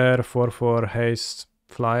is a rare 4/4 haste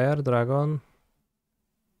flyer dragon.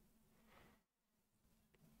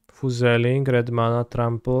 Fuzeling, red mana,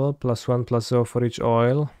 trample, +1/+0 for each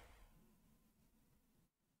oil.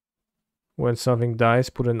 When something dies,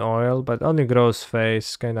 put an oil, but only grows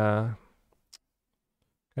face, kinda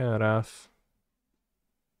rough.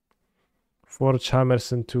 Forge Hammer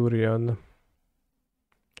Centurion.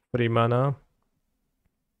 3 mana.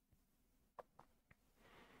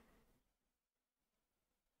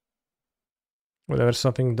 Whenever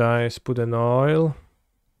something dies, put an oil.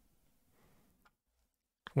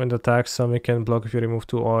 When it attacks, something can block if you remove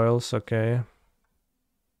 2 oils, okay.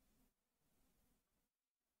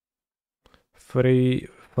 Free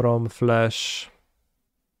from flesh.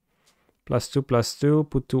 +2/+2,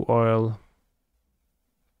 put 2 oil.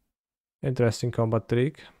 Interesting combat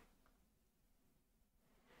trick.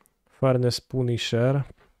 Furnace Punisher.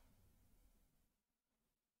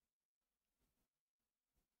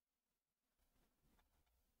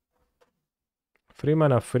 Free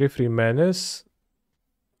mana, free menace.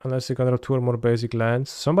 Unless you control 2 or more basic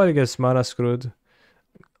lands. Somebody gets mana screwed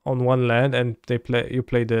on one land and you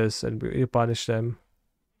play this and you punish them.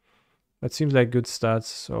 That seems like good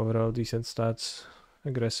stats overall, decent stats.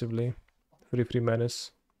 Aggressively. Free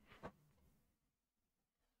menace.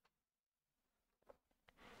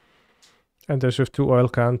 Enters with 2 oil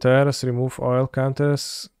counters. Remove oil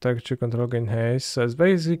counters. Target you control gain haste. So it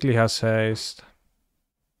basically has haste.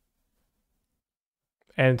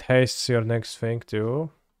 And hastes your next thing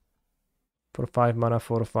too. For 5 mana,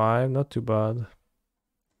 4/5. Not too bad.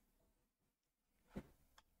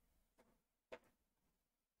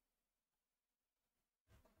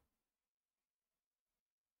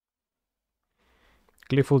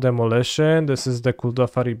 Gleeful Demolition. This is the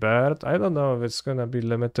Kuldafari Bird. I don't know if it's gonna be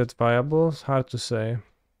limited viable. It's hard to say.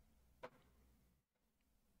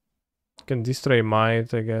 Can destroy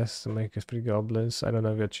Might, I guess, to make it 3 goblins. I don't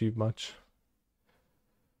know if we achieve much.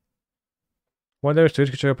 1 damage to each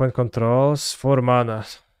creature opponent controls. 4 mana.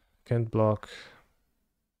 Can't block.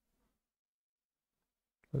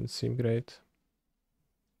 Doesn't seem great.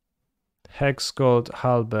 Hex Gold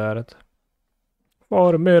Halberd.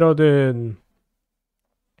 For Mirrodin.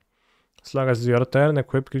 As long as it's your turn,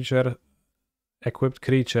 equipped creature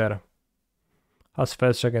has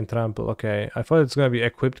fetch check and trample. Okay, I thought it's gonna be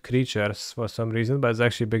equipped creatures for some reason, but it's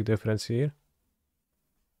actually a big difference here.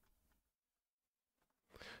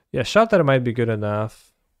 Yeah, Shatter might be good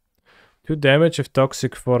enough. 2 damage if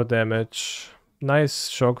toxic, 4 damage. Nice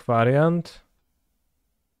shock variant.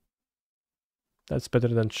 That's better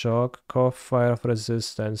than shock. Cough, fire of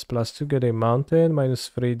resistance. +2 get a mountain.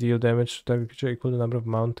 -3 deal damage to target creature equal to the number of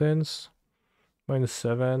mountains.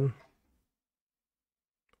 -7.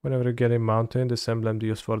 Whenever you get a mountain, this emblem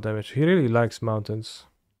deals 4 damage. He really likes mountains.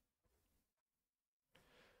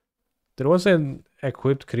 There was an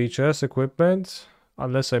equipped creatures equipment,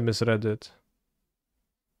 unless I misread it.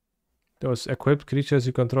 Those equipped creatures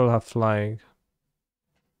you control have flying.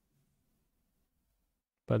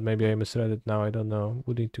 But maybe I misread it now, I don't know.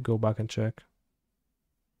 We need to go back and check.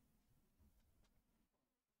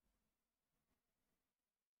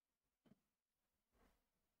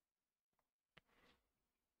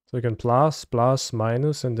 So you can plus, plus,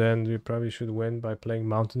 minus, and then we probably should win by playing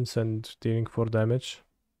mountains and dealing 4 damage.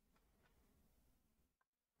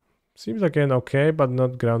 Seems again okay, but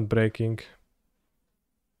not groundbreaking.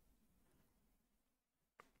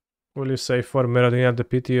 Will you say for Mirrodin at the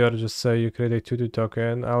PT or just say you create a 2-2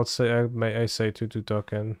 token? I say 2-2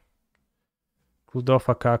 token.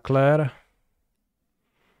 Kuldofa Kakler.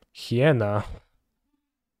 Hyena.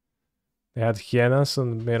 They had hyenas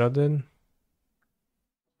on Mirrodin.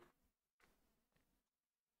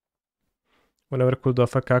 Whenever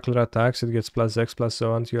Kuldofa Kakler attacks, it gets plus X plus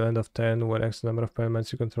O until end of 10 when X number of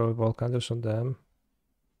elements you control with all counters on them.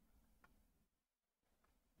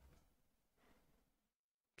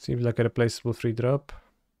 Seems like a replaceable free drop.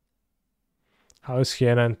 How is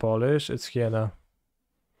hyena in Polish? It's hyena.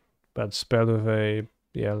 But spelled with a,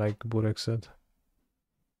 yeah, like Burek said.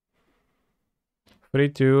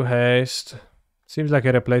 3-2, haste. Seems like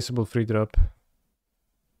a replaceable free drop.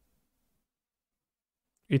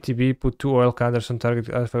 ETB, put 2 oil counters on target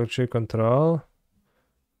artifact control.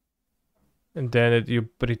 And then you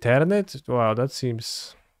return it? Wow, that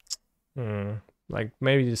seems... like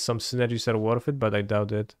maybe some synergies are worth it, but I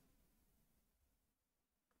doubt it.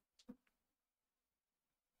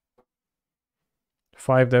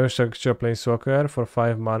 Five damage to extra planeswalker for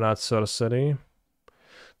 5 mana at sorcery.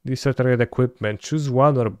 These are target equipment. Choose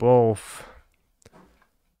one or both.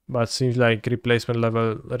 But seems like replacement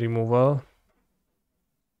level removal.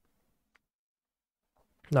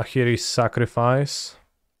 Now here is sacrifice.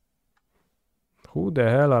 Who the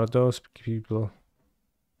hell are those people?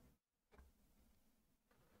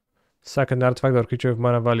 Second artifact or creature with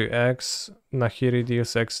mana value X. Nahiri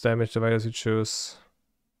deals X damage to values you choose.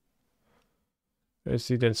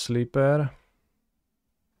 Resident Sleeper.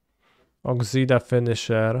 Oxida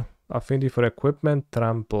Finisher. Affinity for equipment,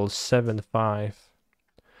 trample, 7-5.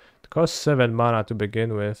 It costs 7 mana to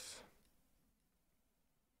begin with.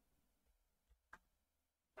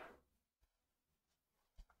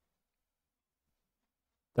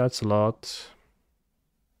 That's a lot.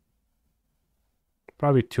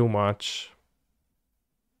 Probably too much.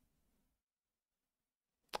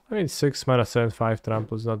 I mean, 6 mana, 7-5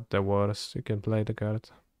 trample is not the worst. You can play the card.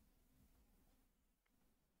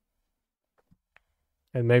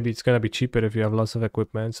 And maybe it's gonna be cheaper if you have lots of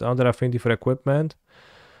equipment. Another affinity for equipment.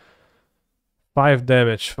 5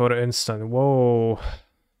 damage for instant. Whoa.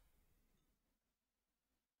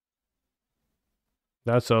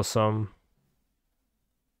 That's awesome.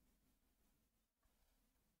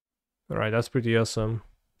 Alright, that's pretty awesome.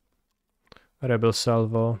 Rebel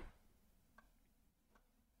Salvo.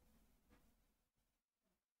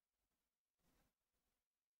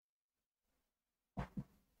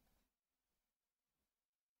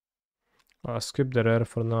 I'll skip the rare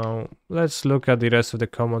for now. Let's look at the rest of the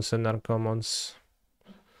commons and uncommons.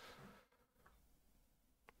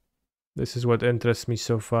 This is what interests me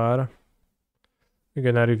so far. We're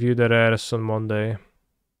gonna review the rares on Monday.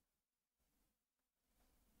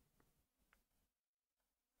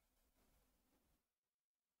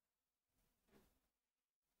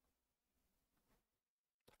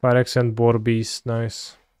 Phyrexia and Boar Beast,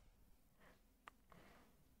 nice.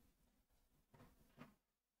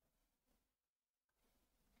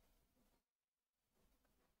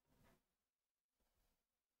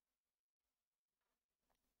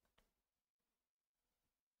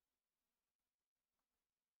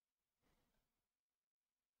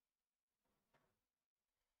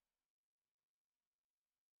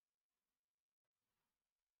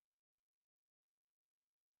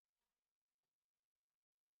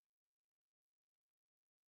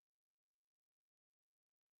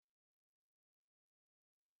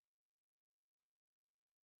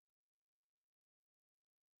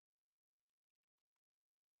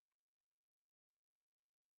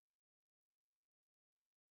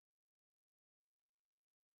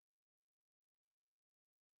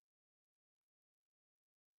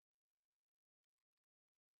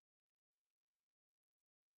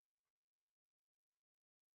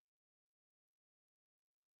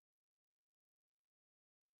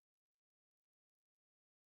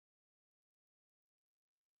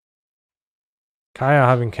 Kaya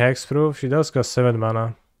having hexproof, she does cost 7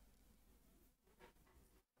 mana.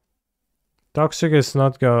 Toxic is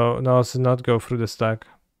not does not go through the stack.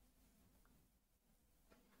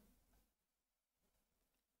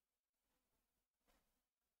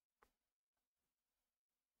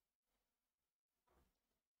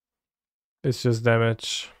 It's just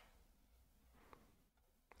damage.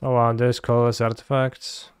 Oh wow, there's colorless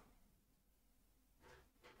artifacts.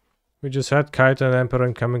 We just had Kite and Emperor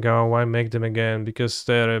and Kamigawa. Why make them again? Because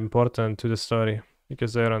they're important to the story.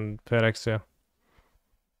 Because they're on Phyrexia.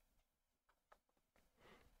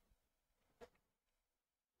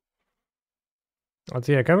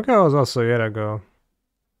 yeah, Chemical was also a year ago.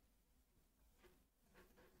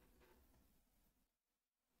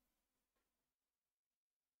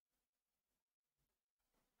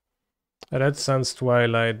 Red Sun's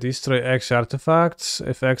Twilight. Destroy X artifacts.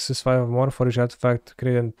 If X is 5 or more for each artifact,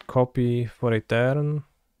 create a copy for a turn.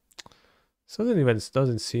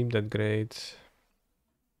 Doesn't seem that great.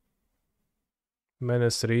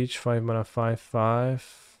 Menace Reach, 5 mana,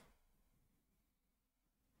 5/5.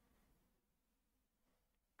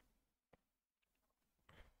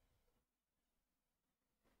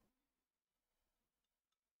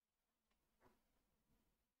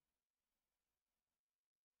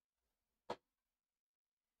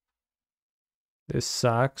 This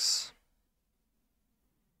sucks.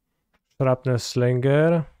 Shrapnel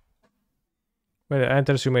Slinger. When it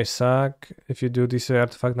enters, you may sack. If you do, this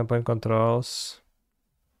artifact no point controls.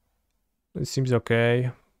 It seems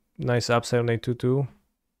okay. Nice upside on a 2/2.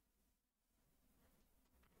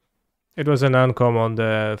 It was an uncommon,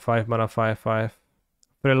 the 5 mana, 5/5.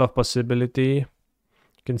 Thrill of Possibility.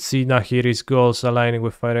 You can see Nahiri's goals aligning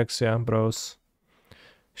with Phyrexia, bros.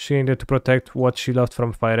 She needed to protect what she loved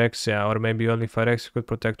from Phyrexia, or maybe only Phyrexia could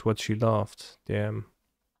protect what she loved. Damn.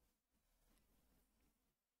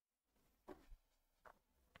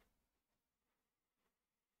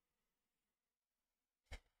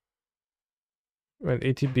 When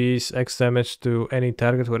ETBs X damage to any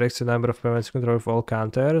target with X number of permanents control with all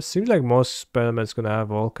counters. Seems like most permanents gonna have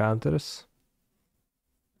all counters.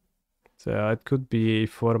 So it could be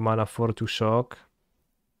 4 mana 4/2 shock.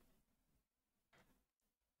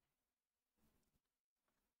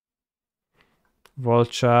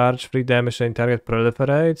 Volt charge, 3 damage to any target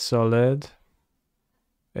proliferate, solid.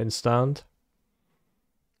 Instant.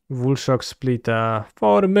 Woolshock Splitter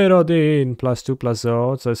for Mirrodin,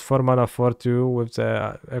 +2/+0. So it's 4 mana 4/2 with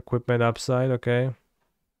the equipment upside, okay.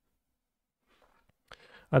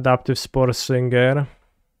 Adaptive Spore Slinger.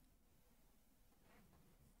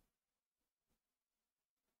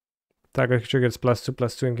 Target creature gets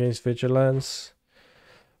 +2/+2 and gains vigilance.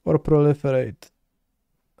 Or proliferate.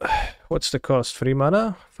 What's the cost? 3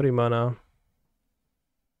 mana? 3 mana.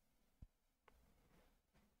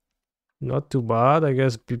 Not too bad. I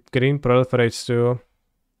guess green proliferates too.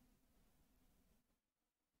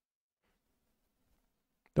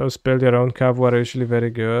 Those build your own cav are usually very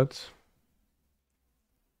good.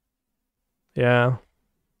 Yeah.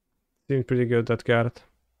 Seems pretty good, that card.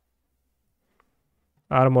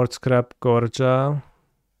 Armored Scrap Gorgia.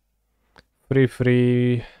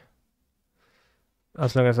 Free.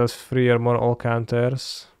 As long as it has 3 or more all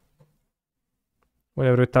counters.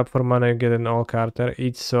 Whenever you tap for mana, you get an all counter.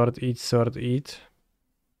 Eat sword, eat.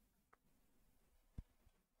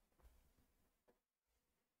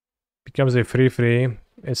 Becomes a free.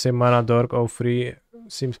 It's a mana dork, 0/3.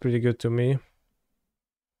 Seems pretty good to me.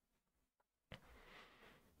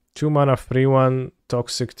 2 mana 3/1,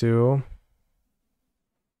 toxic 2.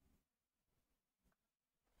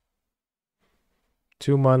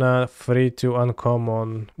 Two mana 3/2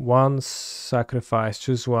 uncommon. 1 sacrifice,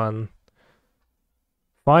 choose one.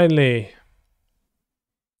 Finally!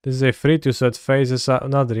 This is a 3/2, so it phases out.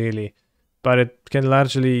 Not really. But it can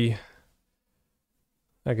largely.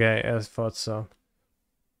 Okay, I thought so.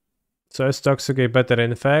 So is toxic a better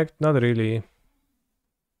effect? Not really.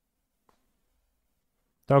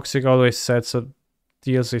 Toxic always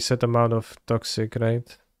deals a set amount of toxic,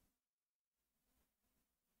 right?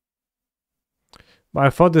 But I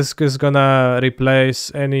thought this is gonna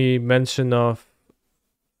replace any mention of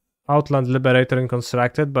Outland, Liberator, and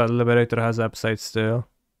Constructed, but Liberator has upside still.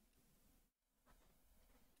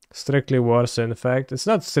 Strictly worse, in fact. It's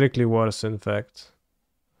not strictly worse, in fact.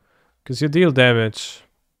 Because you deal damage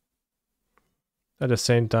at the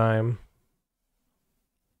same time.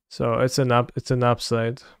 So it's an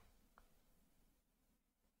upside.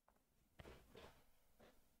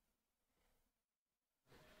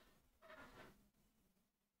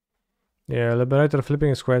 Yeah, Liberator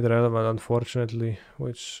flipping is quite relevant, unfortunately,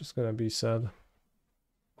 which is gonna be sad.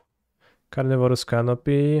 Carnivorous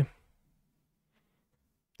Canopy.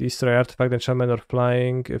 Destroy artifact, enchantment, or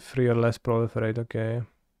flying if 3 or less proliferate, okay.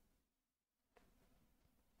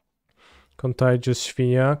 Contagious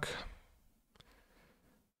Świniak.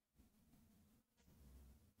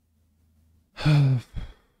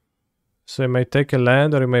 So you may take a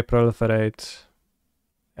land or you may proliferate.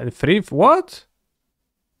 And what?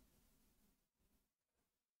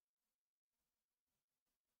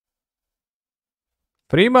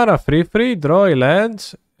 3 mana, free, draw a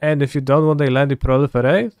land, and if you don't want a land, you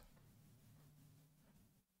proliferate?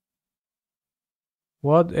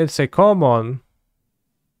 What? It's a common.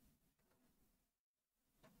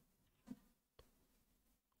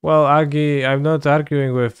 Well, Agi, I'm not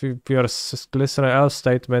arguing with your listener else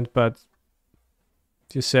statement, but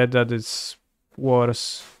you said that it's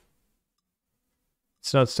worse.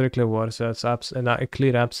 It's not strictly worse, that's a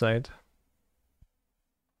clear upside.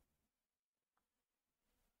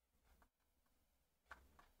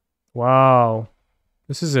 Wow.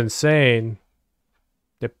 This is insane.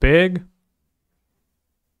 The pig?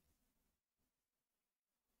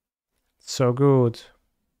 So good.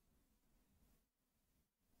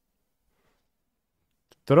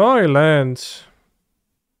 Troy lands.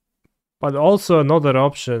 But also another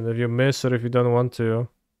option if you miss or if you don't want to.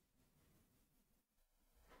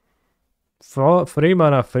 Free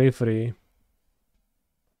mana, free.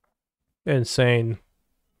 Insane.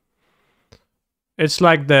 It's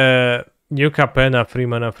like the new Capena free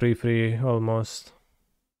mana, free almost.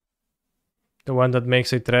 The one that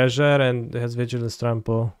makes a treasure and has Vigilance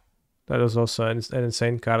Trample. That was also an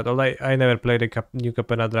insane card. Although I never played a new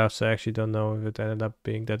Capena draft, so I actually don't know if it ended up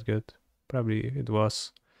being that good. Probably it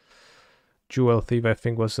was. Jewel Thief, I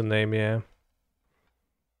think was the name, yeah.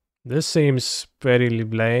 This seems very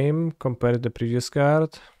lame compared to the previous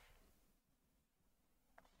card.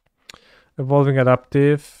 Evolving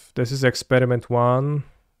Adaptive. This is Experiment 1.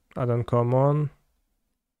 Add uncommon.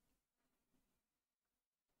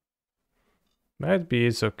 Might be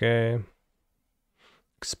it's okay.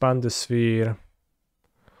 Expand the sphere.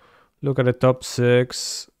 Look at the top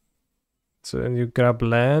 6. So then you grab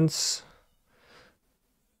lands.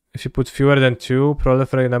 If you put fewer than 2,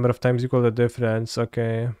 proliferate number of times equal the difference.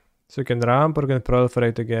 Okay. So you can ramp or you can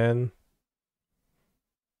proliferate again.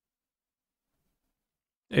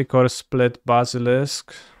 Ichor Split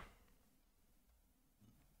Basilisk.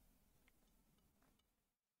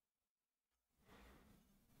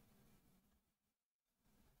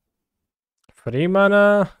 Free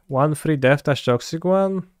mana. 1 free Death Touch Toxic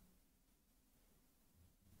one.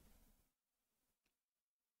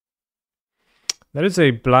 There is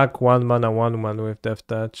a black 1 mana 1/1 with Death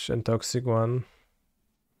Touch and Toxic one.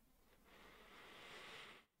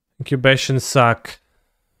 Incubation suck.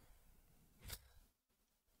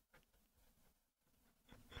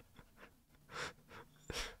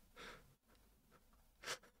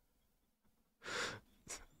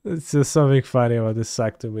 It's just something funny about this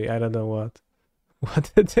suck to me. I don't know what.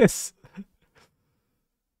 What it is.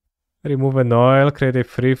 Remove an oil, create a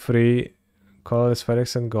free colorless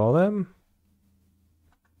Phyrexia and Golem.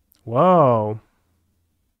 Whoa.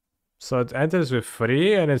 So it enters with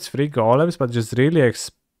free and it's free golems, but just really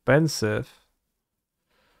expensive.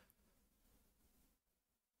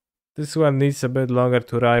 This one needs a bit longer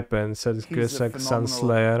to ripen, so it feels like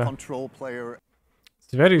Sunslayer. Control player.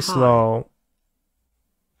 It's very slow.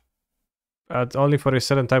 Only for a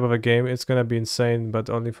certain type of a game, it's gonna be insane, but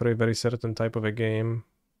only for a very certain type of a game.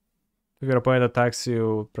 If your opponent attacks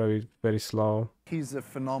you, probably very slow. He's a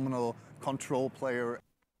phenomenal control player.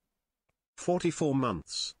 44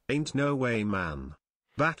 months, ain't no way, man.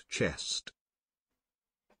 Bat chest.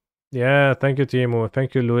 Yeah, thank you, Timu.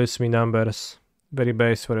 Thank you, Luis, me numbers. Very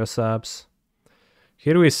base for your subs.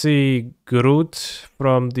 Here we see Groot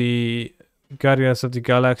from the Guardians of the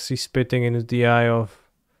Galaxy spitting into the eye of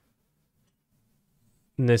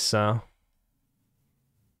Nissa.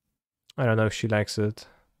 I don't know if she likes it.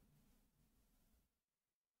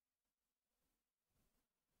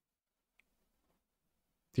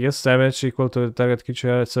 Deals damage equal to the target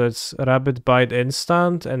creature, so it's Rabbit Bite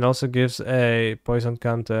instant and also gives a poison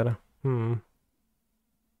counter. Seems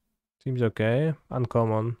okay.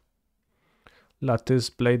 Uncommon. Lattice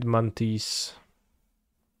Blade Mantis.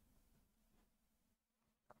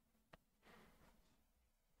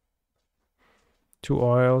 Two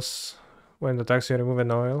oils. When attacks you remove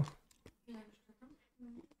an oil.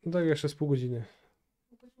 No tak, jeszcze z pół godziny.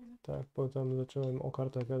 Tak, potem zacząłem o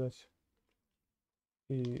kartach gadać.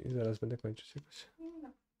 I zaraz będę kończyć jakoś.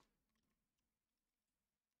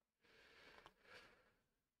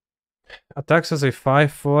 Attacks as a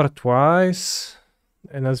 5/4 twice.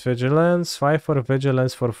 And as vigilance. 5/4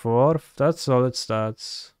 vigilance for 4. That's solid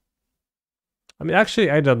stats. I mean, actually,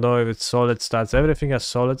 I don't know if it's solid stats. Everything has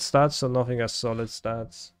solid stats, so nothing has solid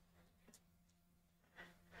stats.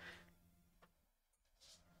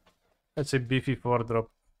 That's a beefy 4-drop.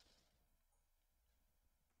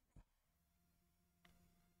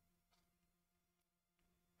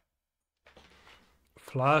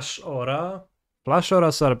 Flash Aura. Flash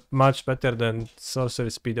Auras are much better than Sorcery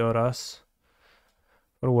Speed Auras.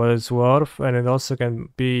 For what it's worth, and it also can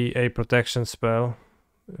be a protection spell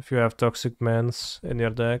if you have Toxic Mans in your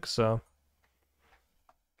deck, so...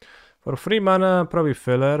 For free mana, probably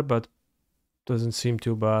filler, but doesn't seem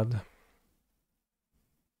too bad.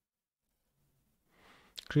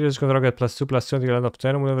 Creature's control get +2/+2 until end of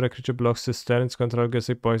turn. Whenever a creature blocks this turn, its control gets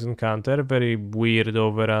a poison counter. Very weird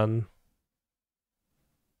overrun.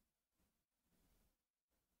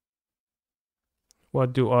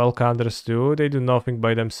 What do oil counters do? They do nothing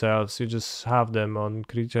by themselves. You just have them on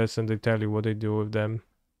creatures and they tell you what they do with them.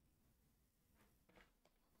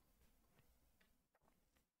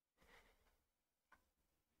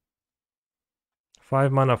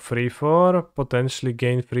 Five mana 3/4, potentially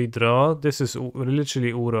gain free draw. This is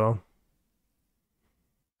literally Uro.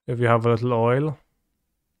 If you have a little oil.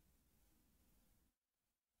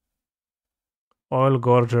 Oil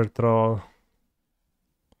Gorger Troll.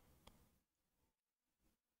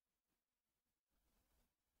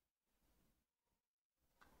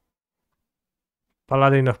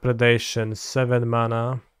 Paladin of Predation, 7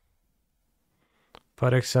 mana.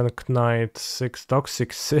 Phyrexian Knight, 6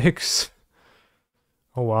 Toxic 6.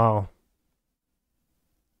 Oh wow.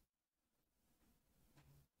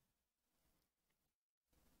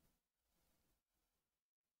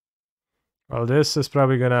 Well, this is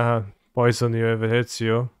probably gonna poison you if it hits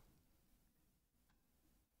you.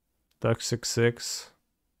 Toxic 6.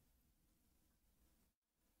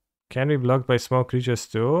 Can be blocked by small creatures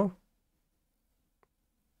too?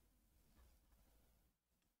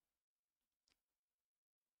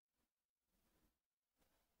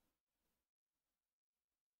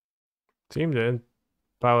 Seemed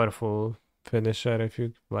powerful finisher if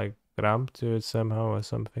you like ramp to it somehow or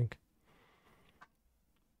something.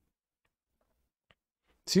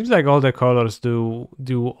 Seems like all the colors do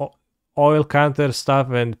oil counter stuff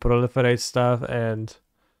and proliferate stuff and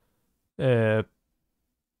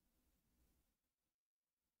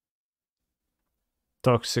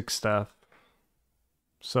toxic stuff.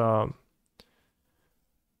 So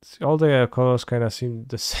all the colors kind of seem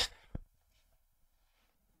the same.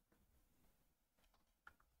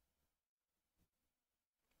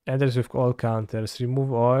 Enters with all counters.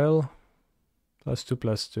 Remove oil.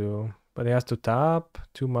 +2/+2. But he has to tap.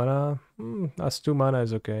 2 mana. That's 2 mana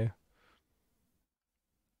is okay.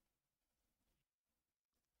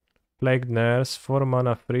 Plague Nurse. 4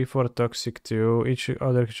 mana. 3/4 toxic 2. Each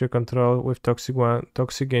other creature control with toxic 1.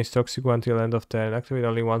 Toxic gains toxic 1 till end of turn. Activate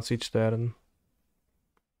only once each turn.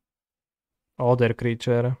 Other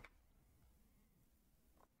creature.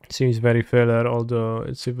 Seems very filler, although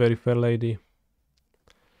it's a very fair lady.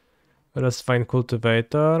 Rustfine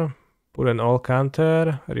Cultivator. Put an all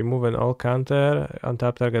counter. Remove an all counter.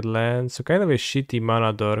 Untap target land. So kind of a shitty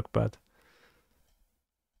mana dork, but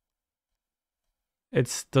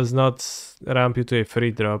it does not ramp you to a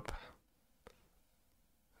free drop.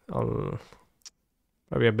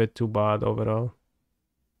 Probably a bit too bad overall.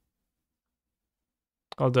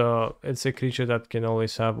 Although it's a creature that can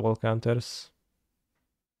always have all counters.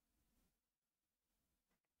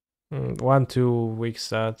 1/2 weak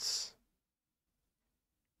stats.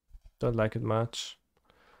 Don't like it much.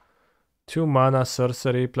 2 mana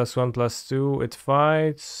sorcery +1/+2. It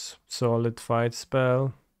fights. Solid fight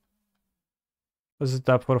spell. Does it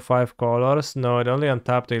tap for 5 colors? No, it only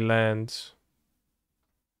untapped a land.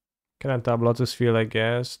 Can untap Lotus Field, I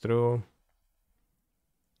guess. True.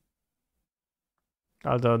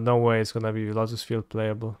 Although no way it's gonna be Lotus Field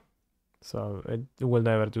playable. So it will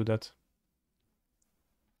never do that.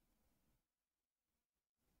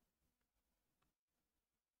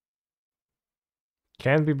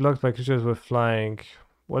 Can't be blocked by creatures with flying.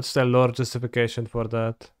 What's the lore justification for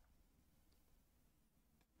that?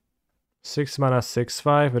 6 mana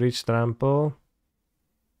 6/5, reach trample.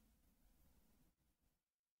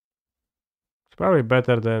 It's probably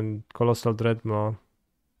better than Colossal Dreadmaw.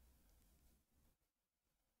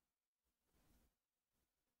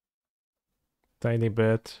 Tiny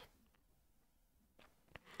bit.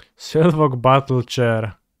 Silvok Battle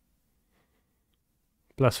Chair.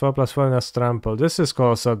 +4/+4 in a trample. This is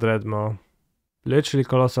Colossal Dreadmaw. Literally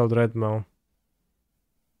Colossal Dreadmaw.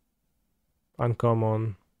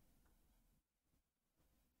 Uncommon.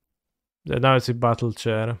 Now it's a battle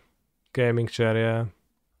chair. Gaming chair, yeah.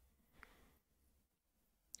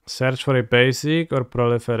 Search for a basic or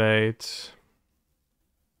proliferate.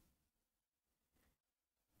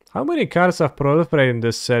 How many cards have proliferated in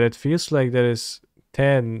this set? It feels like there is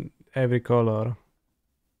 10 every color.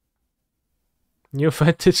 New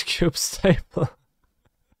Vintage Cube staple.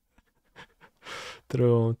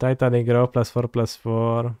 True. Titanic Row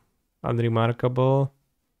 +4/+4. Unremarkable.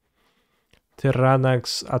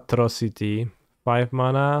 Tyrannax Atrocity. 5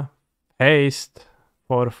 mana. Haste.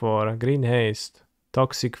 4/4. Green Haste.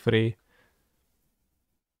 Toxic free.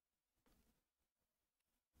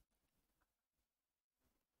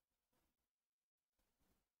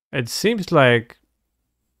 It seems like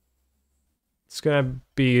It's gonna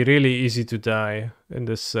be really easy to die in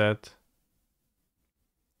this set.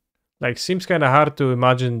 Like, seems kind of hard to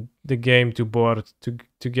imagine the game to board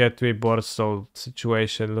to get to a board stall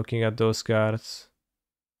situation looking at those cards.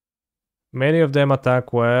 Many of them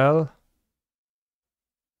attack well,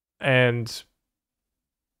 and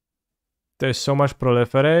there's so much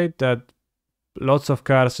proliferate that lots of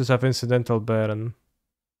cards just have incidental burn.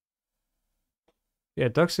 Yeah,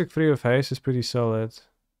 Toxic free with haste is pretty solid.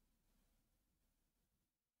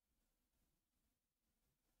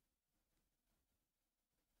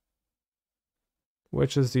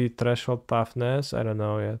 Which is the threshold toughness? I don't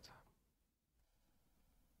know yet.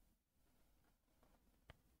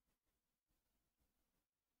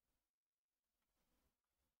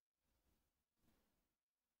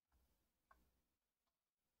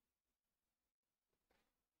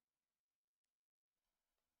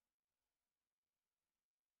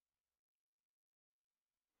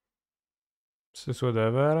 This is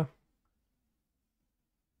whatever.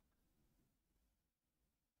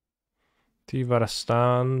 Tivar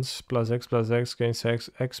stuns, +X gains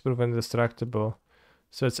X-proof and indestructible.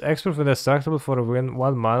 So it's X-proof and indestructible for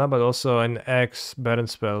 1 mana, but also an X burn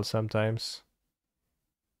spell sometimes.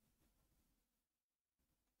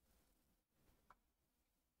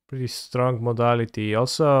 Pretty strong modality.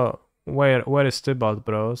 Also, where is Tybalt,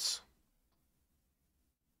 bros?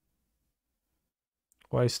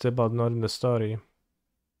 Why is Tybalt not in the story?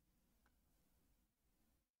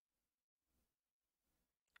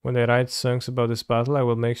 When I write songs about this battle, I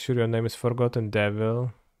will make sure your name is Forgotten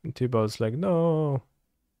Devil. And Tybalt's like, no.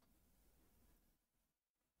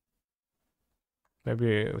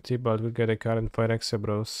 Maybe Tybalt will get a card in Phyrexia,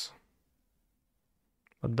 bros.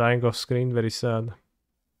 But dying off screen, very sad.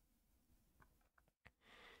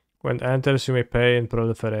 When it enters, you may pay and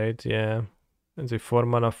proliferate, yeah. And the 4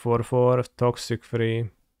 mana 4/4, toxic free.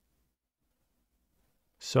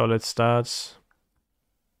 Solid stats.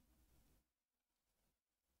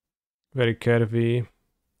 Very curvy.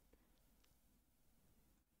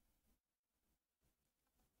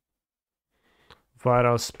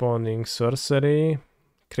 Viral spawning sorcery.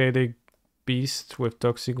 Create a beast with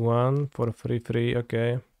toxic 1 for free,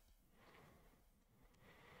 okay.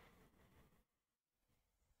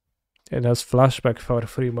 It has flashback for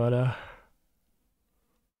 3 mana.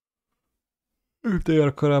 If they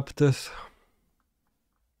are corrupted.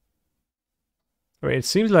 I mean, it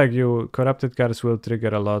seems like you corrupted cards will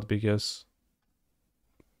trigger a lot because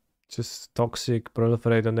just toxic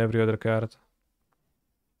proliferate on every other card.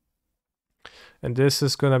 And this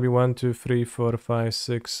is gonna be 1, 2, 3, 4, 5,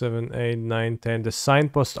 6, 7, 8, 9, 10. The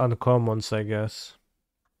signpost uncommons, I guess.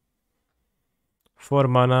 4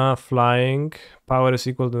 mana, flying. Power is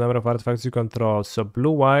equal to the number of artifacts you control. So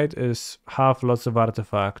blue-white is half lots of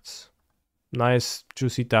artifacts. Nice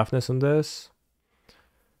juicy toughness on this.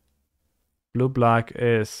 Blue-black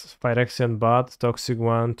is Phyrexian Bat, Toxic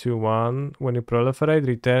 1, 2, 1. When you proliferate,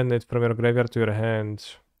 return it from your graveyard to your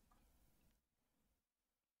hand.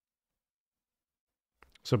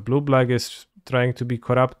 So blue-black is trying to be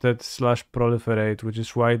corrupted / proliferate, which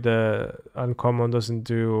is why the uncommon doesn't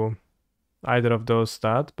do either of those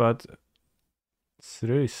stats, but it's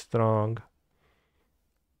really strong.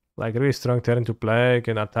 Like, really strong turn to play. You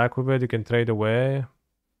can attack with it, you can trade away,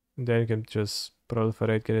 and then you can just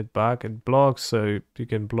proliferate, get it back. It blocks, so you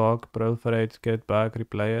can block, proliferate, get it back,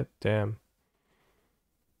 replay it. Damn.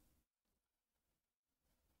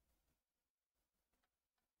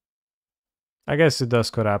 I guess it does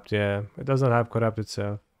corrupt, yeah. It doesn't have corrupt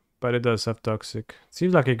itself, but it does have toxic. It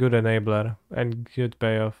seems like a good enabler and good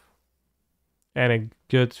payoff. And a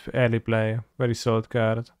good early play. Very solid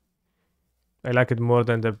card. I like it more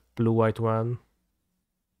than the blue-white one.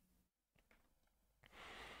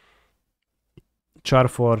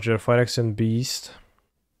 Charforger, Phyrexian Beast.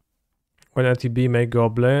 When ATB, make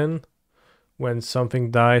Goblin. When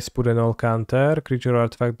something dies, put an all counter. Creature or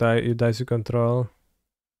artifact dies you control.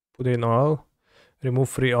 Put in all. Remove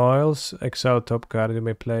 3 oils. Exile top card. You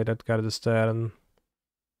may play that card this turn.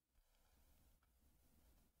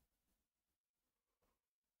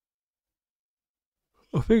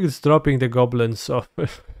 I think it's dropping the goblins off.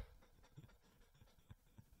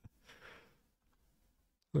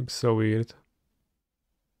 Looks so weird.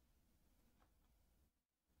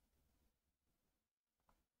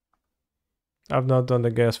 I've not done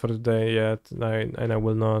the guess for today yet, and I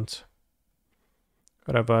will not.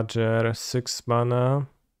 Ravager, 6 mana.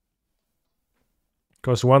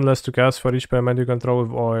 Costs 1 less to cast for each permanent you control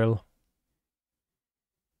with oil.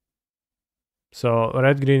 So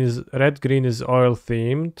red green is oil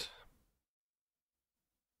themed.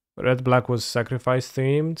 Red black was sacrifice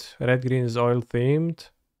themed. Red green is oil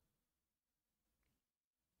themed.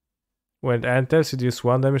 When it enters, it deals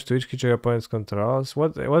 1 damage to each creature your opponent controls.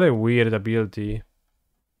 What a weird ability.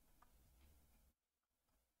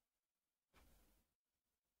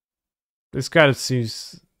 This card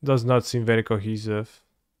does not seem very cohesive.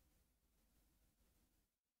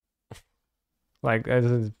 Like, it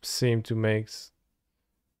doesn't seem to make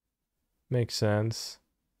sense.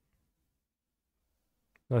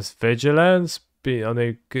 That's Vigilance on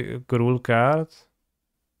a Gruul card.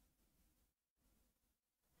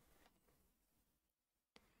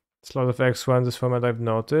 It's a lot of X1 in this format, I've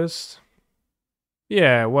noticed.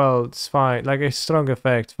 Yeah, well, it's fine. Like, a strong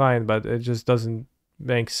effect, fine, but it just doesn't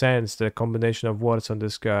make sense, the combination of words on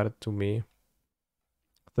this card, to me.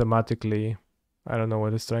 Thematically. I don't know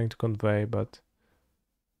what it's trying to convey, but...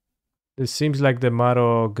 This seems like the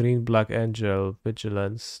Maro green-black angel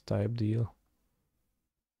vigilance type deal.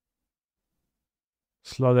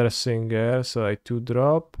 Slaughter Singer, so a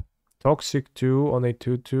 2-drop. Toxic 2 on a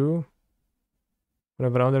 2-2.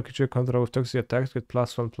 Whenever under creature control with toxic attacks, get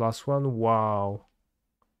 +1/+1. Wow.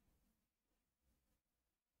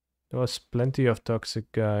 There was plenty of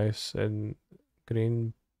toxic guys in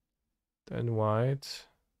green and white.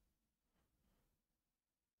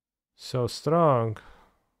 So strong.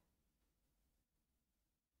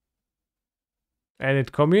 And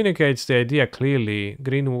it communicates the idea clearly.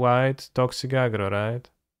 Green, white, toxic aggro, right?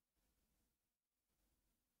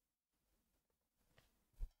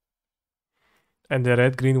 And the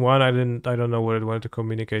red green one, I don't know what it wanted to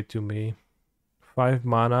communicate to me. 5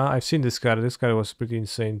 mana. I've seen this card. This card was pretty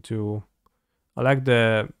insane too. I like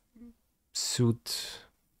the suit,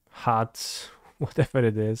 hat, whatever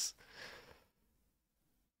it is.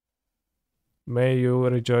 May you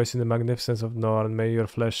rejoice in the magnificence of Norn. May your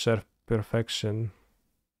flesh share perfection.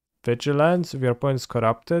 Vigilance. If your opponent is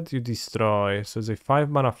corrupted, you destroy. So it's a 5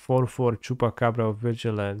 mana 4/4 Chupacabra of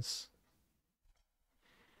Vigilance.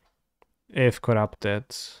 If corrupted.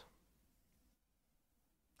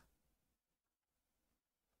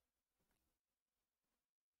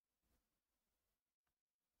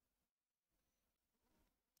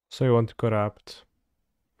 So you want to corrupt.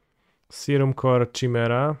 Serum Core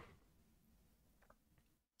Chimera.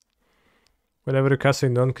 Whenever you cast a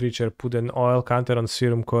non-creature, put an oil counter on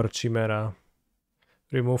Serum Core Chimera.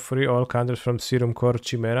 Remove 3 oil counters from Serum Core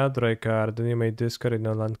Chimera, draw a card, then you may discard a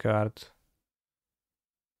non-land card.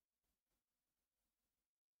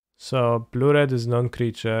 So, blue-red is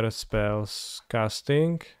non-creature spells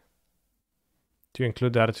casting. To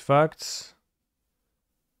include artifacts.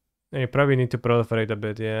 And you probably need to proliferate a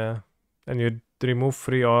bit, yeah. And you remove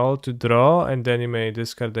 3 oil to draw, and then you may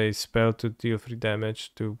discard a spell to deal 3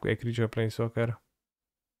 damage to a creature playing soccer.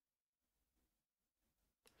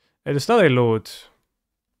 It is not a loot.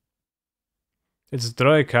 It's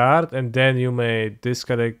draw a card, and then you may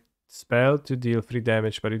discard a spell to deal 3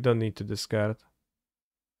 damage, but you don't need to discard.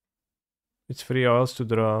 It's 3 oils to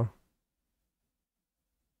draw.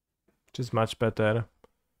 Which is much better.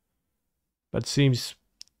 But seems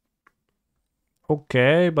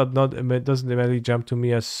okay, but not, it doesn't immediately jump to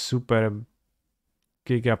me as super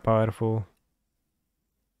giga powerful.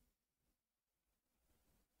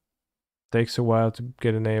 Takes a while to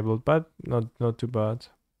get enabled, but not too bad.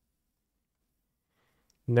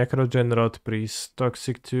 Necrogen Rot Priest.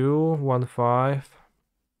 Toxic 2, 1/5.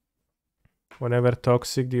 Whenever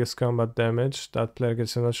toxic deals combat damage, that player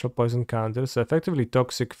gets a natural poison counter. So effectively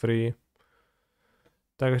toxic free.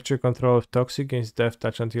 Target your control of toxic gains death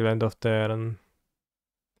touch until end of turn.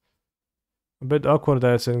 A bit awkward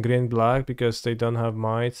that it's in green black because they don't have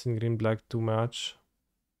mites in green black too much.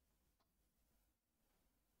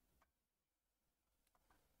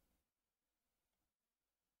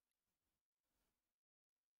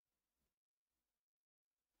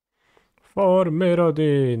 For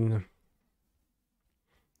Mirrodin.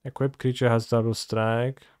 Equip creature has double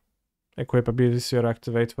strike. Equip abilities you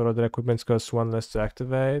activate for other equipments costs 1 less to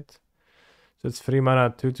activate. So it's 3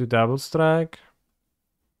 mana 2 to double strike.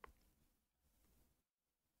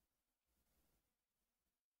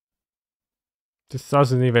 This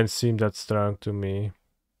doesn't even seem that strong to me.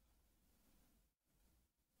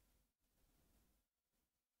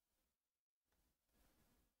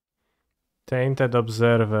 Tainted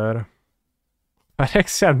Observer.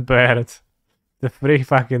 Phyrexian Bird. The 3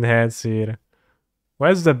 fucking heads here.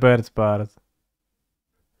 Where's the bird part?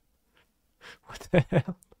 What the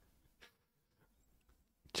hell?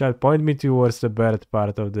 Chat, point me towards the bird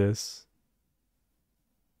part of this.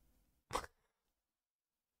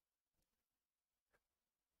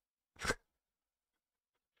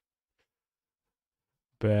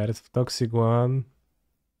 Bird, toxic 1.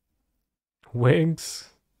 Wings?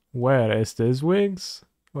 Where is this wings?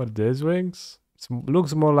 Or this wings?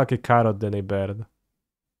 Looks more like a carrot than a bird.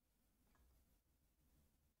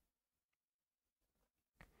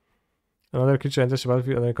 Another creature enters the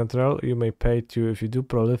battlefield under control. You may pay 2 if you do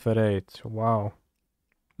proliferate. Wow.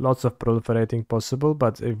 Lots of proliferating possible,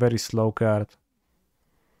 but a very slow card.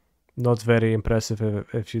 Not very impressive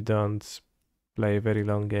if you don't play a very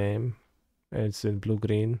long game. It's in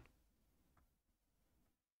blue-green.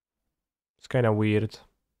 It's kind of weird.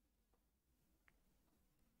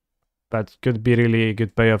 But could be really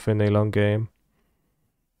good payoff in a long game.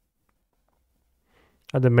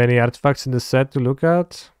 Are there many artifacts in the set to look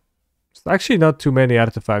at? It's actually not too many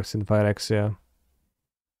artifacts in Phyrexia.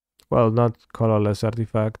 Well, not colorless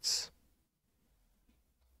artifacts.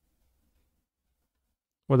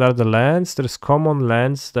 What are the lands? There's common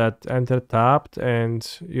lands that enter tapped and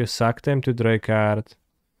you sack them to draw a card.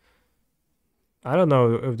 I don't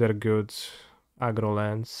know if they're good aggro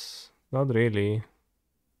lands. Not really.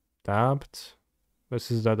 Tapped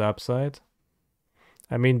versus that upside.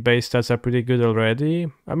 I mean, base stats are pretty good already.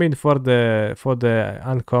 I mean, for the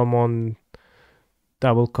uncommon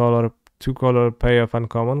double color, 2-color payoff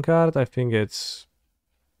uncommon card, I think it's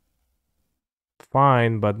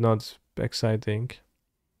fine, but not exciting.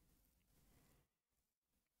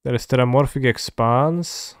 There is Terramorphic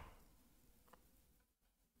Expanse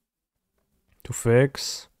to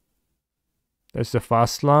fix. There's the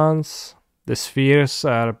Fastlands. The spheres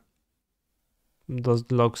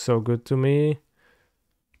doesn't look so good to me.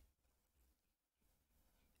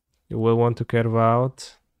 You will want to curve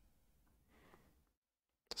out.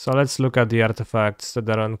 So let's look at the artifacts that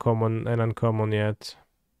are uncommon and uncommon yet.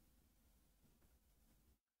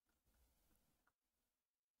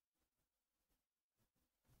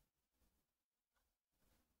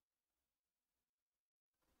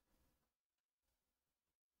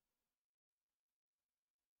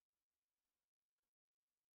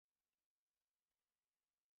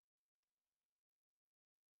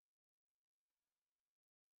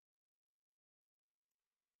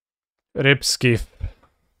 Ripskiff.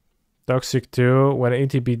 Toxic 2, when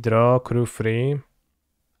ETB draw, crew free.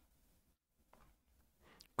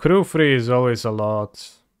 Crew free is always a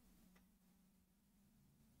lot.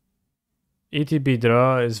 ETB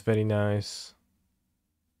draw is very nice.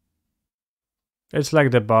 It's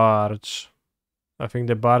like the barge. I think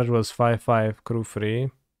the barge was 5/5 crew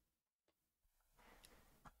free.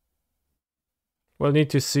 We'll need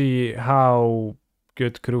to see how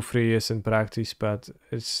good crew free is in practice, but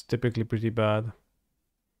it's typically pretty bad.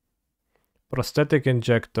 Prosthetic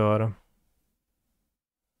injector.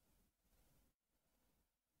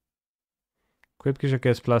 Equipped creature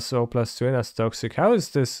gets +0/+2 and that's toxic. How is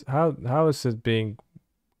this? How is it being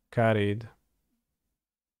carried?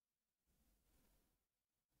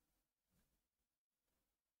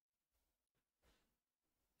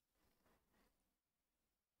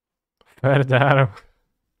 Fair down.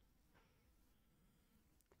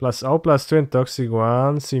 +0/+2 and toxic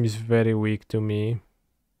 1 seems very weak to me.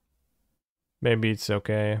 Maybe it's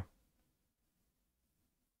okay.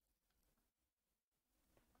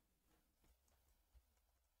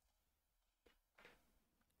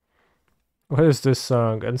 What is this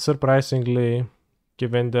song? Unsurprisingly,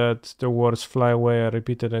 given that the words fly away are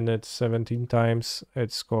repeated in it 17 times,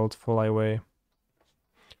 it's called Fly Away.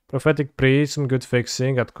 Prophetic Prism, good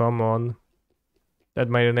fixing at common. That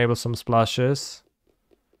might enable some splashes.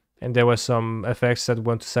 And there were some effects that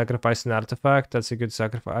want to sacrifice an artifact. That's a good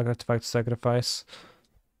artifact to sacrifice.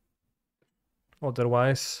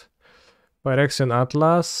 Otherwise, Phyrexian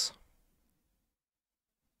Atlas.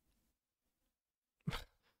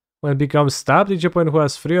 When it becomes tapped, each opponent who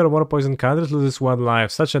has 3 or more poison counters loses 1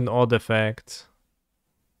 life. Such an odd effect.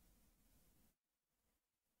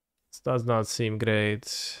 This does not seem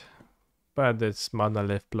great. But it's Mana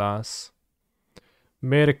Lift Plus.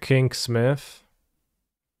 Mir Kingsmith.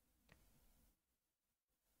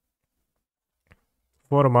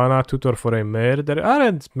 4 mana, tutor for a Mir. There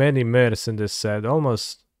aren't many Mirs in this set.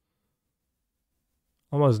 Almost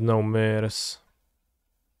no Mirs.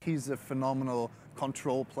 He's a phenomenal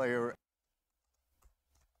control player.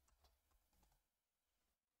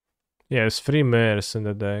 Yeah, there's 3 Mirs in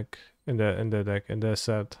the deck. In the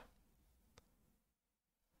set.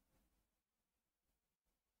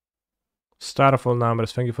 Starfall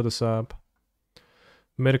numbers, thank you for the sub.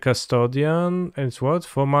 Mir Custodian, and it's what?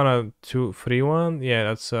 4 mana, 2/3/1? Yeah,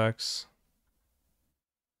 that sucks.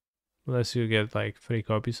 Unless you get like 3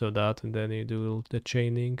 copies of that and then you do the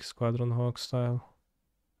chaining Squadron Hawk style.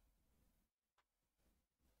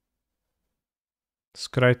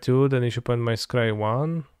 Scry 2, then you should put my Scry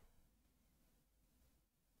 1.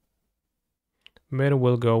 Mir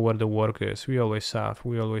will go where the work is. We always have,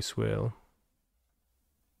 we always will.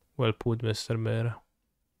 Well put, Mr. Mir.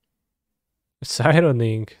 It's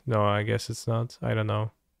ironing. No, I guess it's not. I don't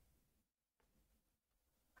know.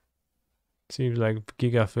 Seems like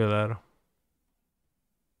giga filler.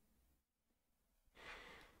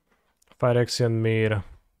 Phyrexia and Mir.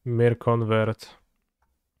 Mir convert.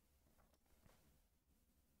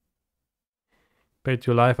 Pay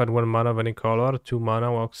 2 life at 1 mana of any color. 2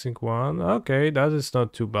 mana, walking 1. Okay, that is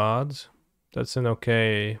not too bad. That's an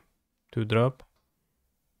okay 2-drop.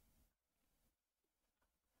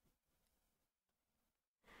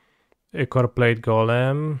 Ichor Plate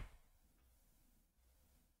Golem.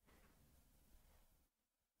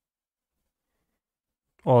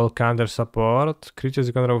 All counter support. Creatures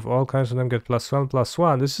you control with all kinds of them get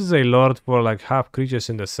 +1/+1. This is a lord for like half creatures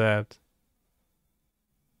in the set.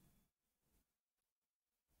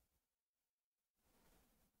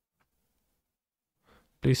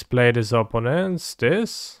 Please play this opponents.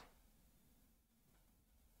 This?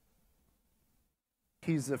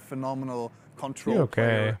 He's a phenomenal control Okay.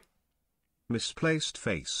 player. Misplaced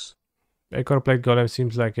face. Ichor Plate Golem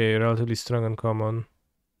seems like a relatively strong uncommon.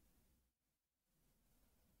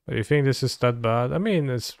 Do you think this is that bad? I mean,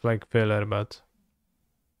 it's like filler, but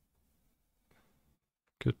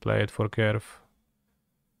could play it for curve.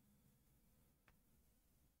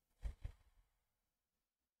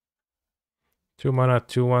 Two mana,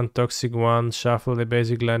 2/1, toxic 1, shuffle the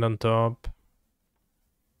basic land on top.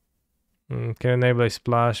 Can enable a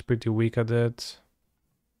splash, pretty weak at it.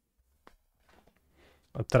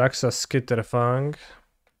 Atraxa Skitterfang.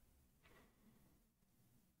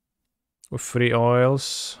 With 3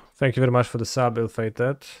 oils. Thank you very much for the sub,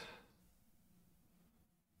 Ill-Fated.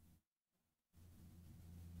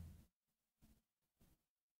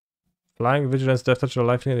 Flying, Vigilance, Death Touch, or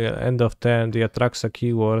Lifelink at the end of turn. The Atraxa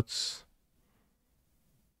keywords.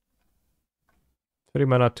 3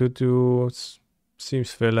 mana, 2/2.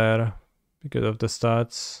 Seems filler because of the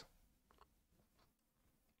stats.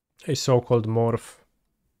 A so-called morph.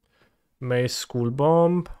 Mace School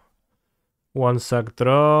Bomb. 1 sack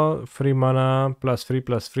draw. 3 mana,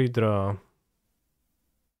 +3/+3 draw.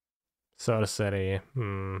 Sorcery.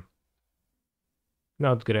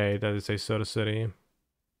 Not great, that is a sorcery.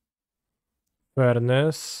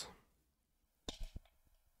 Fairness.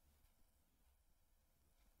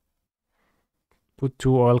 Put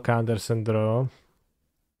 2 oil counters and draw.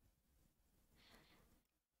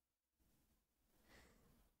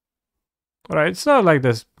 Alright, it's not like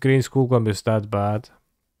this green school comb is that bad.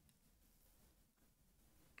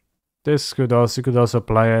 This could also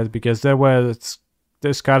play it because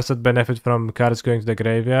there's cards that benefit from cards going to the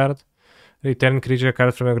graveyard. Return creature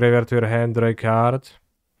card from your graveyard to your hand, draw a card.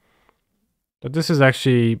 But this is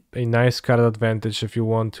actually a nice card advantage if you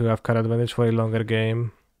want to have card advantage for a longer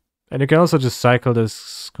game. And you can also just cycle the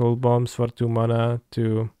Skull Bombs for 2 mana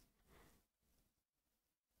to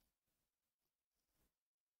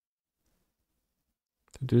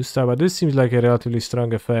do stuff. But this seems like a relatively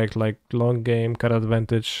strong effect, like long game, card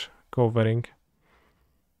advantage, covering.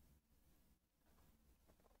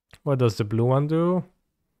 What does the blue one do?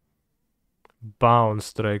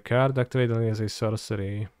 Bounce, draw a card, activate only as a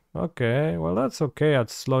sorcery. Okay, well that's okay at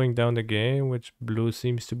slowing down the game, which blue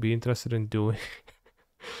seems to be interested in doing.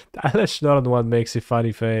 The Eyelash Norn one makes a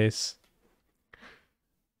funny face.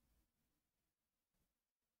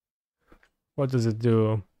 What does it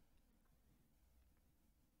do?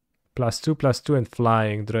 +2/+2 and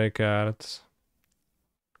flying, draw a card.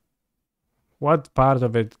 What part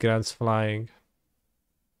of it grants flying?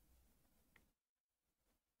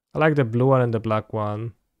 I like the blue one and the black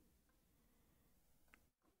one.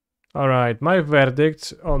 Alright, my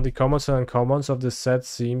verdict on the commons and uncommons of this set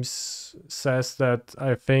says that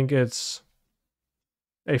I think it's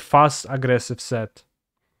a fast, aggressive set.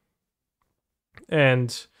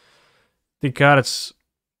 And the cards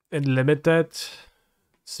in limited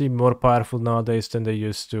seem more powerful nowadays than they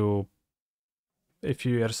used to a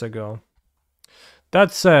few years ago.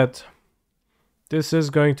 That said, this is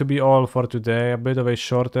going to be all for today. A bit of a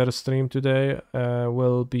shorter stream today.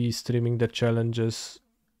 We'll be streaming the challenges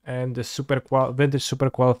and the Vintage Super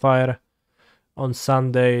Qualifier on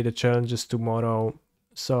Sunday. The challenges tomorrow.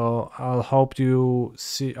 So I'll hope to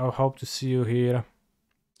see you here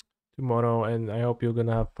tomorrow, and I hope you're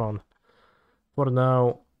gonna have fun. For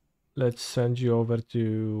now, let's send you over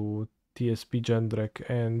to TSP Jendrek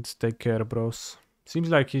and take care, bros. Seems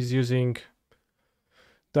like he's using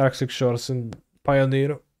Dark Shores and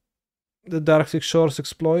Pioneer. The Dark Shores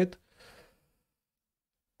exploit.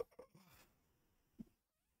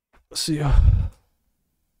 See ya.